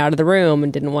walking out of the room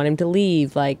and didn't want him to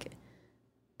leave. Like,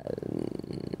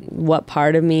 what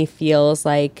part of me feels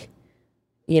like,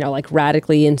 you know, like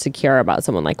radically insecure about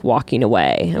someone like walking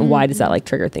away, and why does that like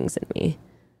trigger things in me?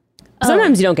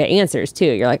 Sometimes you don't get answers too.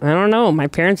 You're like, I don't know. My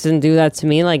parents didn't do that to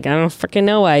me. Like, I don't freaking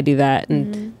know why I do that.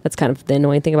 And that's kind of the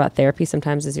annoying thing about therapy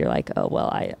sometimes is you're like, oh, well,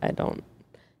 I don't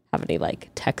have any like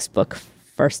textbook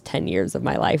first 10 years of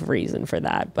my life reason for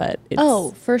that, but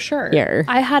it's for sure. Yeah.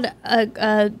 I had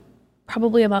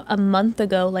probably about a month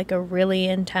ago, like a really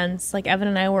intense, like Evan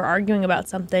and I were arguing about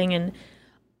something, and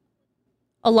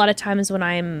a lot of times when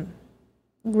I'm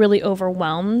really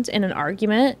overwhelmed in an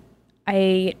argument,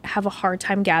 I have a hard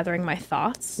time gathering my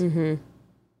thoughts.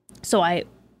 So I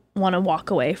want to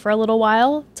walk away for a little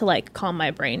while to like calm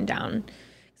my brain down,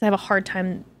 because I have a hard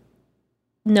time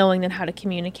knowing then how to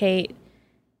communicate.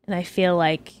 And I feel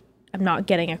like I'm not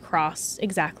getting across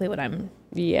exactly what I'm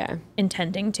Yeah.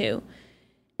 intending to.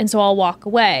 And so I'll walk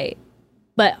away.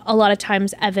 But a lot of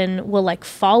times Evan will like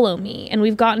follow me. And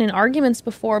we've gotten in arguments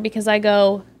before because I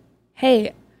go,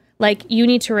 hey, like you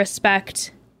need to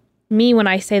respect me when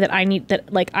I say that I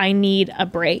need a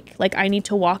break. Like I need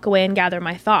to walk away and gather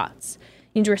my thoughts.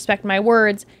 You need to respect my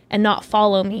words and not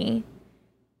follow me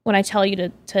when I tell you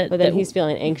to But then he's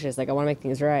feeling anxious, like I want to make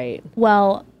things right.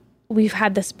 Well, we've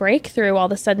had this breakthrough all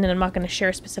of a sudden, and I'm not going to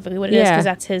share specifically what it is because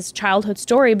that's his childhood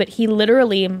story, but he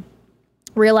literally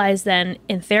realized then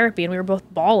in therapy, and we were both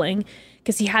bawling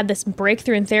because he had this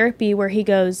breakthrough in therapy where he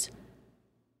goes,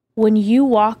 when you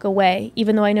walk away,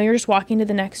 even though I know you're just walking to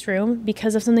the next room,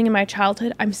 because of something in my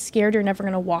childhood, I'm scared you're never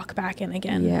going to walk back in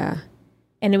again. Yeah.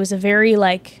 And it was a very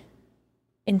like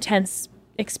intense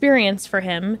experience for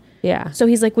him. Yeah. So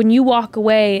he's like, when you walk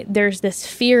away, there's this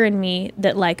fear in me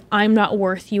that like, I'm not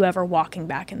worth you ever walking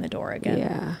back in the door again.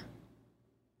 Yeah.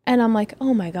 And I'm like,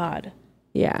 oh my God.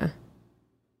 Yeah.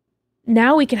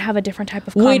 Now we can have a different type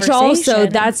of conversation. Which also,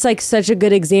 that's like such a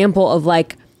good example of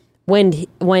like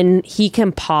when he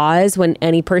can pause, when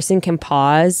any person can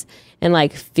pause and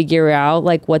like figure out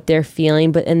like what they're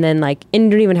feeling, and then like, and you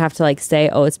don't even have to like say,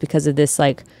 oh, it's because of this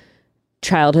like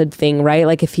childhood thing, right?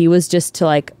 Like if he was just to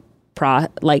like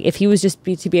if he was just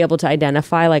to be able to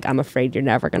identify like, I'm afraid you're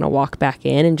never going to walk back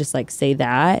in, and just like say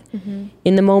that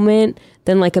in the moment,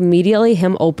 then like immediately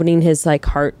him opening his like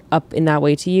heart up in that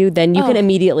way to you, then you can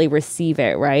immediately receive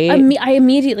it, right? I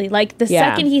immediately, like the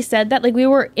second he said that, like we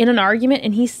were in an argument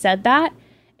and he said that,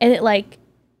 and it like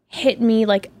hit me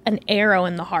like an arrow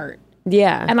in the heart.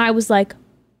 Yeah. And I was like,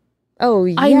 oh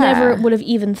yeah. I never would have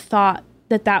even thought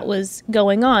that was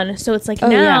going on. So it's like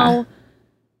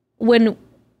when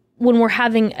we're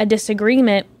having a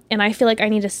disagreement and I feel like I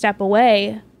need to step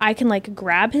away, I can like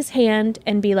grab his hand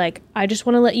and be like, I just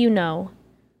want to let you know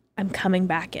I'm coming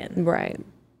back in. Right.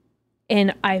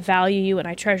 And I value you and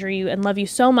I treasure you and love you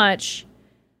so much.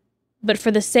 But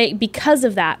because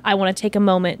of that, I want to take a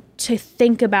moment to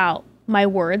think about my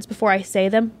words before I say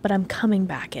them, but I'm coming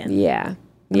back in. Yeah.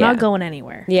 I'm not going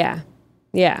anywhere. Yeah.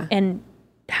 Yeah. And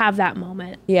have that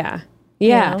moment. Yeah.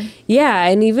 Yeah. You know? Yeah.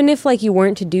 And even if like you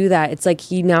weren't to do that, it's like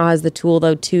he now has the tool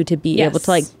though too to be able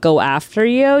to like go after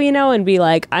you, you know, and be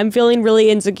like, I'm feeling really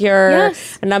insecure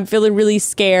and I'm feeling really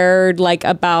scared like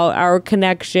about our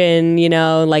connection, you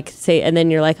know, like say, and then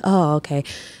you're like, oh, okay.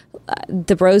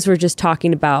 The bros were just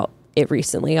talking about it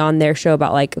recently on their show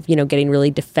about like, you know, getting really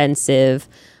defensive,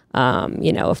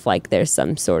 you know, if like there's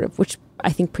some sort of, which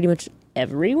I think pretty much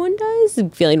everyone does,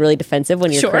 feeling really defensive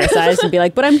when you're criticized and be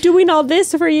like, but I'm doing all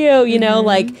this for you, you know,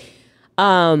 like,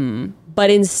 but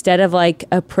instead of like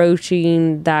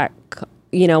approaching that,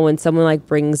 you know, when someone like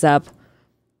brings up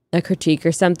a critique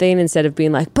or something, instead of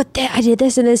being like, but I did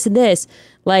this and this and this,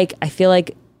 like, I feel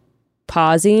like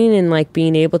pausing and like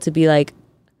being able to be like,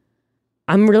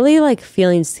 I'm really like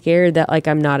feeling scared that like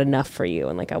I'm not enough for you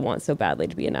and like I want so badly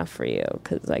to be enough for you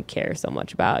because I care so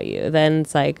much about you. Then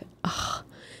it's like, oh.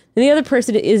 And the other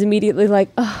person is immediately like,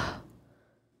 oh,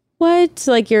 what?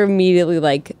 Like you're immediately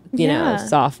like, you know,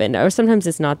 softened. Or sometimes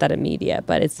it's not that immediate,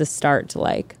 but it's the start to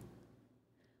like,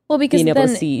 well, because being able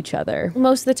to see each other.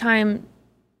 Most of the time,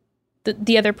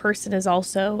 the other person is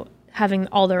also having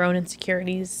all their own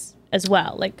insecurities as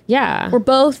well. Like, we're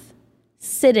both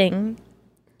sitting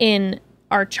in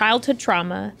our childhood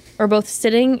trauma. We're both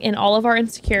sitting in all of our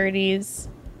insecurities,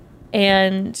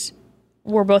 and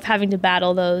we're both having to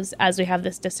battle those as we have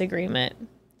this disagreement.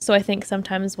 So I think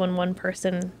sometimes when one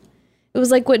person, it was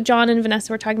like what John and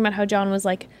Vanessa were talking about, how John was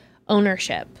like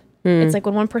ownership. It's like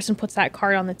when one person puts that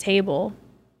card on the table,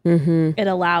 it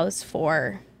allows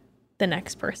for the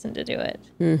next person to do it.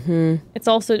 It's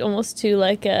also almost to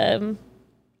like,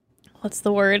 what's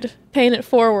the word? Paying it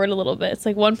forward a little bit. It's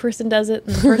like one person does it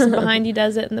and the person behind you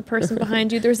does it and the person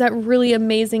behind you. There's that really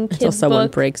amazing kids Until someone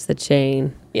book. breaks the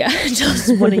chain. Yeah,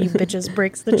 until one of you bitches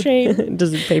breaks the chain.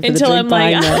 Doesn't pay for until the drink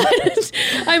I'm like, behind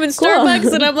them. I'm in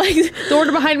Starbucks and I'm like, the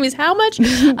order behind me is how much?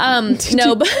 But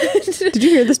Did you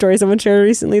hear the story someone shared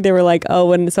recently? They were like, oh,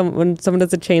 when someone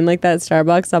does a chain like that at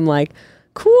Starbucks, I'm like,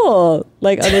 cool.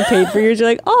 Like, are they paid for yours? You're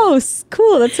like, oh,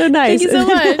 cool. That's so nice. Thank you so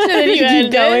much. And then you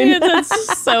end going.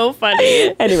 That's so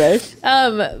funny. Anyway.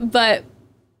 But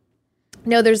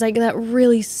no, there's like that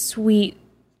really sweet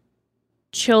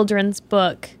children's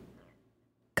book.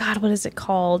 God, what is it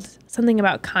called? Something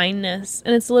about kindness.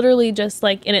 And it's literally just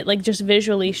like, and it like just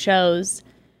visually shows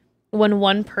when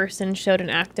one person showed an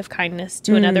act of kindness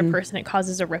to another person, it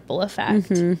causes a ripple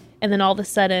effect. And then all of a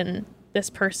sudden, this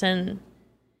person,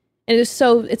 and it's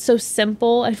so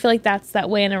simple. I feel like that's that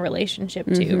way in a relationship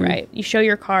too, right? You show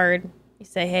your card, you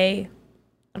say, hey,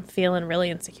 I'm feeling really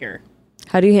insecure.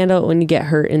 How do you handle it when you get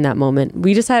hurt in that moment?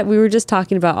 We were just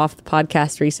talking about off the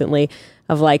podcast recently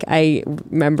of like, I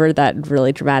remember that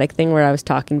really dramatic thing where I was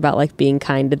talking about like being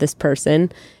kind to this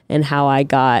person and how I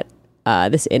got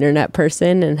this internet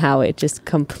person and how it just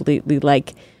completely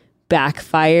like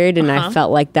backfired, and I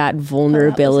felt like that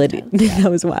vulnerability. That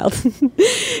was wild.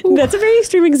 That's a very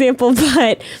extreme example,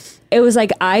 but it was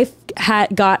like I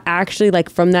got actually like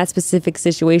from that specific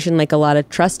situation like a lot of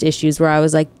trust issues where I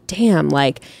was like, damn,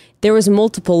 like there was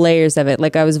multiple layers of it.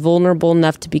 Like I was vulnerable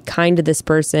enough to be kind to this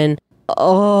person.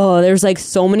 Oh, there's like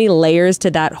so many layers to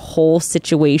that whole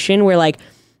situation where like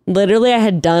literally I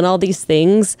had done all these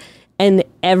things, and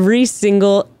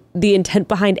the intent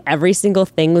behind every single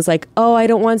thing was like, oh, I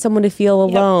don't want someone to feel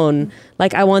alone. Yep.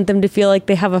 Like I want them to feel like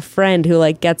they have a friend who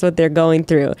like gets what they're going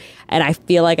through. And I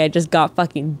feel like I just got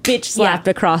fucking bitch slapped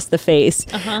across the face.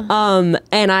 And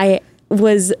I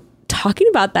was talking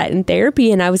about that in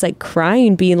therapy, and I was like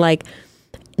crying, being like,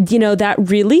 you know, that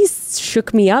really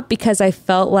shook me up, because I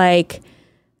felt like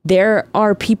there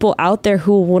are people out there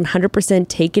who will 100%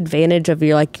 take advantage of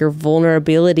your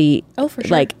vulnerability. Oh, for sure.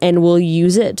 Like, and will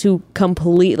use it to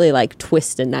completely like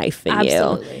twist a knife in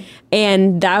you.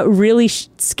 And that really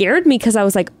scared me, because I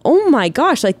was like, oh my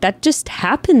gosh, like that just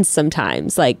happens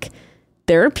sometimes. Like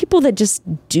there are people that just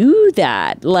do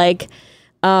that. Like,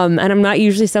 and I'm not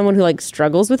usually someone who like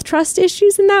struggles with trust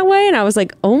issues in that way. And I was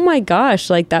like, oh my gosh,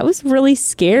 like that was really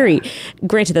scary.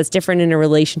 Granted, that's different in a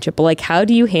relationship, but like, how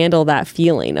do you handle that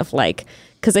feeling of like,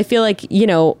 because I feel like, you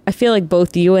know, I feel like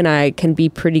both you and I can be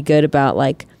pretty good about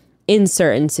like in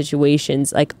certain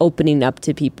situations, like opening up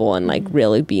to people and like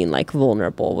really being like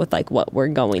vulnerable with like what we're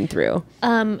going through.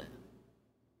 Are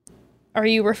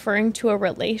you referring to a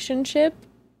relationship?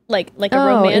 Like a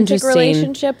romantic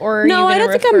relationship, or no? I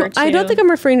don't think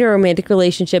I'm referring to a romantic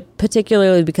relationship,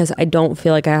 particularly because I don't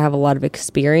feel like I have a lot of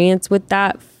experience with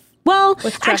that. Well,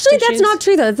 actually, that's not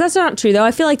true though. That's not true though.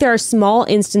 I feel like there are small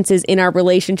instances in our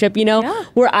relationship, you know,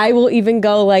 where I will even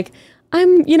go like,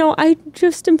 I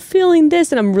just am feeling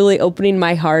this, and I'm really opening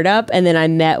my heart up, and then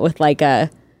I'm met with like a,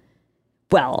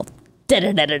 well,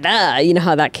 da-da-da-da-da, you know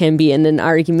how that can be in an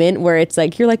argument where it's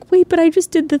like, you're like, wait, but I just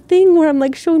did the thing where I'm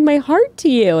like showing my heart to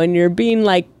you, and you're being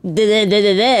like,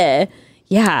 da-da-da-da-da.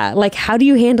 Yeah, like how do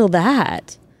you handle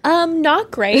that? Not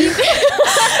great.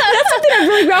 That's something I've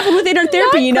really grappled with in our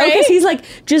therapy, you know, because he's like,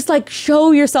 just like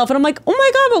show yourself, and I'm like, oh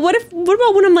my god, but what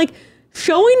about when I'm like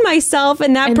showing myself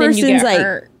and that person's like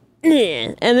hurt.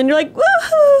 And then you're like,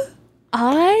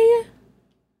 woohoo.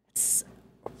 It's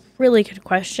a really good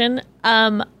question.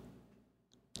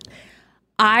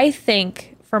 I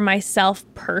think for myself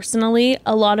personally,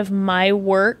 a lot of my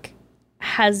work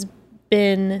has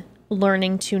been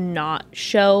learning to not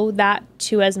show that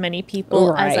to as many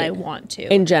people as I want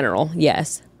to. In general,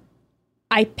 yes.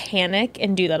 I panic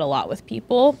and do that a lot with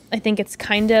people. I think it's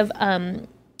kind of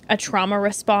a trauma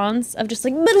response of just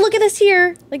like, but look at this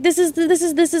here. Like this is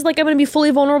like, I'm going to be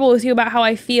fully vulnerable with you about how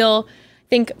I feel. I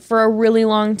think for a really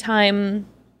long time,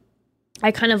 I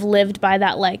kind of lived by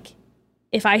that, like,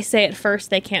 if I say it first,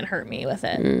 they can't hurt me with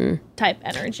it type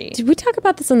energy. Did we talk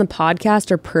about this on the podcast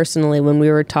or personally when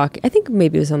we were talking? I think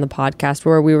maybe it was on the podcast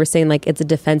where we were saying like it's a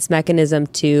defense mechanism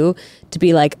too, to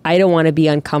be like, I don't want to be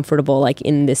uncomfortable like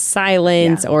in this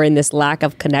silence or in this lack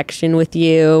of connection with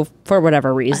you for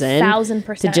whatever reason.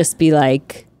 1,000%. To just be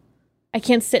like, I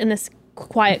can't sit in this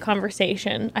quiet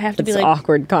conversation. I have to be like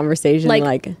awkward conversation.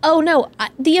 Like oh no,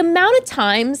 the amount of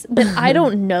times that I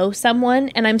don't know someone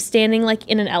and I'm standing like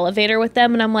in an elevator with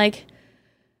them and I'm like,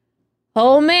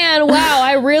 oh man, wow,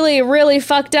 I really, really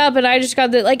fucked up and I just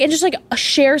got the like, and just like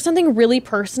share something really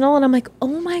personal and I'm like,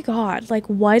 oh my God, like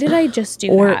why did I just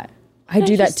do that? I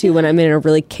do that too when I'm in a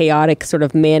really chaotic sort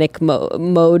of manic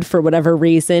mode for whatever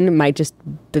reason. It might just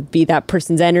be that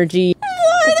person's energy.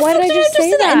 Why did I just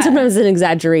say that? And sometimes it's an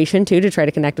exaggeration too, to try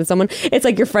to connect with someone. It's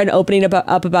like your friend opening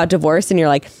up about divorce and you're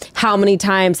like, how many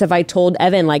times have I told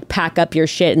Evan like pack up your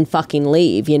shit and fucking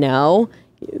leave, you know?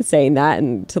 Saying that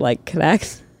and to like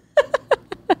connect.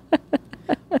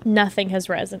 Nothing has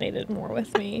resonated more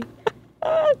with me.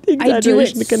 I do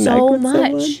it so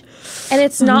much. And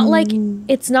it's not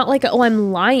like oh,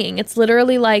 I'm lying. It's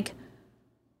literally like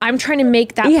I'm trying to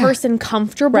make that person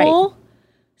comfortable. Right.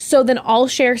 So then I'll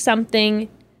share something,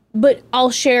 but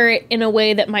I'll share it in a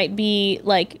way that might be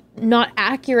like not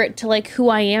accurate to like who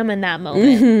I am in that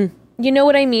moment. Mm-hmm. You know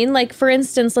what I mean? Like for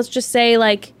instance, let's just say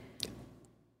like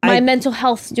my mental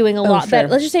health's doing a lot better.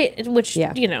 Let's just say, which,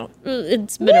 you know,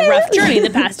 it's been a rough journey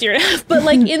the past year and a half, but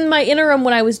like in my interim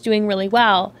when I was doing really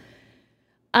well,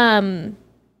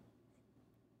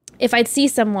 if I'd see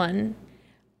someone,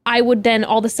 I would then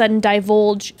all of a sudden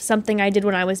divulge something I did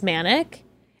when I was manic.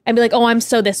 I'd be like, oh, I'm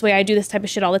so this way. I do this type of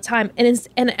shit all the time. And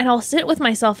I'll sit with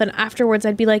myself, and afterwards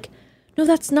I'd be like, no,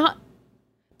 that's not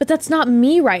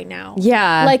me right now.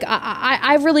 Yeah. Like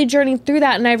I've really journeyed through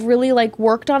that, and I've really like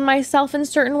worked on myself in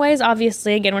certain ways.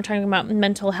 Obviously, again, we're talking about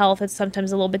mental health. It's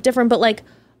sometimes a little bit different, but like,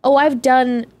 oh, I've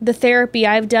done the therapy.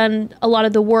 I've done a lot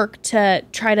of the work to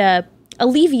try to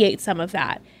alleviate some of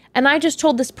that. And I just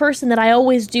told this person that I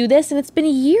always do this, and it's been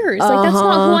years. Like, that's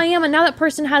not who I am. And now that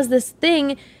person has this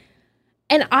thing,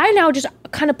 and I now just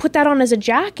kind of put that on as a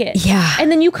jacket. Yeah.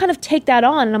 And then you kind of take that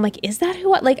on, and I'm like, is that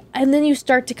who I, like, and then you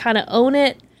start to kind of own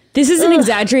it. This is an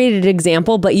exaggerated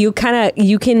example, but you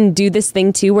can do this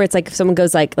thing too, where it's like if someone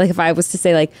goes like if I was to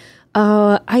say like,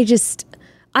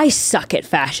 I suck at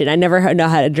fashion. I never know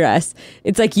how to dress.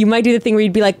 It's like you might do the thing where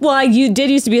you'd be like, well, you did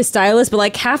used to be a stylist, but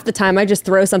like half the time I just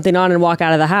throw something on and walk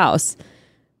out of the house.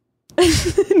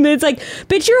 And it's like,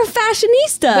 bitch, you're a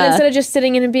fashionista. But instead of just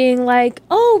sitting in and being like,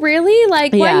 oh, really?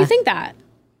 Like, why do you think that?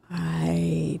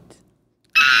 Right.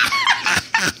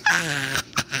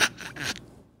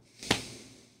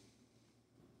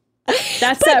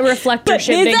 That's that reflector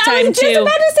shit big time too.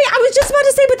 I was just about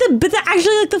to say, but the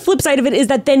actually like the flip side of it is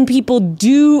that then people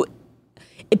do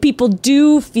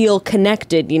feel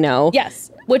connected, you know?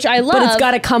 Yes, which I love. But it's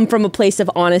got to come from a place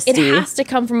of honesty. It has to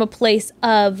come from a place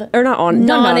of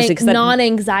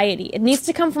non-anxiety. It needs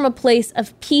to come from a place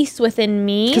of peace within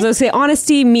me. Because I would say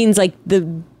honesty means like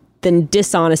then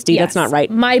dishonesty. Yes. That's not right.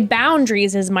 My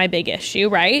boundaries is my big issue,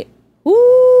 right?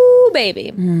 Ooh,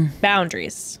 baby.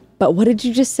 Boundaries. But what did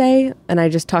you just say? And I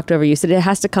just talked over you. You said it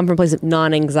has to come from a place of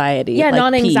non-anxiety. Yeah, like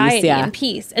non-anxiety peace, and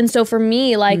peace. And so for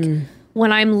me, like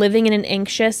when I'm living in an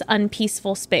anxious,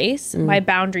 unpeaceful space, my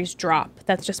boundaries drop.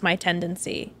 That's just my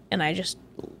tendency. And I just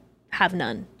have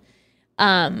none.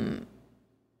 And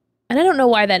I don't know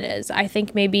why that is. I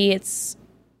think maybe it's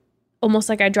almost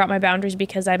like I drop my boundaries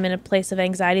because I'm in a place of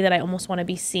anxiety that I almost want to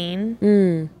be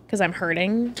seen because I'm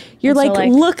hurting. You're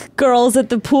like, look, girls at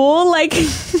the pool, like,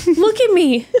 look at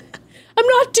me. I'm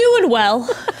not doing well.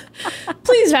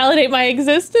 Please validate my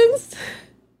existence.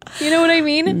 You know what I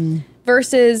mean?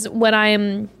 Versus when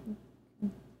I'm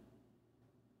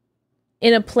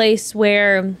in a place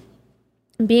where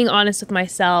I'm being honest with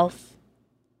myself,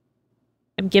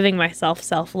 I'm giving myself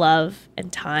self-love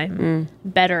and time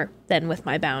better than with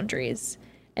my boundaries.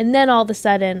 And then all of a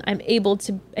sudden, I'm able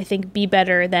to, I think, be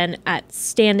better than at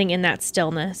standing in that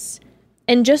stillness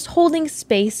and just holding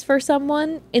space for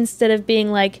someone instead of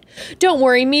being like, don't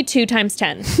worry, me too times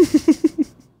 10,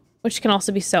 which can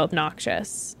also be so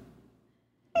obnoxious.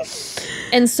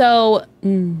 And so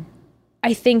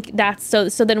I think that's so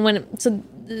then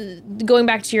going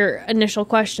back to your initial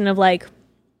question of like,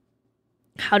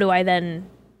 how do I then,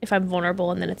 if I'm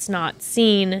vulnerable and then it's not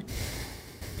seen,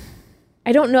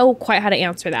 I don't know quite how to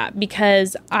answer that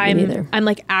because I'm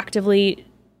like actively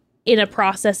in a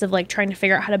process of like trying to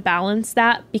figure out how to balance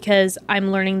that because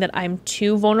I'm learning that I'm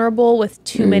too vulnerable with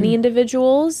too many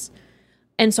individuals.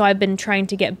 And so I've been trying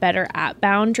to get better at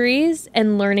boundaries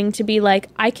and learning to be like,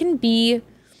 I can be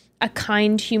a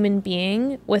kind human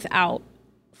being without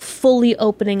fully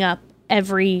opening up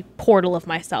every portal of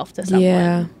myself to someone.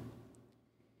 Yeah.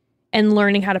 And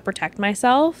learning how to protect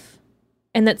myself.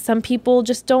 And that some people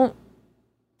just don't,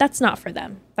 that's not for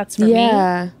them. That's for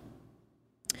me.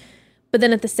 But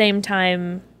then at the same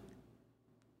time,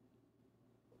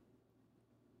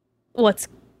 what's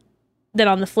then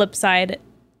on the flip side,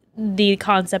 the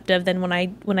concept of then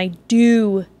when I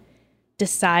do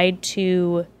decide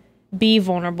to be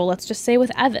vulnerable, let's just say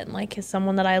with Evan, like he's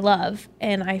someone that I love,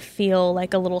 and I feel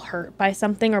like a little hurt by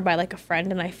something or by like a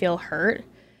friend and I feel hurt,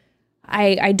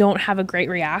 I don't have a great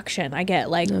reaction. I get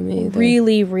like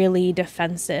really, really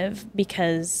defensive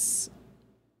because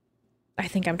I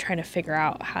think I'm trying to figure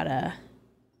out how to.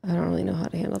 I don't really know how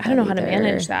to handle that. I don't know how to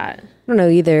manage that. I don't know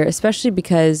either, especially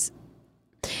because,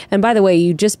 and by the way,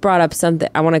 you just brought up something.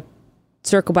 I want to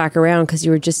circle back around because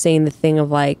you were just saying the thing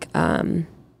of like,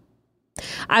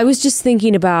 I was just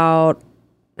thinking about,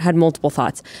 had multiple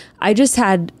thoughts. I just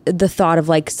had the thought of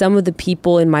like some of the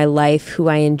people in my life who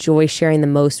I enjoy sharing the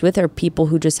most with are people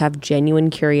who just have genuine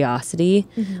curiosity.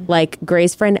 Like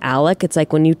Gray's friend Alec, it's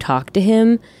like when you talk to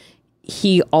him,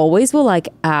 he always will like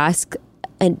ask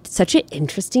such an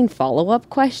interesting follow-up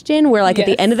question where like at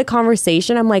the end of the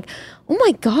conversation, I'm like, oh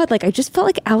my God, like I just felt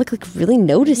like Alec like really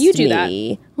noticed you do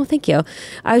me. That. Well, thank you.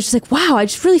 I was just like, wow, I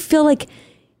just really feel like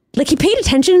he paid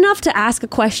attention enough to ask a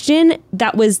question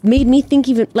that made me think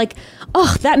even like,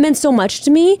 oh, that meant so much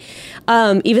to me.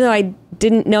 Even though I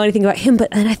didn't know anything about him.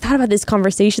 But then I thought about this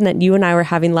conversation that you and I were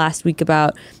having last week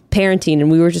about parenting,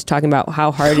 and we were just talking about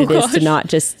how hard it is to not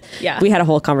just, we had a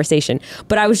whole conversation.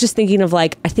 But I was just thinking of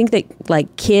like, I think that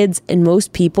like kids and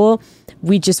most people,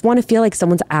 we just want to feel like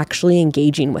someone's actually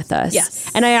engaging with us.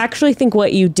 Yes. And I actually think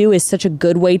what you do is such a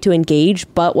good way to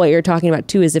engage. But what you're talking about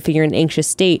too is if you're in an anxious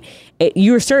state,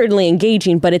 you're certainly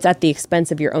engaging, but it's at the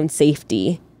expense of your own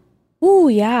safety. Ooh,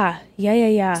 yeah.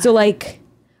 Yeah. So like,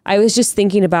 I was just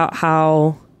thinking about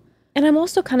how... And I'm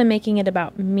also kind of making it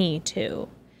about me too.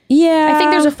 Yeah. I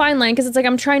think there's a fine line because it's like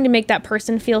I'm trying to make that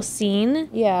person feel seen.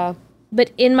 Yeah.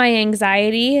 But in my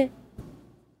anxiety,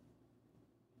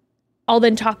 I'll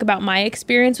then talk about my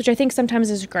experience, which I think sometimes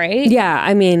is great. Yeah,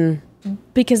 I mean...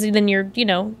 Because then you're,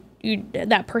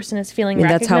 that person is feeling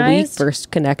recognized. That's how we first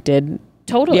connected.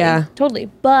 Totally. Yeah. Totally.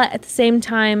 But at the same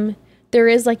time, there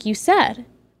is, like you said,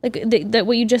 like that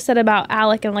what you just said about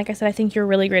Alec, and like I said, I think you're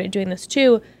really great at doing this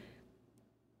too.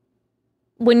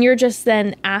 When you're just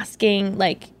then asking,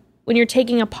 like, when you're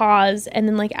taking a pause and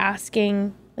then like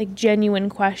asking like genuine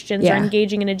questions or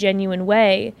engaging in a genuine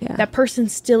way, that person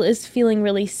still is feeling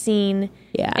really seen.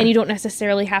 Yeah. And you don't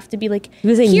necessarily have to be like,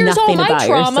 here's all my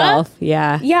trauma. Yourself.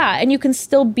 Yeah. Yeah. And you can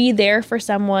still be there for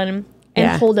someone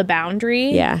and hold a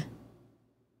boundary. Yeah.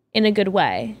 In a good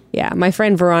way. Yeah. My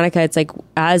friend Veronica, it's like,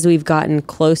 as we've gotten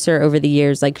closer over the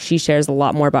years, like she shares a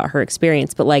lot more about her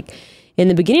experience, but like in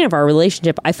the beginning of our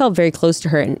relationship, I felt very close to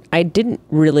her and I didn't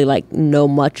really like know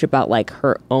much about like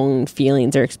her own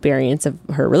feelings or experience of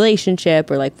her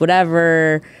relationship or like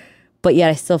whatever. But yet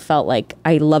I still felt like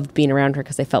I loved being around her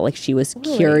because I felt like she was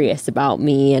curious about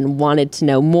me and wanted to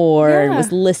know more and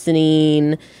was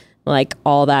listening, like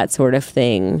all that sort of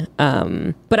thing.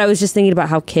 But I was just thinking about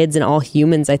how kids and all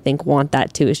humans, I think, want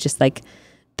that too. It's just like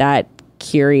that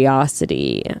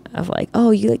curiosity of like, oh,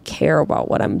 you like care about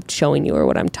what I'm showing you or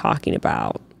what I'm talking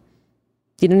about.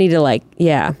 You don't need to like,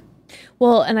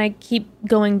 Well, and I keep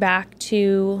going back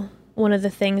to one of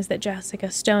the things that Jessica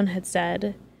Stone had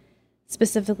said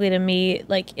specifically to me,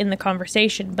 like in the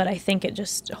conversation, but I think it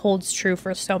just holds true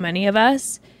for so many of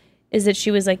us, is that she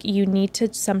was like, you need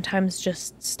to sometimes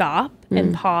just stop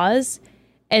and pause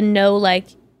and know like,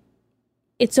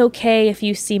 it's okay if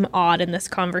you seem odd in this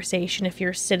conversation if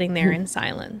you're sitting there in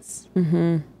silence.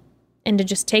 Mm-hmm. And to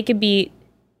just take a beat.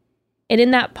 And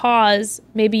in that pause,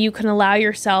 maybe you can allow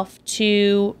yourself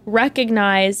to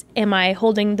recognize, am I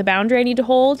holding the boundary I need to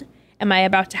hold? Am I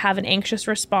about to have an anxious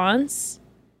response?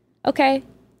 Okay,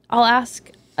 I'll ask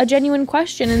a genuine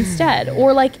question instead.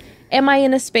 Or like, am I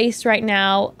in a space right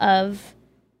now of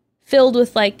filled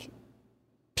with like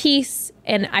peace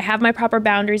and I have my proper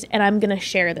boundaries and I'm going to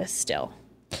share this still?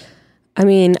 I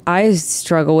mean, I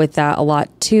struggle with that a lot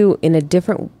too, in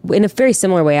a very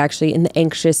similar way, actually, in the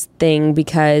anxious thing,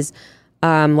 because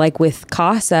like with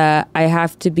Casa, I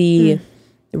have to be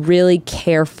really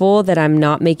careful that I'm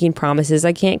not making promises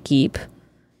I can't keep,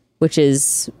 which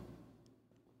is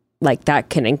like that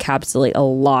can encapsulate a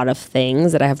lot of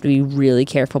things that I have to be really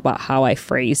careful about how I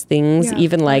phrase things,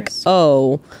 even like,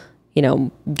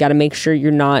 got to make sure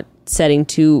you're not setting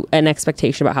to an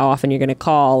expectation about how often you're going to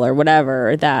call or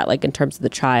whatever, or that like in terms of the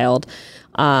child.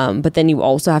 But then you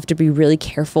also have to be really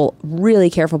careful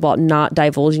about not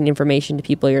divulging information to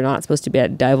people you're not supposed to be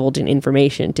divulging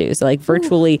information to. So like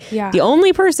virtually the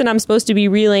only person I'm supposed to be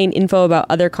relaying info about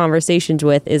other conversations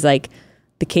with is like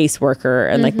the caseworker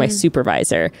and like my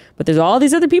supervisor. But there's all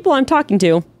these other people I'm talking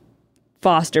to,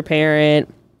 foster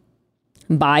parent,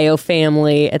 bio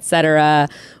family, etc.,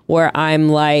 where I'm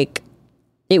like,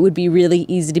 it would be really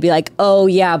easy to be like, oh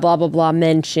yeah, blah, blah, blah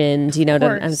mentioned,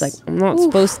 I was like, I'm not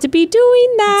supposed to be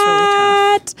doing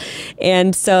that. That's really tough.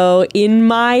 And so in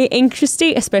my anxious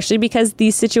state, especially because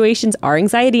these situations are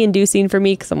anxiety inducing for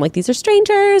me, because I'm like, these are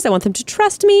strangers. I want them to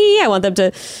trust me. I want them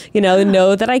to,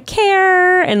 know that I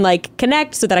care and like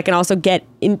connect so that I can also get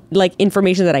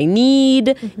information that I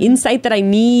need, insight that I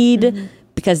need,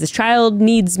 because this child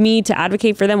needs me to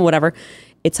advocate for them, whatever.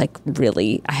 It's like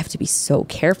really, I have to be so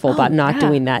careful about not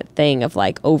doing that thing of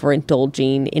like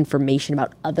overindulging information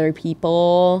about other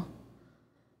people,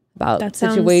 about that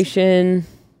situation.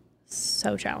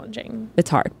 So challenging.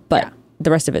 It's hard, but the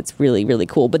rest of it's really, really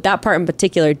cool. But that part in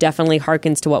particular definitely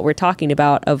harkens to what we're talking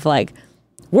about of like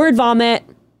word vomit.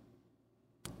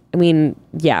 I mean,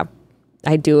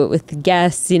 I do it with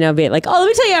guests, be like, oh, let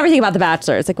me tell you everything about The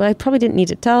Bachelor. It's like, well, I probably didn't need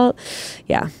to tell.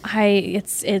 Yeah.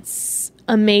 It's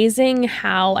amazing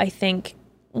how I think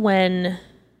when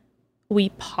we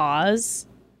pause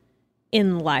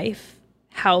in life,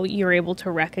 how you're able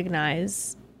to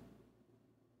recognize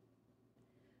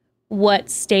what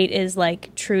state is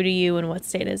like true to you and what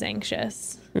state is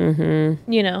anxious. And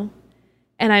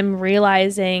And I'm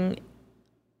realizing,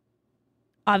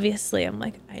 obviously, I'm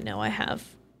like, I know I have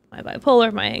my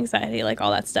bipolar, my anxiety, like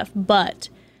all that stuff. But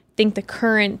I think the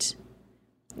current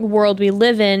world we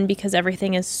live in, because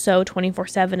everything is so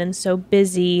 24/7 and so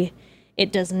busy,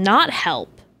 it does not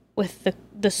help with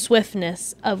the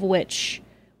swiftness of which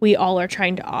we all are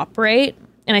trying to operate.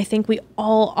 And I think we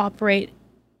all operate,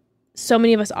 so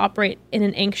many of us operate in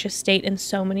an anxious state in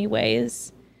so many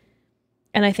ways.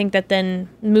 And I think that then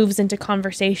moves into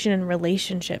conversation and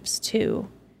relationships too.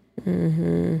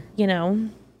 You know?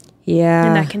 Yeah.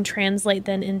 And that can translate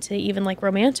then into even like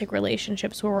romantic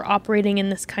relationships where we're operating in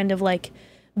this kind of like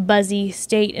buzzy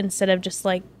state instead of just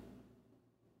like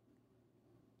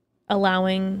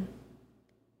allowing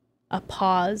a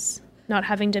pause, not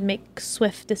having to make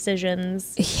swift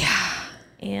decisions. Yeah.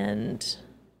 And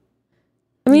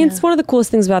I mean, it's one of the coolest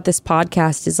things about this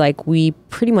podcast is like we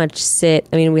pretty much sit,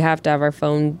 I mean, we have to have our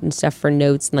phone and stuff for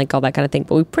notes and like all that kind of thing,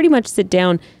 but we pretty much sit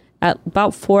down at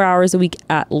about 4 hours a week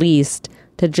at least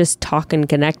to just talk and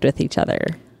connect with each other.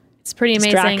 it's pretty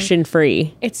amazing. Distraction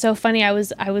free. It's so funny. I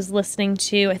was listening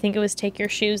to, I think it was Take Your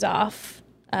Shoes Off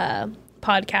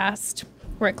podcast,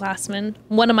 Rick Glassman,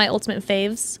 one of my ultimate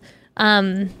faves.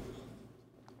 And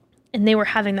they were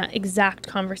having that exact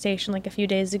conversation like a few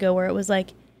days ago where it was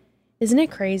like, isn't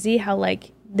it crazy how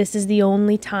like this is the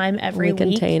only time every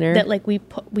week that like we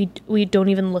don't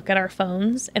even look at our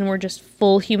phones and we're just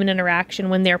full human interaction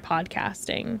when they're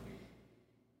podcasting.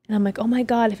 And I'm like, oh my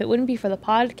God, if it wouldn't be for the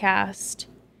podcast,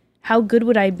 how good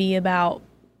would I be about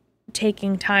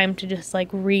taking time to just like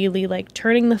really like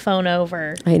turning the phone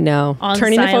over? I know.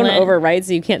 Turning silent, the phone over, right?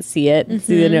 So you can't see it,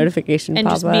 see the notification and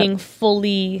pop just up. being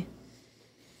fully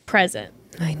present.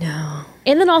 I know.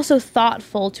 And then also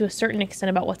thoughtful to a certain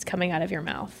extent about what's coming out of your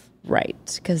mouth.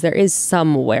 Right. Because there is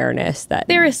some awareness that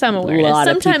there is some awareness. A lot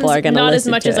Sometimes of people are going to not as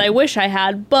much as I wish I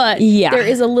had, but there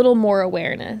is a little more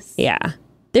awareness. Yeah.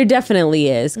 There definitely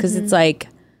is. Because it's like,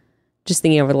 just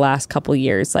thinking over the last couple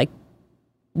years, like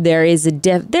there is a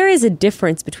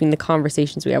difference between the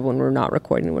conversations we have when we're not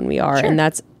recording and when we are. Sure. And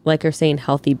that's, like you're saying,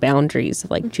 healthy boundaries of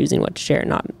like choosing what to share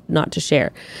and not to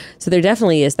share. So there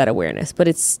definitely is that awareness, but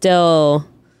it's still,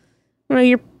 you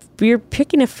know, you're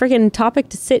picking a friggin' topic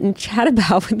to sit and chat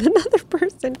about with another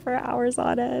person for hours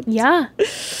on end. Yeah.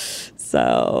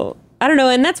 So I don't know.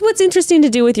 And that's what's interesting to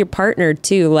do with your partner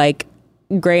too. Like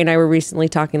Gray and I were recently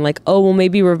talking like, oh, well,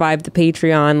 maybe revive the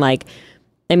Patreon. Like,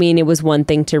 I mean, it was one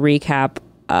thing to recap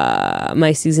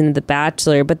my season of The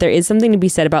Bachelor, but there is something to be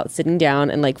said about sitting down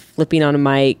and like flipping on a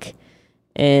mic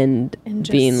and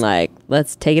being like,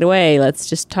 let's take it away. Let's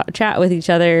just chat with each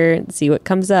other and see what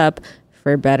comes up,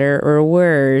 for better or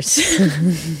worse.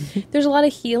 There's a lot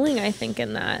of healing, I think,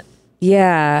 in that.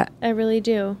 Yeah. I really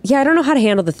do. Yeah, I don't know how to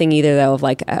handle the thing either, though, of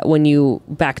like when you,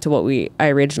 back to what I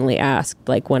originally asked,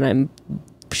 like when I'm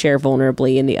share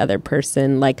vulnerably and the other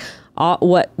person, like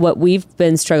what we've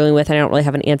been struggling with, and I don't really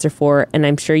have an answer for, and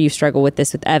I'm sure you struggle with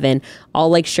this with Evan, I'll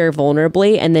like share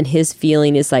vulnerably, and then his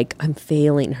feeling is like, I'm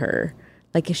failing her.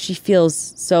 Like if she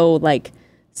feels so like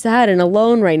sad and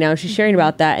alone right now, she's sharing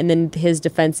about that, and then his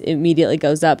defense immediately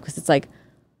goes up because it's like,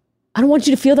 I don't want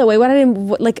you to feel that way. Why did I,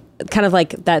 like, kind of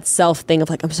like that self thing of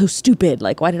like, I'm so stupid.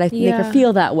 Like, why did I make her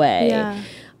feel that way? Yeah.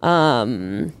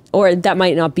 Or that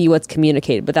might not be what's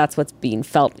communicated, but that's what's being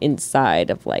felt inside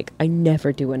of like, I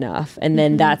never do enough. And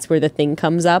then that's where the thing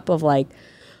comes up of like,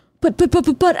 but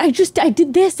I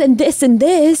did this and this and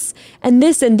this and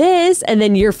this and this. And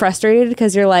then you're frustrated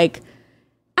because you're like,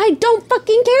 I don't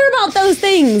fucking care about those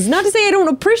things. Not to say I don't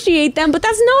appreciate them, but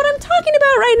that's not what I'm talking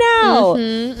about right now.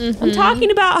 I'm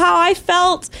talking about how I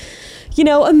felt, you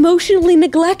know, emotionally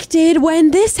neglected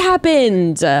when this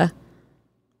happened.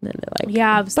 And then they're like,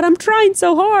 yeah, but I'm trying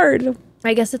so hard.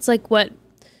 I guess it's like what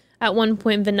at one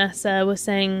point Vanessa was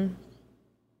saying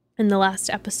in the last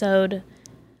episode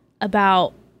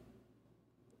about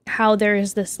how there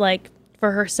is this, like,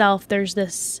 for herself, there's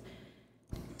this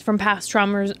from past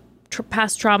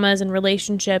traumas and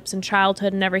relationships and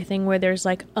childhood and everything where there's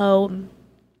like, oh,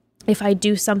 if I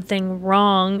do something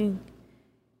wrong,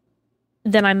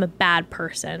 then I'm a bad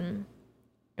person.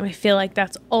 And I feel like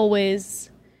that's always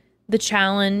the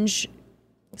challenge,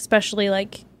 especially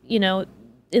like, you know,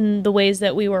 in the ways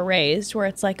that we were raised where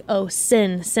it's like, oh,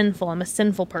 sinful, I'm a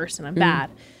sinful person, I'm bad.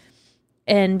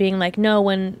 And being like, no,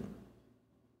 when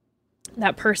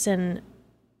that person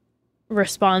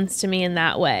responds to me in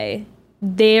that way,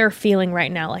 they're feeling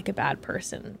right now like a bad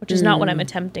person, which is not what I'm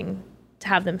attempting to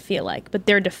have them feel like. But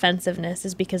their defensiveness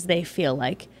is because they feel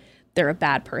like they're a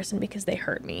bad person because they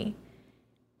hurt me.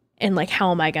 And like,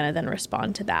 how am I going to then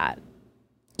respond to that?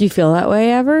 Do you feel that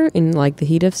way ever in like the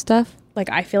heat of stuff? Like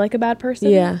I feel like a bad person?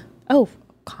 Yeah. Oh,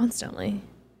 constantly.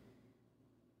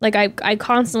 Like I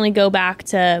constantly go back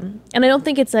to, and I don't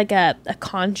think it's like a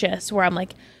conscious where I'm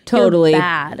like, Totally. you're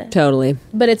bad. Totally.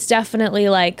 But it's definitely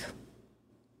like,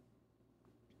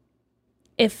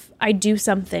 if I do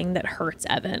something that hurts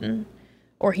Evan,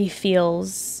 or he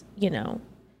feels,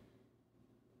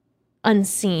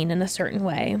 unseen in a certain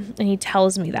way, and he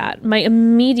tells me that, my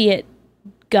immediate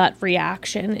gut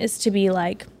reaction is to be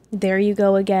like, there you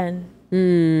go again.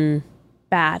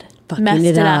 Bad. Fucking Messed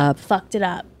it up. Fucked it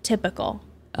up. Typical.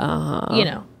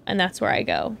 And that's where I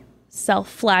go.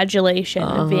 Self-flagellation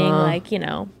of being like,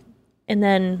 and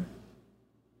then,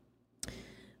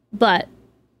 but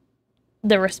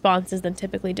the response is then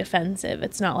typically defensive.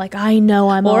 It's not like, I know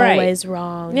I'm always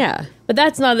wrong. Yeah. But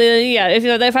that's not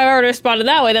if I were to respond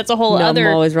that way, that's a whole other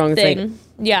I'm always wrong. thing. It's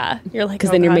Yeah. You're like,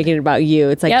 because then you're making it about you.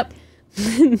 It's like, yep.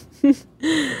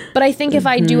 But I think if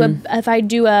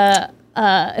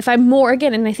I'm more,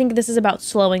 again, and I think this is about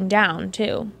slowing down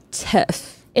too.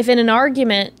 If in an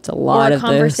argument it's a lot or a of the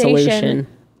conversation, solution.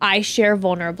 I share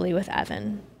vulnerably with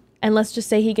Evan, and let's just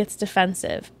say he gets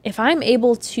defensive. If I'm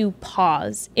able to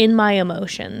pause in my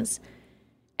emotions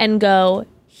and go,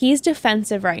 he's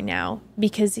defensive right now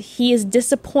because he is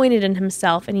disappointed in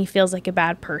himself and he feels like a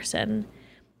bad person,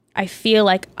 I feel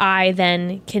like I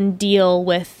then can deal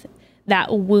with that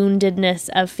woundedness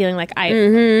of feeling like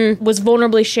I was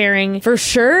vulnerably sharing. For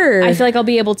sure. I feel like I'll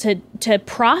be able to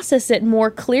process it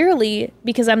more clearly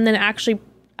because I'm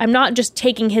not just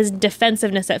taking his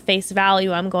defensiveness at face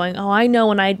value. I'm going, oh, I know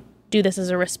when I do this as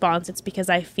a response, it's because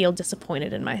I feel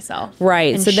disappointed in myself.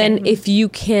 Right. So shame. then if you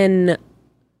can,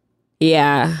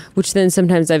 which then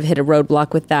sometimes I've hit a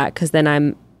roadblock with that because then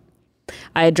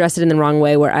I address it in the wrong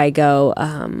way where I go,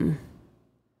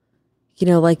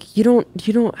 like you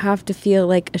don't have to feel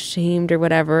like ashamed or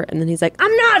whatever. And then he's like,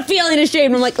 I'm not feeling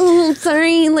ashamed. I'm like, oh,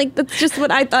 sorry. Like that's just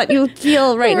what I thought you would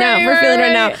feel right now. We're feeling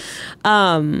right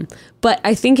now. But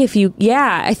I think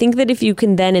I think that if you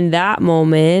can then in that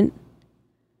moment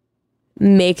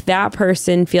make that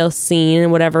person feel seen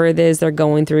and whatever it is they're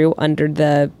going through under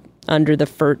the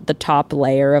top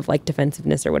layer of like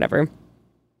defensiveness or whatever,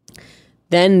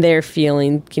 then their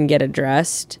feeling can get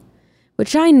addressed.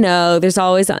 Which I know there's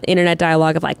always an internet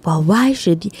dialogue of like, well, why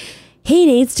should he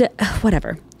needs to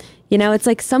whatever, it's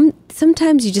like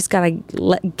sometimes you just gotta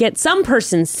get some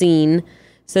person seen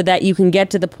so that you can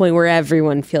get to the point where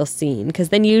everyone feels seen. Because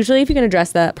then usually if you can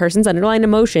address that person's underlying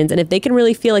emotions and if they can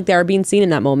really feel like they are being seen in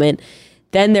that moment,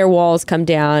 then their walls come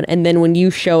down. And then when you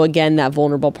show again that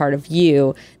vulnerable part of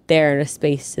you, they're in a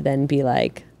space to then be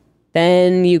like,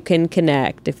 then you can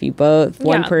connect if you both,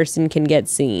 one person can get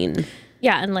seen.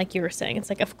 Yeah, and like you were saying, it's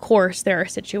like, of course, there are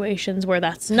situations where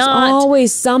that's There's not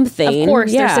always something. Of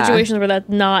course, there's situations where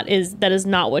that is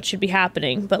not what should be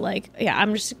happening. But like,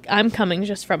 I'm coming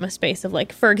just from a space of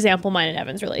like, for example, mine and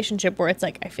Evan's relationship, where it's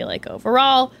like, I feel like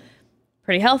overall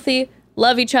pretty healthy,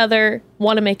 love each other,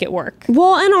 want to make it work.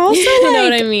 Well, and also, you know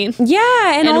what I mean?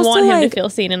 Yeah, and also want him like, to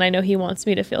feel seen, and I know he wants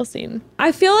me to feel seen.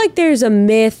 I feel like there's a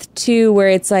myth too, where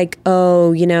it's like,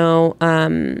 oh,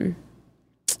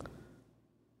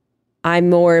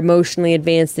 I'm more emotionally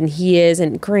advanced than he is.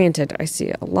 And granted, I've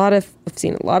seen a lot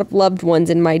of loved ones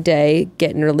in my day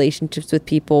get in relationships with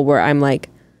people where I'm like,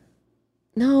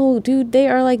 no, dude, they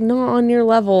are like not on your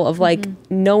level of like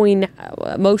knowing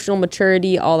emotional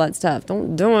maturity, all that stuff.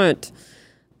 Don't do it.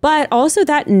 But also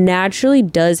that naturally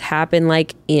does happen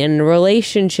like in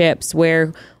relationships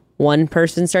where one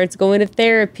person starts going to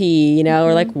therapy,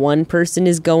 or like one person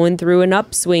is going through an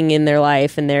upswing in their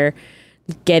life and they're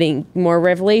getting more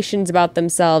revelations about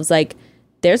themselves. Like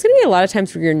there's going to be a lot of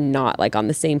times where you're not like on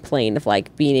the same plane of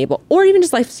like being able, or even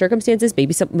just life circumstances.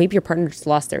 Maybe your partner just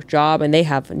lost their job and they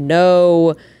have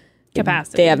no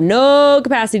capacity. They have no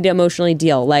capacity to emotionally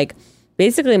deal. Like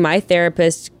basically my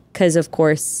therapist, because of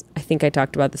course, I think I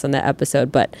talked about this on that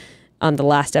episode, but on the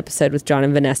last episode with John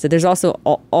and Vanessa, there's also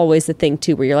always the thing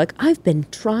too, where you're like, I've been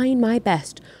trying my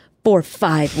best for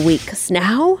 5 weeks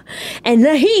now, and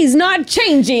he's not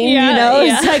changing.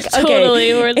 It's like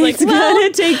totally. Okay, where it's gonna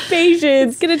take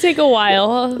patience. It's gonna take a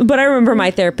while. But I remember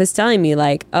my therapist telling me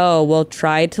like, oh, well,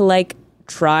 try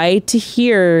to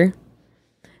hear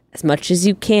as much as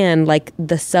you can, like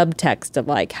the subtext of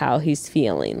like how he's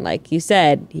feeling. Like you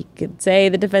said, he could say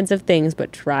the defensive things,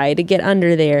 but try to get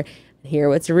under there and hear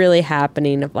what's really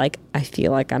happening. Of like, I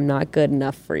feel like I'm not good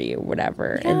enough for you,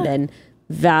 whatever, and then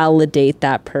validate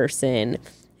that person.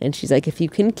 And she's like, if you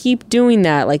can keep doing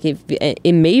that, like if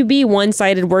it may be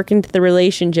one-sided work into the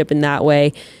relationship in that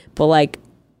way, but like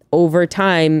over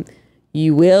time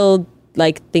you will,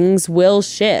 like, things will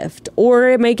shift, or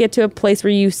it may get to a place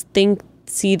where you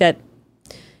see that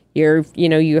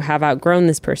you have outgrown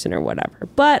this person or whatever.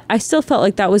 But I still felt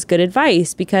like that was good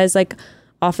advice because like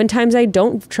oftentimes I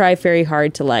don't try very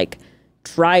hard to like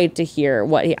try to hear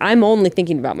I'm only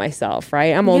thinking about myself,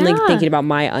 right? I'm only thinking about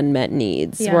my unmet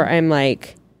needs where I'm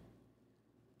like,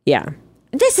 yeah,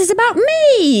 this is about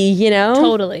me,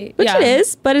 Totally. Which it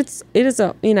is, but it is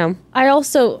a, I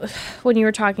also, when you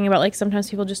were talking about like sometimes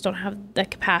people just don't have the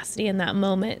capacity in that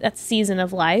moment, that season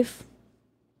of life.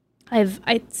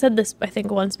 I said this, I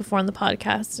think, once before on the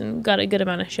podcast and got a good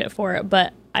amount of shit for it,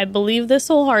 but I believe this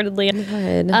wholeheartedly.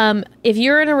 If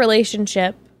you're in a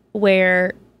relationship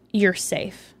where you're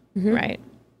safe, right?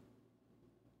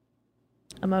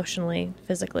 Emotionally,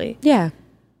 physically. Yeah.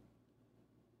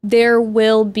 There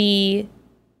will be,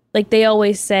 like they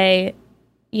always say,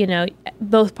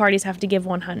 both parties have to give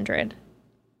 100.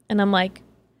 And I'm like,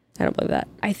 I don't believe that.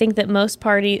 I think that most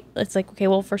parties, it's like, okay,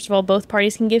 well, first of all, both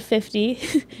parties can give 50,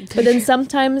 but then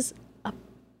sometimes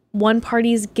one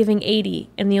party's giving 80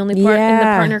 and the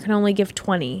partner can only give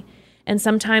 20. And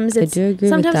sometimes it's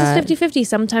 50-50.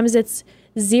 Sometimes it's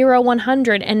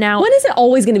 0-100. And now, when is it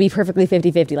always going to be perfectly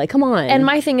 50-50? Like, come on. And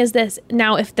my thing is this.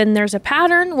 Now, if then there's a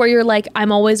pattern where you're like,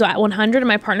 I'm always at 100 and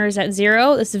my partner is at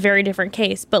 0, it's a very different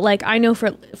case. But like, I know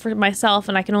for myself,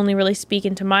 and I can only really speak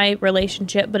into my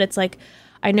relationship, but it's like,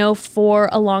 I know for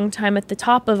a long time at the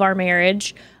top of our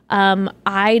marriage, my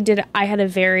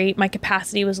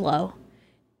capacity was low.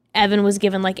 Evan was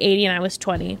given like 80 and I was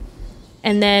 20.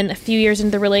 And then a few years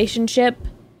into the relationship,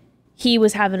 he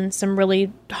was having some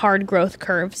really hard growth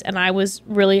curves and I was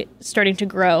really starting to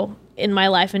grow in my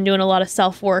life and doing a lot of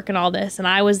self-work and all this. And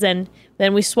I was then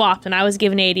we swapped and I was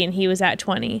given 80 and he was at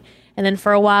 20. And then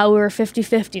for a while we were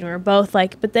 50-50 and we were both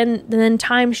like, but then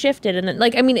time shifted. And then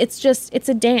like, I mean, it's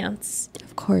a dance.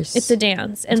 Of course. It's a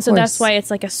dance. And so that's why it's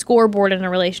like a scoreboard in a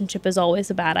relationship is always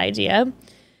a bad idea.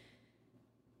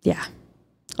 Yeah.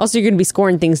 Also, you're going to be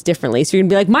scoring things differently. So you're going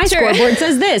to be like, my scoreboard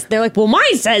says this. They're like, well,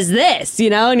 mine says this,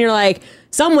 and you're like,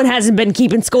 someone hasn't been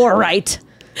keeping score right.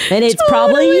 And it's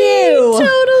probably you.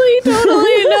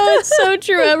 Totally. No, it's so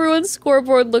true. Everyone's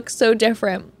scoreboard looks so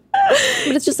different.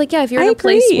 But it's just like, yeah, if you're in a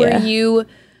place where you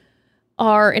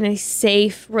are in a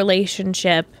safe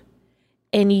relationship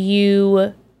and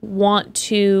you want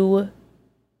to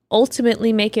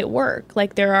ultimately make it work,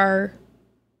 like there are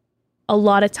a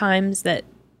lot of times that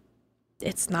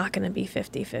it's not going to be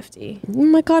 50-50. Oh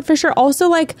my God, for sure. Also,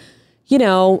 like,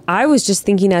 I was just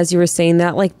thinking as you were saying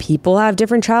that, like, people have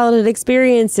different childhood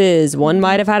experiences. One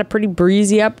might have had a pretty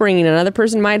breezy upbringing. Another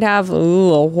person might have a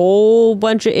whole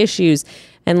bunch of issues.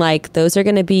 And, like, those are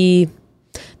things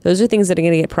that are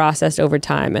going to get processed over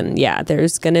time. And, yeah,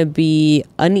 there's going to be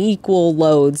unequal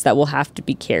loads that will have to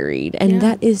be carried. And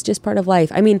that is just part of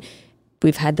life. I mean,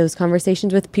 we've had those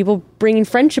conversations with people bringing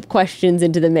friendship questions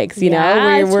into the mix,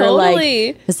 where we're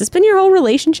like, has this been your whole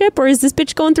relationship or is this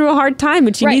bitch going through a hard time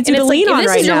and she needs you to lean on right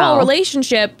now? If this is your whole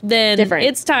relationship, then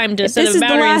it's time to set a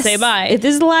boundary and say bye. If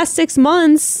this is the last 6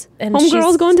 months,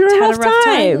 homegirl's going through a rough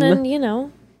time.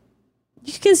 Then,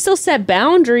 you can still set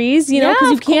boundaries, because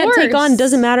you can't take on,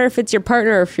 doesn't matter if it's your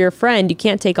partner or if you're a friend, you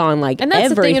can't take on like and that's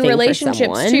everything the thing in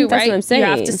relationships too, right? That's what I'm saying. You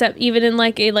have to set, even in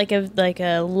like a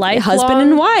lifelong husband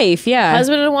and wife,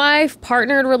 husband and wife,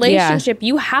 partnered relationship,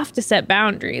 you have to set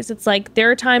boundaries. It's like there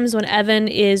are times when Evan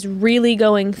is really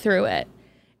going through it.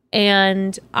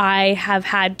 And I have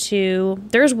had to,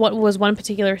 there's what was one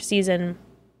particular season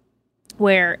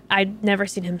where I'd never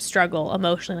seen him struggle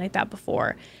emotionally like that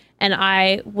before. And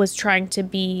I was trying to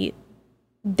be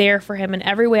there for him in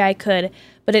every way I could.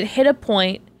 But it hit a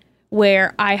point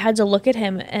where I had to look at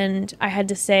him and I had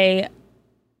to say,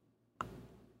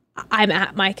 I'm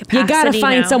at my capacity. You got to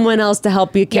find someone else to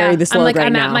help you carry this load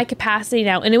I'm now. at my capacity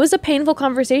now. And it was a painful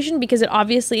conversation because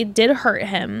it did hurt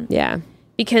him. Yeah.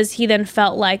 Because he then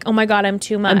felt like, oh my God, I'm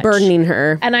too much. I'm burdening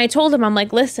her. And I told him, I'm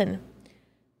like, listen,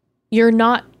 you're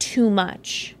not too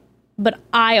much. But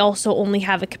I also only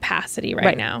have a capacity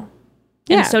right now.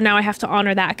 And so now I have to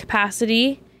honor that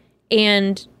capacity.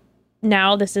 And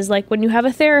now this is like when you have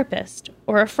a therapist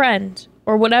or a friend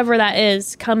or whatever that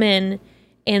is come in.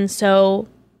 And so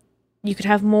you could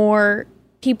have more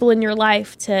people in your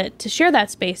life to share that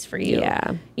space for you.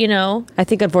 Yeah. I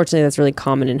think unfortunately that's really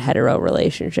common in hetero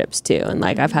relationships too. And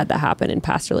like I've had that happen in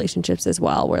past relationships as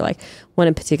well, where like one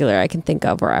in particular I can think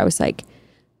of where I was like,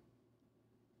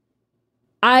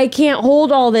 I can't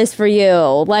hold all this for you.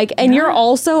 Like, and you're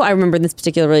also, I remember in this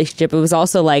particular relationship, it was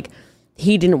also like,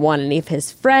 he didn't want any of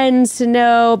his friends to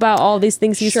know about all these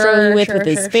things he's struggling with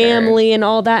his family and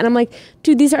all that. And I'm like,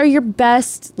 dude, these are your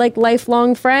best, like,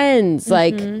 lifelong friends.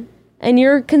 Like, and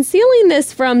you're concealing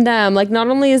this from them. Like, not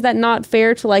only is that not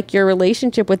fair to like your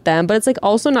relationship with them, but it's like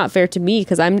also not fair to me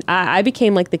because I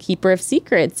became like the keeper of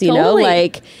secrets, you know,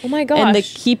 like, oh my gosh, and the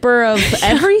keeper of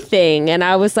everything. And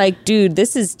I was like, dude,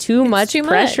 this is too much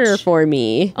pressure for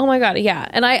me. Oh my God. Yeah.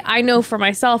 And I know for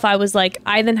myself, I was like,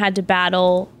 I then had to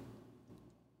battle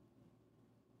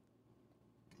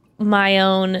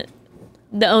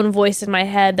the own voice in my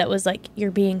head that was like,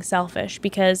 you're being selfish,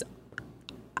 because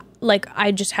like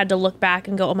I just had to look back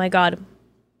and go, oh my God,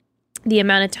 the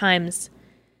amount of times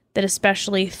that,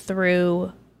 especially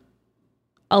through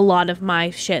a lot of my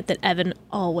shit, that Evan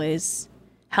always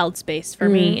held space for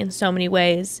me in so many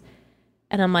ways.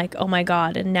 And I'm like, oh my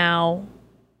God. And now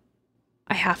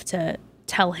I have to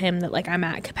tell him that like I'm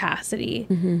at capacity.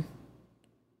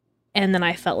 And then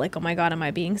I felt like, oh my God, am I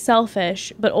being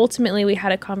selfish? But ultimately we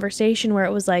had a conversation where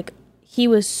it was like, he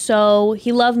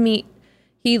loved me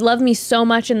so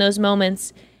much in those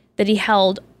moments that he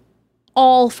held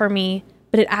all for me,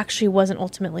 but it actually wasn't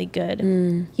ultimately good.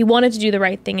 He wanted to do the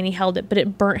right thing and he held it, but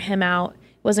it burnt him out.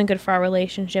 It wasn't good for our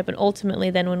relationship. And ultimately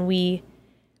then when we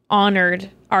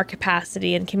honored our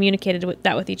capacity and communicated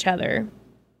that with each other,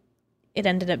 it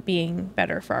ended up being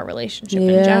better for our relationship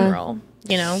in general,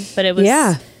 you know, but it was,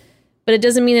 but it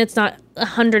doesn't mean it's not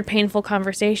 100 painful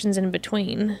conversations in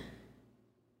between.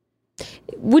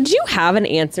 Would you have an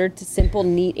answer, to simple,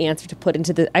 neat answer to put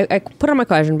into the, I put on my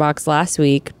question box last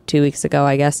week, 2 weeks ago,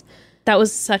 I guess. That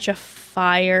was such a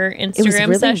fire Instagram it was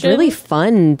really, session. Really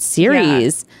fun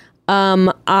series.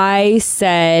 Yeah. I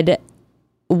said,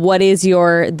 what is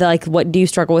what do you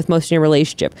struggle with most in your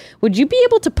relationship? Would you be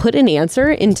able to put an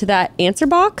answer into that answer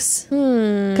box?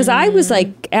 Because I was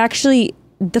like, actually,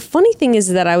 the funny thing is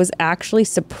that I was actually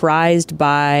surprised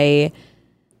by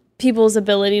people's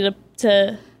ability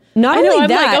to not only I'm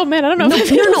that. like, oh man, I don't know.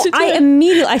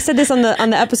 I said this on the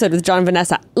episode with John and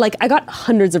Vanessa. Like, I got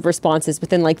hundreds of responses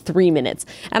within like 3 minutes,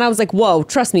 and I was like, whoa,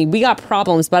 trust me, we got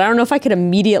problems, but I don't know if I could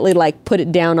immediately like put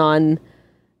it down on.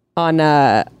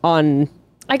 I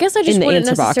guess I just wouldn't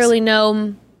necessarily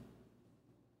know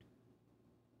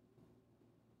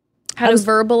how to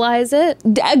verbalize it.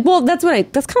 Well, that's kind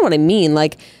of what I mean.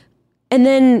 Like, and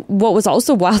then what was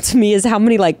also wild to me is how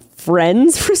many like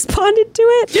friends responded to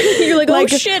it. You're like, oh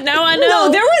shit, now I know.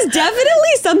 No, there was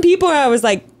definitely some people where I was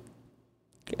like,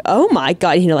 oh my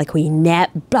God, you know, like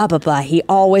blah, blah, blah. He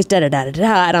always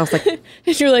da-da-da-da-da. And I was like,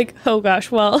 and you're like, oh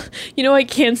gosh, well, you know, I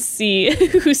can't see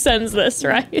who sends this,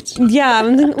 right? Yeah.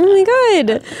 I'm like,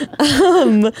 oh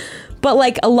my God. But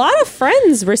like a lot of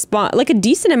friends like a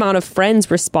decent amount of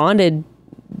friends responded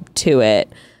to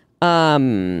it.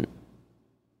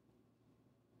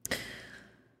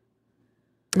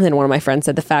 And then one of my friends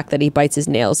said the fact that he bites his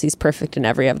nails, he's perfect in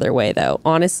every other way, though.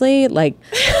 Honestly, like,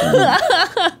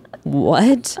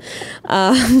 what?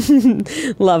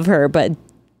 Love her. But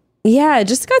yeah,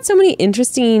 just got so many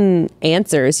interesting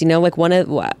answers. You know, like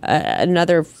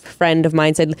another friend of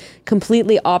mine said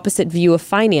completely opposite view of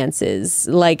finances.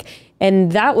 Like,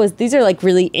 and these are like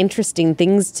really interesting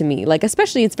things to me. Like,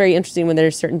 especially it's very interesting when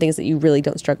there's certain things that you really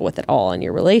don't struggle with at all in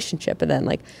your relationship. And then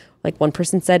like one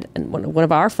person said, and one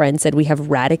of our friends said, we have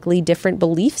radically different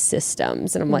belief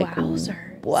systems. And I'm like,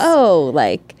 wowzers. Whoa,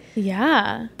 like,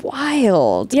 yeah,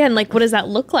 wild. Yeah. And like, what does that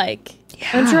look like? Yeah.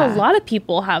 I'm sure a lot of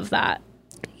people have that.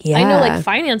 Yeah. I know like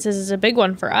finances is a big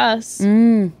one for us.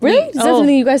 Really? Is that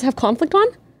something you guys have conflict on?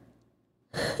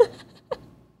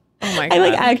 Oh my God.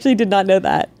 I actually did not know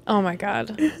that. Oh my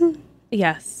God.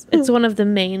 Yes. It's one of the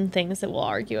main things that we'll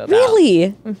argue about.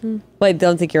 Really? Mm-hmm. Well, I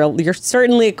don't think you're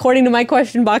certainly, according to my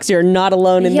question box, you're not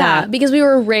alone in that. Yeah, because we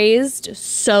were raised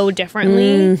so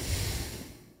differently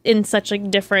in such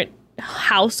like different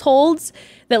households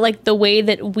that like the way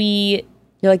that we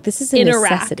you're like, this is a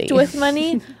interact necessity with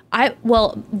money.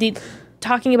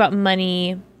 Talking about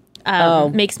money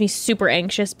makes me super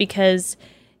anxious because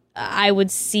I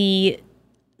would see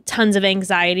tons of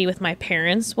anxiety with my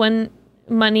parents when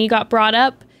money got brought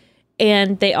up,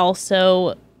 and they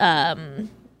also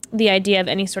the idea of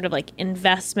any sort of like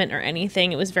investment or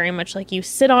anything, it was very much like you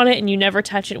sit on it and you never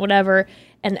touch it, whatever.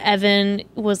 And Evan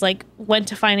was like, went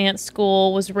to finance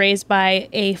school, was raised by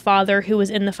a father who was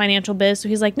in the financial biz, so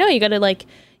he's like, no, you gotta like,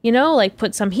 you know, like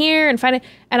put some here and find it.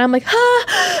 And I'm like, you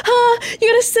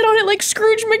gotta sit on it like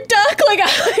Scrooge McDuck. Like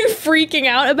I'm freaking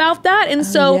out about that. And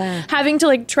having to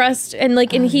like trust and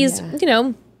like, and he's, you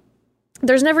know,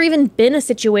 there's never even been a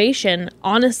situation,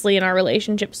 honestly, in our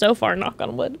relationship so far, knock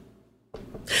on wood,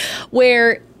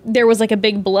 where there was like a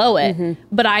big blow it. Mm-hmm.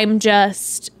 But I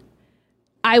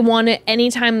want it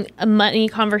anytime a money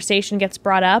conversation gets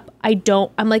brought up.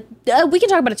 I'm like, we can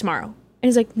talk about it tomorrow. And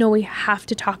he's like, no, we have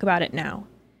to talk about it now.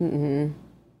 Mm-hmm.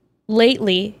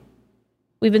 lately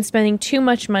we've been spending too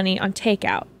much money on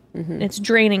takeout. It's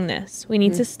draining this. We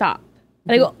need to stop.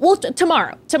 And I go, well,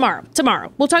 tomorrow.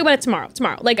 We'll talk about it tomorrow.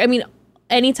 Like, I mean,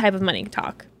 any type of money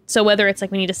talk. So whether it's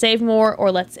like we need to save more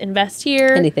or let's invest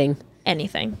here.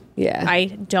 Anything. Yeah. I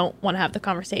don't want to have the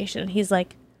conversation. And he's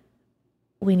like,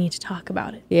 we need to talk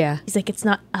about it. Yeah. He's like, it's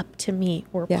not up to me.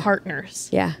 We're partners.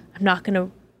 Yeah. I'm not going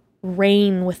to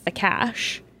reign with the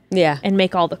cash. Yeah. And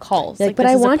make all the calls. Like, but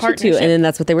I want you to. And then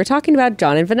that's what they were talking about.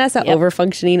 John and Vanessa,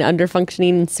 over-functioning,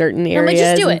 under-functioning in certain areas. I'm like,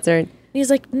 just do it. And he's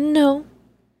like, no,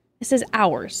 this is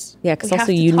ours. Yeah, because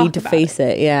also you need to face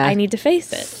it. Yeah. I need to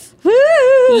face it. Woo!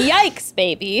 Yikes,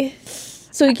 baby.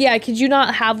 So, yeah, could you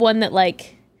not have one that,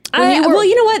 like... well,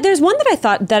 you know what? There's one that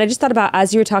I just thought about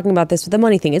as you were talking about this with the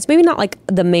money thing. It's maybe not, like,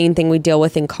 the main thing we deal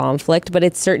with in conflict, but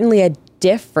it's certainly a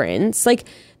difference. Like...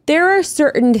 There are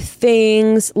certain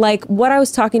things, like what I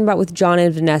was talking about with John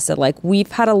and Vanessa, like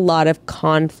we've had a lot of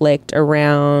conflict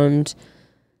around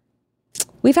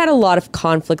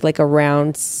like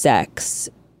around sex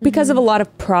because of a lot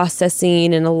of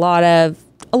processing and a lot of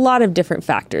different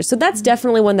factors. So that's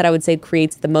definitely one that I would say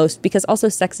creates the most, because also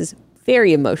sex is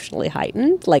very emotionally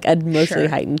heightened, like an emotionally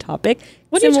heightened topic.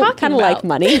 What are you talking about? Kind of like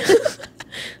money.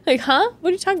 Like, huh?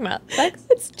 What are you talking about? Sex?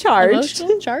 It's charged.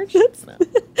 Emotional charge? No. So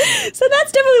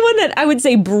that's definitely one that I would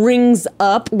say brings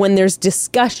up when there's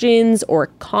discussions or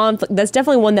conflict. That's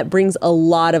definitely one that brings a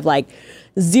lot of like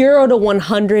 0 to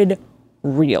 100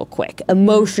 real quick.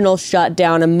 Emotional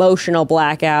shutdown, emotional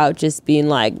blackout, just being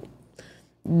like...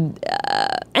 and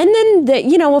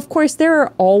then, of course, there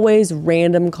are always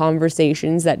random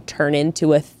conversations that turn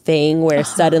into a thing where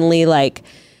suddenly, like,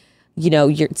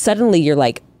 you're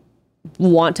like,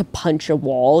 want to punch a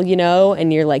wall,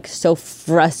 and you're like so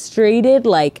frustrated,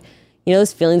 like,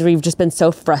 those feelings where you've just been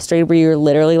so frustrated where you're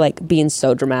literally like being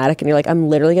so dramatic and you're like, I'm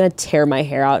literally gonna tear my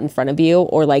hair out in front of you,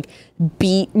 or like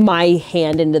beat my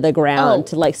hand into the ground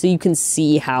to like, so you can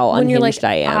see how unhinged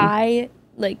I am.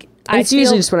 It's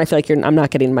usually just when I feel like I'm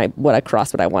not getting what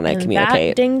I want to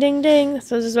communicate. That ding, ding, ding.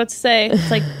 That's what I was about to say. It's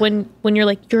like when you're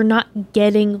like, you're not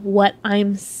getting what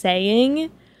I'm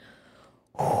saying.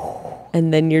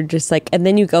 And then you're just like, and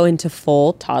then you go into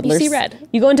full toddler. You see red.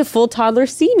 You go into full toddler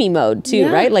see me mode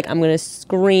too, right? Like I'm going to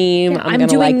scream. Yeah, I'm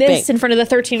doing like this in front of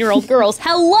the 13-year-old girls.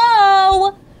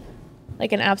 Hello!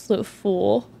 Like an absolute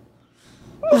fool.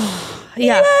 Yeah.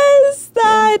 Yes,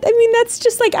 that. I mean, that's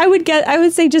just like, I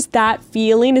would say just that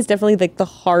feeling is definitely like the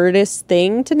hardest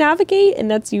thing to navigate.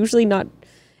 And that's usually not,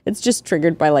 it's just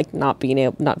triggered by like not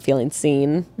feeling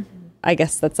seen. Mm-hmm. I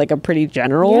guess that's like a pretty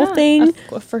general thing.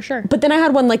 For sure. But then I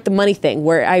had one like the money thing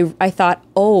where I thought,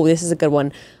 oh, this is a good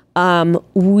one.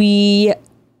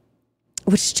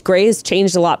 Which Gray has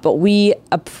changed a lot, but we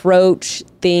approach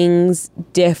things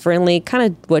differently. Kind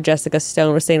of what Jessica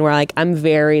Stone was saying, where like I'm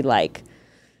very like,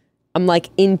 I'm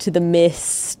like into the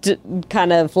mist,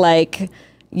 kind of like,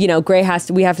 Gray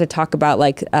we have to talk about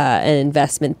like an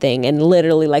investment thing. And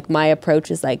literally like my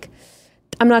approach is like,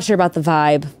 I'm not sure about the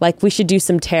vibe. Like, we should do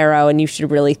some tarot and you should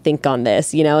really think on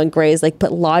this, And Gray's like,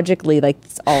 but logically, like,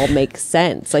 this all makes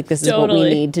sense. Like, this is what we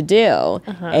need to do.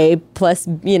 A plus,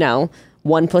 1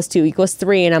 + 2 =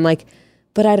 3. And I'm like,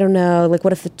 but I don't know. Like,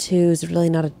 what if the 2 is really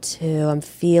not a 2? I'm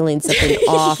feeling something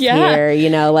off here,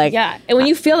 like. Yeah. And when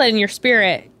you feel that in your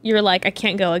spirit, you're like, I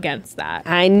can't go against that.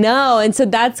 I know. And so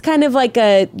that's kind of like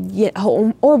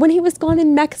or when he was gone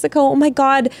in Mexico, oh my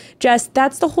God, Jess,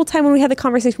 that's the whole time when we had the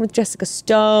conversation with Jessica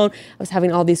Stone. I was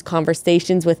having all these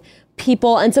conversations with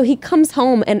people. And so he comes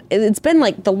home and it's been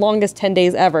like the longest 10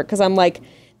 days ever. Cause I'm like,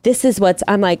 he says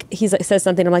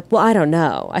something. I'm like, well, I don't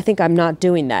know. I think I'm not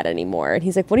doing that anymore. And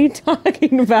he's like, what are you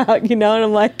talking about? And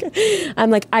I'm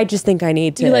like, I just think I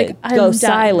need to go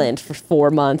silent for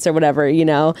 4 months or whatever,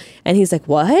 And he's like,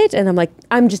 what? And I'm like,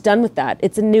 I'm just done with that.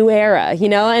 It's a new era,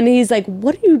 And he's like,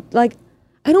 what are you like?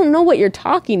 I don't know what you're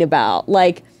talking about.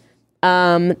 Like,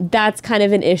 that's kind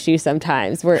of an issue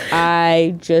sometimes where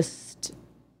I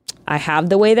have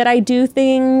the way that I do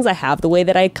things. I have the way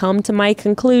that I come to my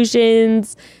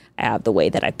conclusions. I have the way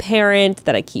that I parent,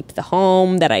 that I keep the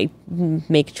home, that I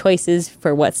make choices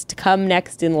for what's to come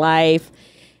next in life.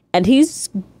 And he's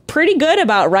pretty good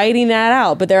about writing that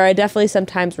out. But there are definitely some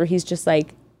times where he's just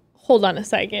like, hold on a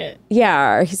second.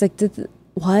 Yeah. Or he's like,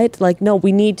 what? Like, no,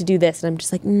 we need to do this. And I'm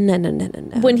just like, no.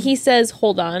 When he says,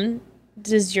 hold on,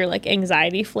 does your like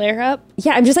anxiety flare up?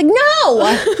 Yeah, I'm just like,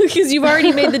 no, because you've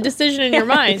already made the decision in your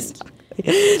mind.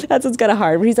 That's what's kind of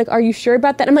hard. But he's like, are you sure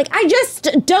about that? I'm like, I just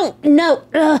don't know.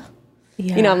 Ugh.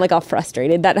 Yeah. I'm like all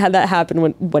frustrated. That had that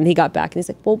happen when he got back, and he's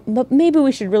like, well, but maybe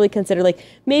we should really consider like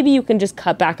maybe you can just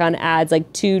cut back on ads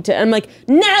like 2 to. I'm like,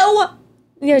 no,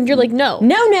 Yeah, and you're like, no.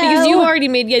 No. Because you already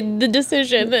made the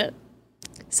decision.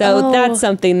 So that's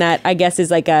something that I guess is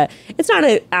like it's not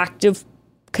an active,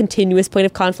 continuous point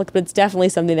of conflict, but it's definitely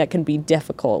something that can be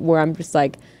difficult where I'm just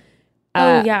like,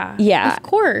 yeah, of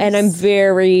course. And I'm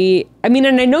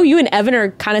and I know you and Evan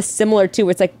are kind of similar too.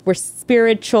 It's like we're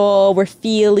spiritual, we're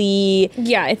feely,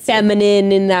 it's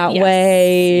feminine in that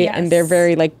way, and they're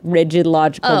very like rigid,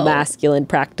 logical, masculine,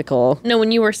 practical. No,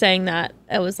 when you were saying that,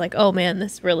 I was like, oh man,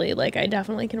 this really like I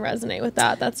definitely can resonate with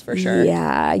that. That's for sure.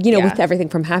 Yeah, with everything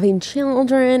from having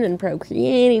children and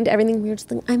procreating to everything, you're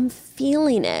just like, I'm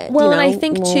feeling it. Well, and I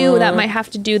think too that might have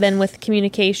to do then with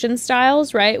communication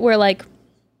styles, right? Where like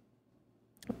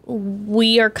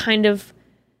we are kind of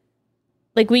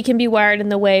like we can be wired in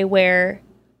the way where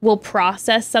we'll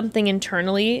process something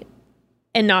internally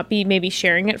and not be maybe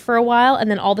sharing it for a while, and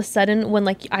then all of a sudden when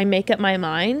like I make up my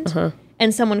mind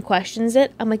and someone questions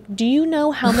it, I'm like, do you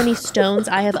know how many stones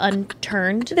I have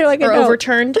unturned They're like, or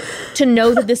overturned to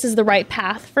know that this is the right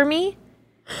path for me?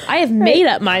 I have made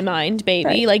up my mind,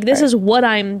 baby. Like, this is what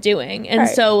I'm doing. And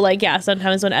so, like, yeah,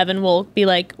 sometimes when Evan will be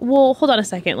like, well, hold on a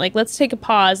second. Like, let's take a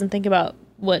pause and think about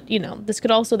what, this could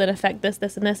also then affect this,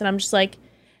 this, and this. And I'm just like,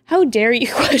 how dare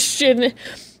you question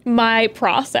my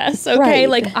process, okay?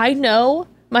 Like, I know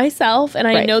myself, and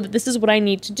I know that this is what I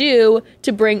need to do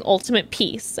to bring ultimate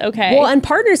peace, okay? Well, and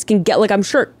partners can get, like, I'm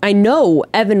sure, I know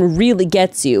Evan really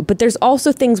gets you, but there's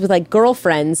also things with, like,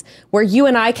 girlfriends where you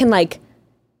and I can, like,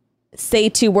 say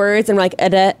 2 words and like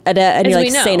and you're like,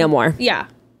 say no more. Yeah,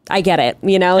 I get it.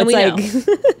 It's like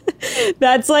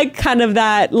that's like kind of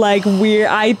that like weird.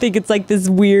 I think it's like this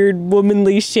weird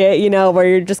womanly shit, where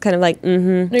you're just kind of like,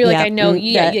 You're like, I know.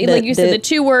 Like you said the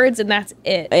 2 words and that's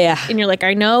it. Yeah, and you're like,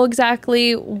 I know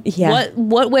exactly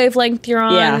what wavelength you're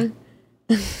on.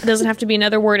 Yeah. It doesn't have to be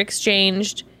another word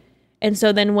exchanged. And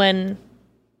so then when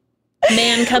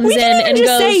man comes in and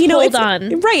goes, say, hold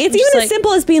on. Right. It's even as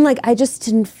simple as being like, I just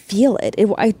didn't feel it.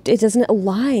 It doesn't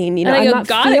align. And I go, I'm not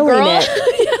got feeling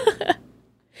it, girl.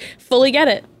 Fully get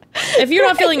it. If you're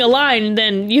not feeling aligned,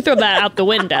 then you throw that out the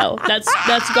window. That's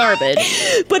garbage.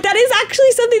 But that is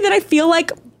actually something that I feel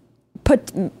like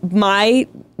put my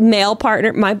male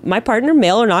partner, my partner,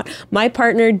 male or not, my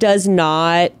partner does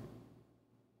not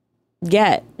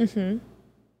get. Mm-hmm.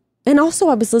 And also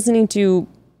I was listening to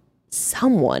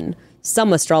some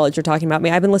astrologer talking about me.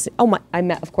 I've been listening. I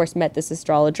met this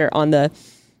astrologer on the,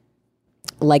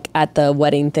 like at the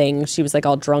wedding thing. She was like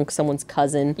all drunk, someone's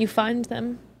cousin. You find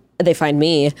them. They find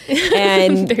me.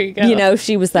 And, there you go.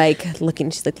 She was like looking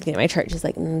at my chart. She's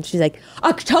like,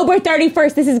 October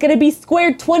 31st, this is going to be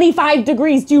squared 25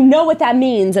 degrees. Do you know what that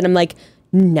means? And I'm like,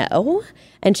 no.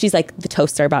 And she's like, the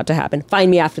toasts are about to happen.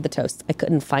 Find me after the toast. I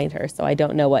couldn't find her. So I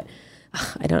don't know what,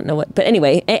 but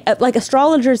anyway, like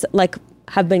astrologers, like,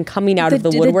 have been coming out of the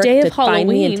woodwork to find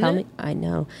me and tell me. I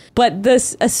know. But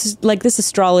this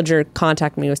astrologer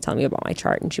contacted me, was telling me about my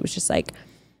chart, and she was just like,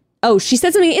 oh, she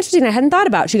said something interesting I hadn't thought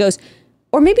about. She goes,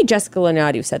 or maybe Jessica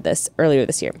Leonardo said this earlier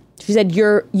this year. She said,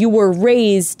 you were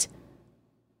raised,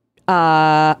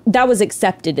 that was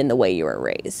accepted in the way you were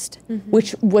raised,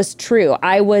 which was true.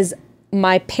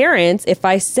 My parents, if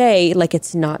I say, like,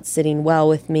 it's not sitting well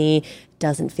with me,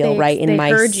 doesn't feel right in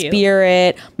my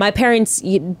spirit. My parents,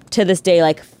 to this day,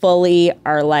 like, fully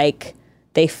are,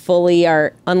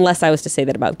 unless I was to say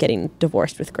that about getting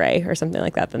divorced with Gray or something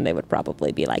like that, then they would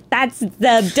probably be like, that's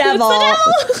the devil.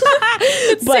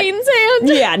 It's Satan's hand.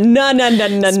 Yeah, none of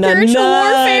warfare.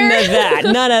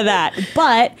 None of that.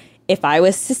 But if I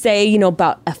was to say,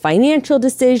 about a financial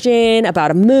decision, about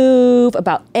a move,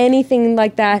 about anything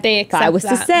like that, if I was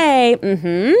to say,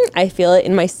 I feel it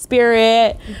in my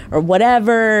spirit or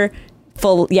whatever,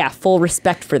 full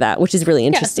respect for that, which is really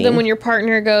interesting. So then when your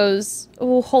partner goes,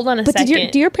 oh, hold on a second.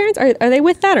 But do your parents, are they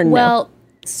with that or no? Well,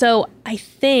 so I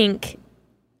think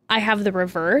I have the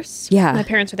reverse. Yeah. My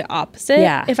parents are the opposite.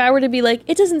 Yeah. If I were to be like,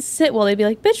 it doesn't sit well, they'd be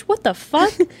like, bitch, what the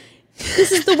fuck?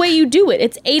 This is the way you do it.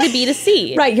 It's A to B to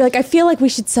C. Right. You're like, I feel like we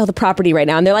should sell the property right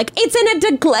now. And they're like, it's in a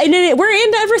decline. We're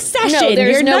in a recession. No,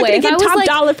 You're no not going to get top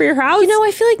dollar for your house.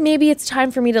 I feel like maybe it's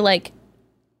time for me to like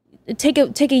take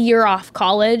a year off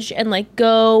college and like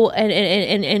go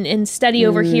and study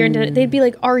over here. And they'd be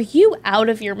like, are you out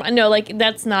of your mind? No, like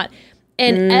that's not.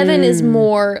 And Evan is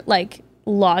more like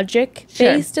logic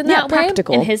based in that way.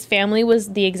 Practical. And his family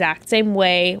was the exact same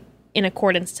way in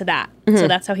accordance to that. So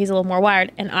that's how he's a little more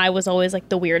wired. And I was always like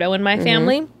the weirdo in my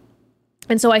family.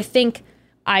 And so I think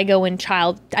I go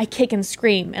I kick and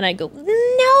scream and I go,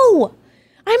 no,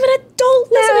 I'm an adult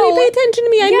now. Somebody pay attention to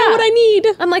me. I know what I need.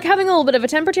 I'm like having a little bit of a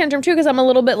temper tantrum too, because I'm a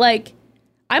little bit like,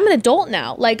 I'm an adult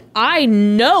now. Like I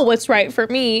know what's right for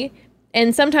me.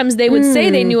 And sometimes they would say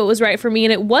they knew it was right for me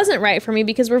and it wasn't right for me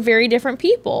because we're very different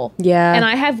people. Yeah. And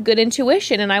I have good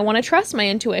intuition and I want to trust my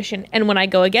intuition. And when I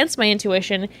go against my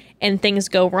intuition and things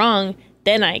go wrong,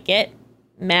 then I get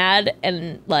mad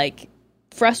and like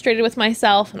frustrated with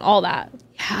myself and all that.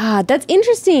 Yeah, that's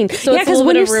interesting. So it's a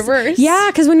little bit of reverse. Yeah,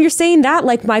 because when you're saying that,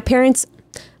 like my parents,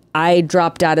 I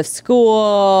dropped out of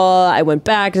school. I went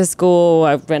back to school.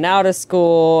 I went out of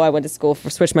school. I went to school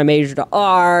switched my major to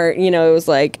art. You know, it was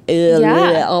like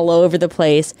all over the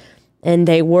place. And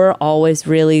they were always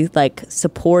really like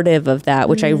supportive of that,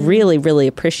 which I really, really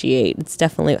appreciate. It's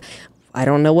definitely, I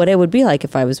don't know what it would be like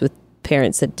if I was with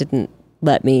parents that didn't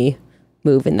let me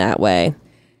move in that way.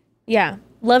 Yeah.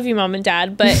 Love you, mom and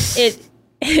dad. But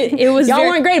it was Y'all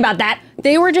weren't great about that.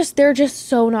 They're just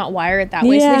so not wired that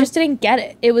way. So they just didn't get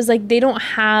it. It was like they don't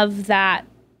have that.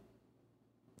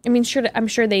 I mean, I'm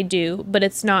sure they do, but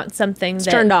it's not something It's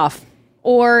turned off.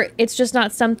 Or it's just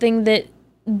not something that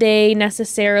they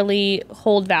necessarily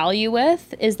hold value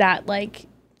with, is that like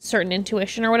certain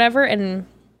intuition or whatever. And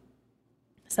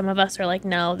some of us are like,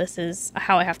 no, this is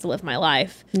how I have to live my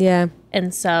life. Yeah.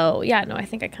 And so, yeah, no, I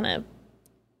think I kind of,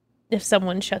 if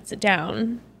someone shuts it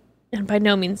down, and by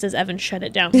no means does Evan shut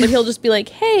it down, but he'll just be like,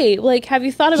 hey, like, have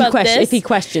you thought about this? If he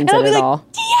questions and it at like, all.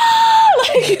 Yeah!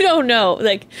 Like, you don't know.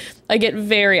 Like,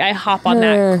 I hop on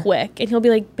that quick. And he'll be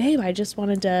like, babe, I just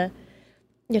wanted to,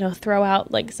 throw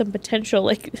out, like, some potential,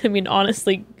 like, I mean,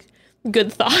 honestly,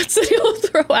 good thoughts that he'll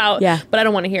throw out. Yeah. But I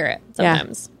don't want to hear it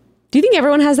sometimes. Yeah. Do you think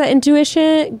everyone has that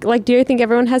intuition? Like, do you think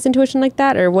everyone has intuition like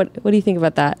that? Or what do you think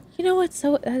about that? You know what?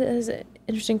 So that is an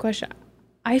interesting question.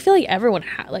 I feel like everyone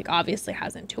obviously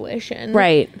has intuition.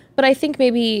 Right. But I think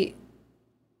maybe...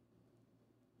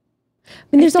 I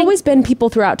mean, there's always been people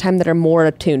throughout time that are more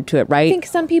attuned to it, right? I think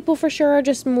some people for sure are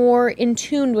just more in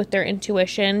tune with their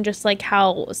intuition, just like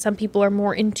how some people are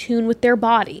more in tune with their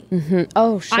body. Mm-hmm.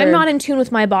 Oh, sure. I'm not in tune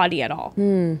with my body at all.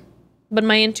 But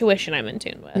my intuition I'm in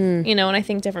tune with. And I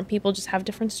think different people just have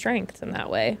different strengths in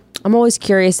that way. I'm always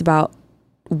curious about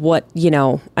what,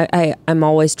 I'm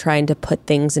always trying to put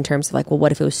things in terms of like, well,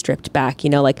 what if it was stripped back?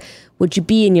 Like, would you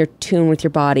be in your tune with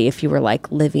your body if you were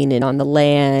like living on the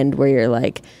land where you're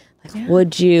like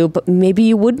would you? But maybe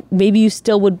you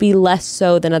still would be less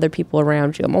so than other people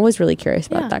around you. I'm always really curious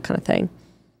about that kind of thing.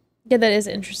 Yeah, that is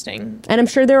interesting. And I'm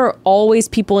sure there are always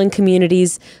people in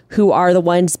communities who are the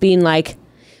ones being like,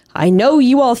 I know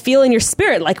you all feel in your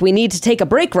spirit like we need to take a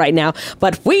break right now,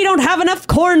 but we don't have enough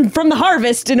corn from the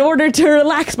harvest in order to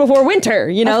relax before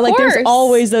winter. Like there's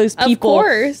always those people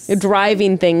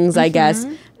driving things, I guess,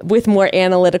 with more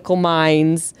analytical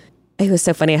minds. It was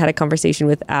so funny. I had a conversation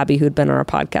with Abby, who'd been on our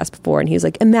podcast before, and he was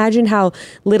like, imagine how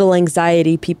little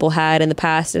anxiety people had in the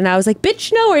past. And I was like,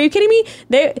 bitch, no, are you kidding me?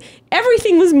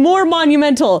 Everything was more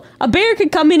monumental. A bear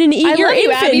could come in and eat your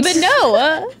infant. Abby, but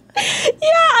no. Yeah,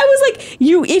 I was like,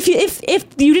 if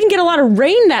you didn't get a lot of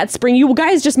rain that spring, you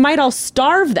guys just might all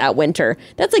starve that winter.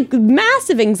 That's like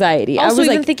massive anxiety. Also, I was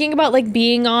even thinking about like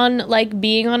being on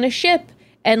a ship,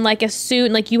 and like as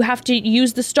soon like you have to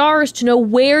use the stars to know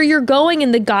where you're going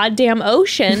in the goddamn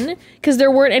ocean because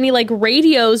there weren't any like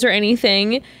radios or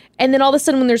anything. And then all of a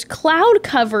sudden, when there's cloud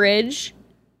coverage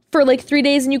for like 3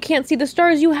 days and you can't see the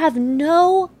stars, you have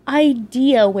no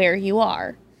idea where you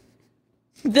are.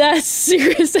 That's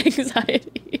serious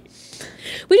anxiety.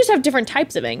 We just have different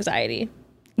types of anxiety.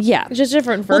 Yeah. It's just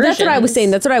different versions. Well, that's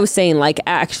what I was saying. Like,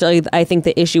 actually, I think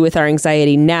the issue with our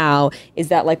anxiety now is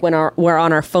that, like, when we're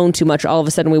on our phone too much, all of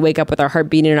a sudden we wake up with our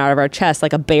heart beating out of our chest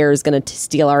like a bear is going to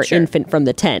steal our infant from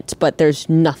the tent. But there's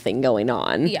nothing going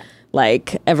on. Yeah.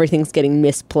 Like, everything's getting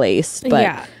misplaced. But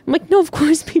yeah. I'm like, no, of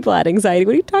course people had anxiety.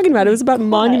 What are you talking about? It was about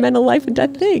monumental life and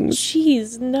death things.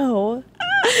 Jeez, no.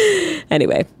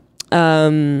 Anyway.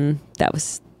 That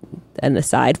was an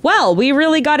aside. Well, we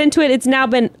really got into it. It's now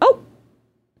been...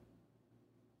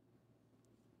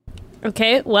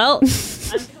 Okay, well,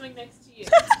 I'm coming next to you.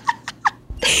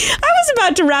 I was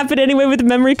about to wrap it anyway with the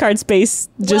memory card space.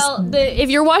 If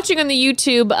you're watching on the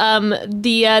YouTube,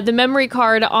 the memory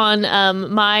card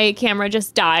on my camera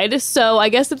just died, so I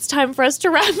guess it's time for us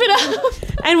to wrap it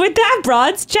up. And with that,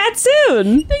 broads, chat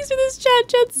soon. Thanks for this chat.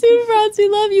 Chat soon, broads. We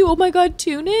love you. Oh my god,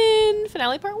 tune in.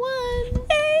 Finale part 1.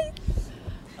 Hey.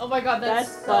 Oh my god,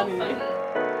 that's so funny.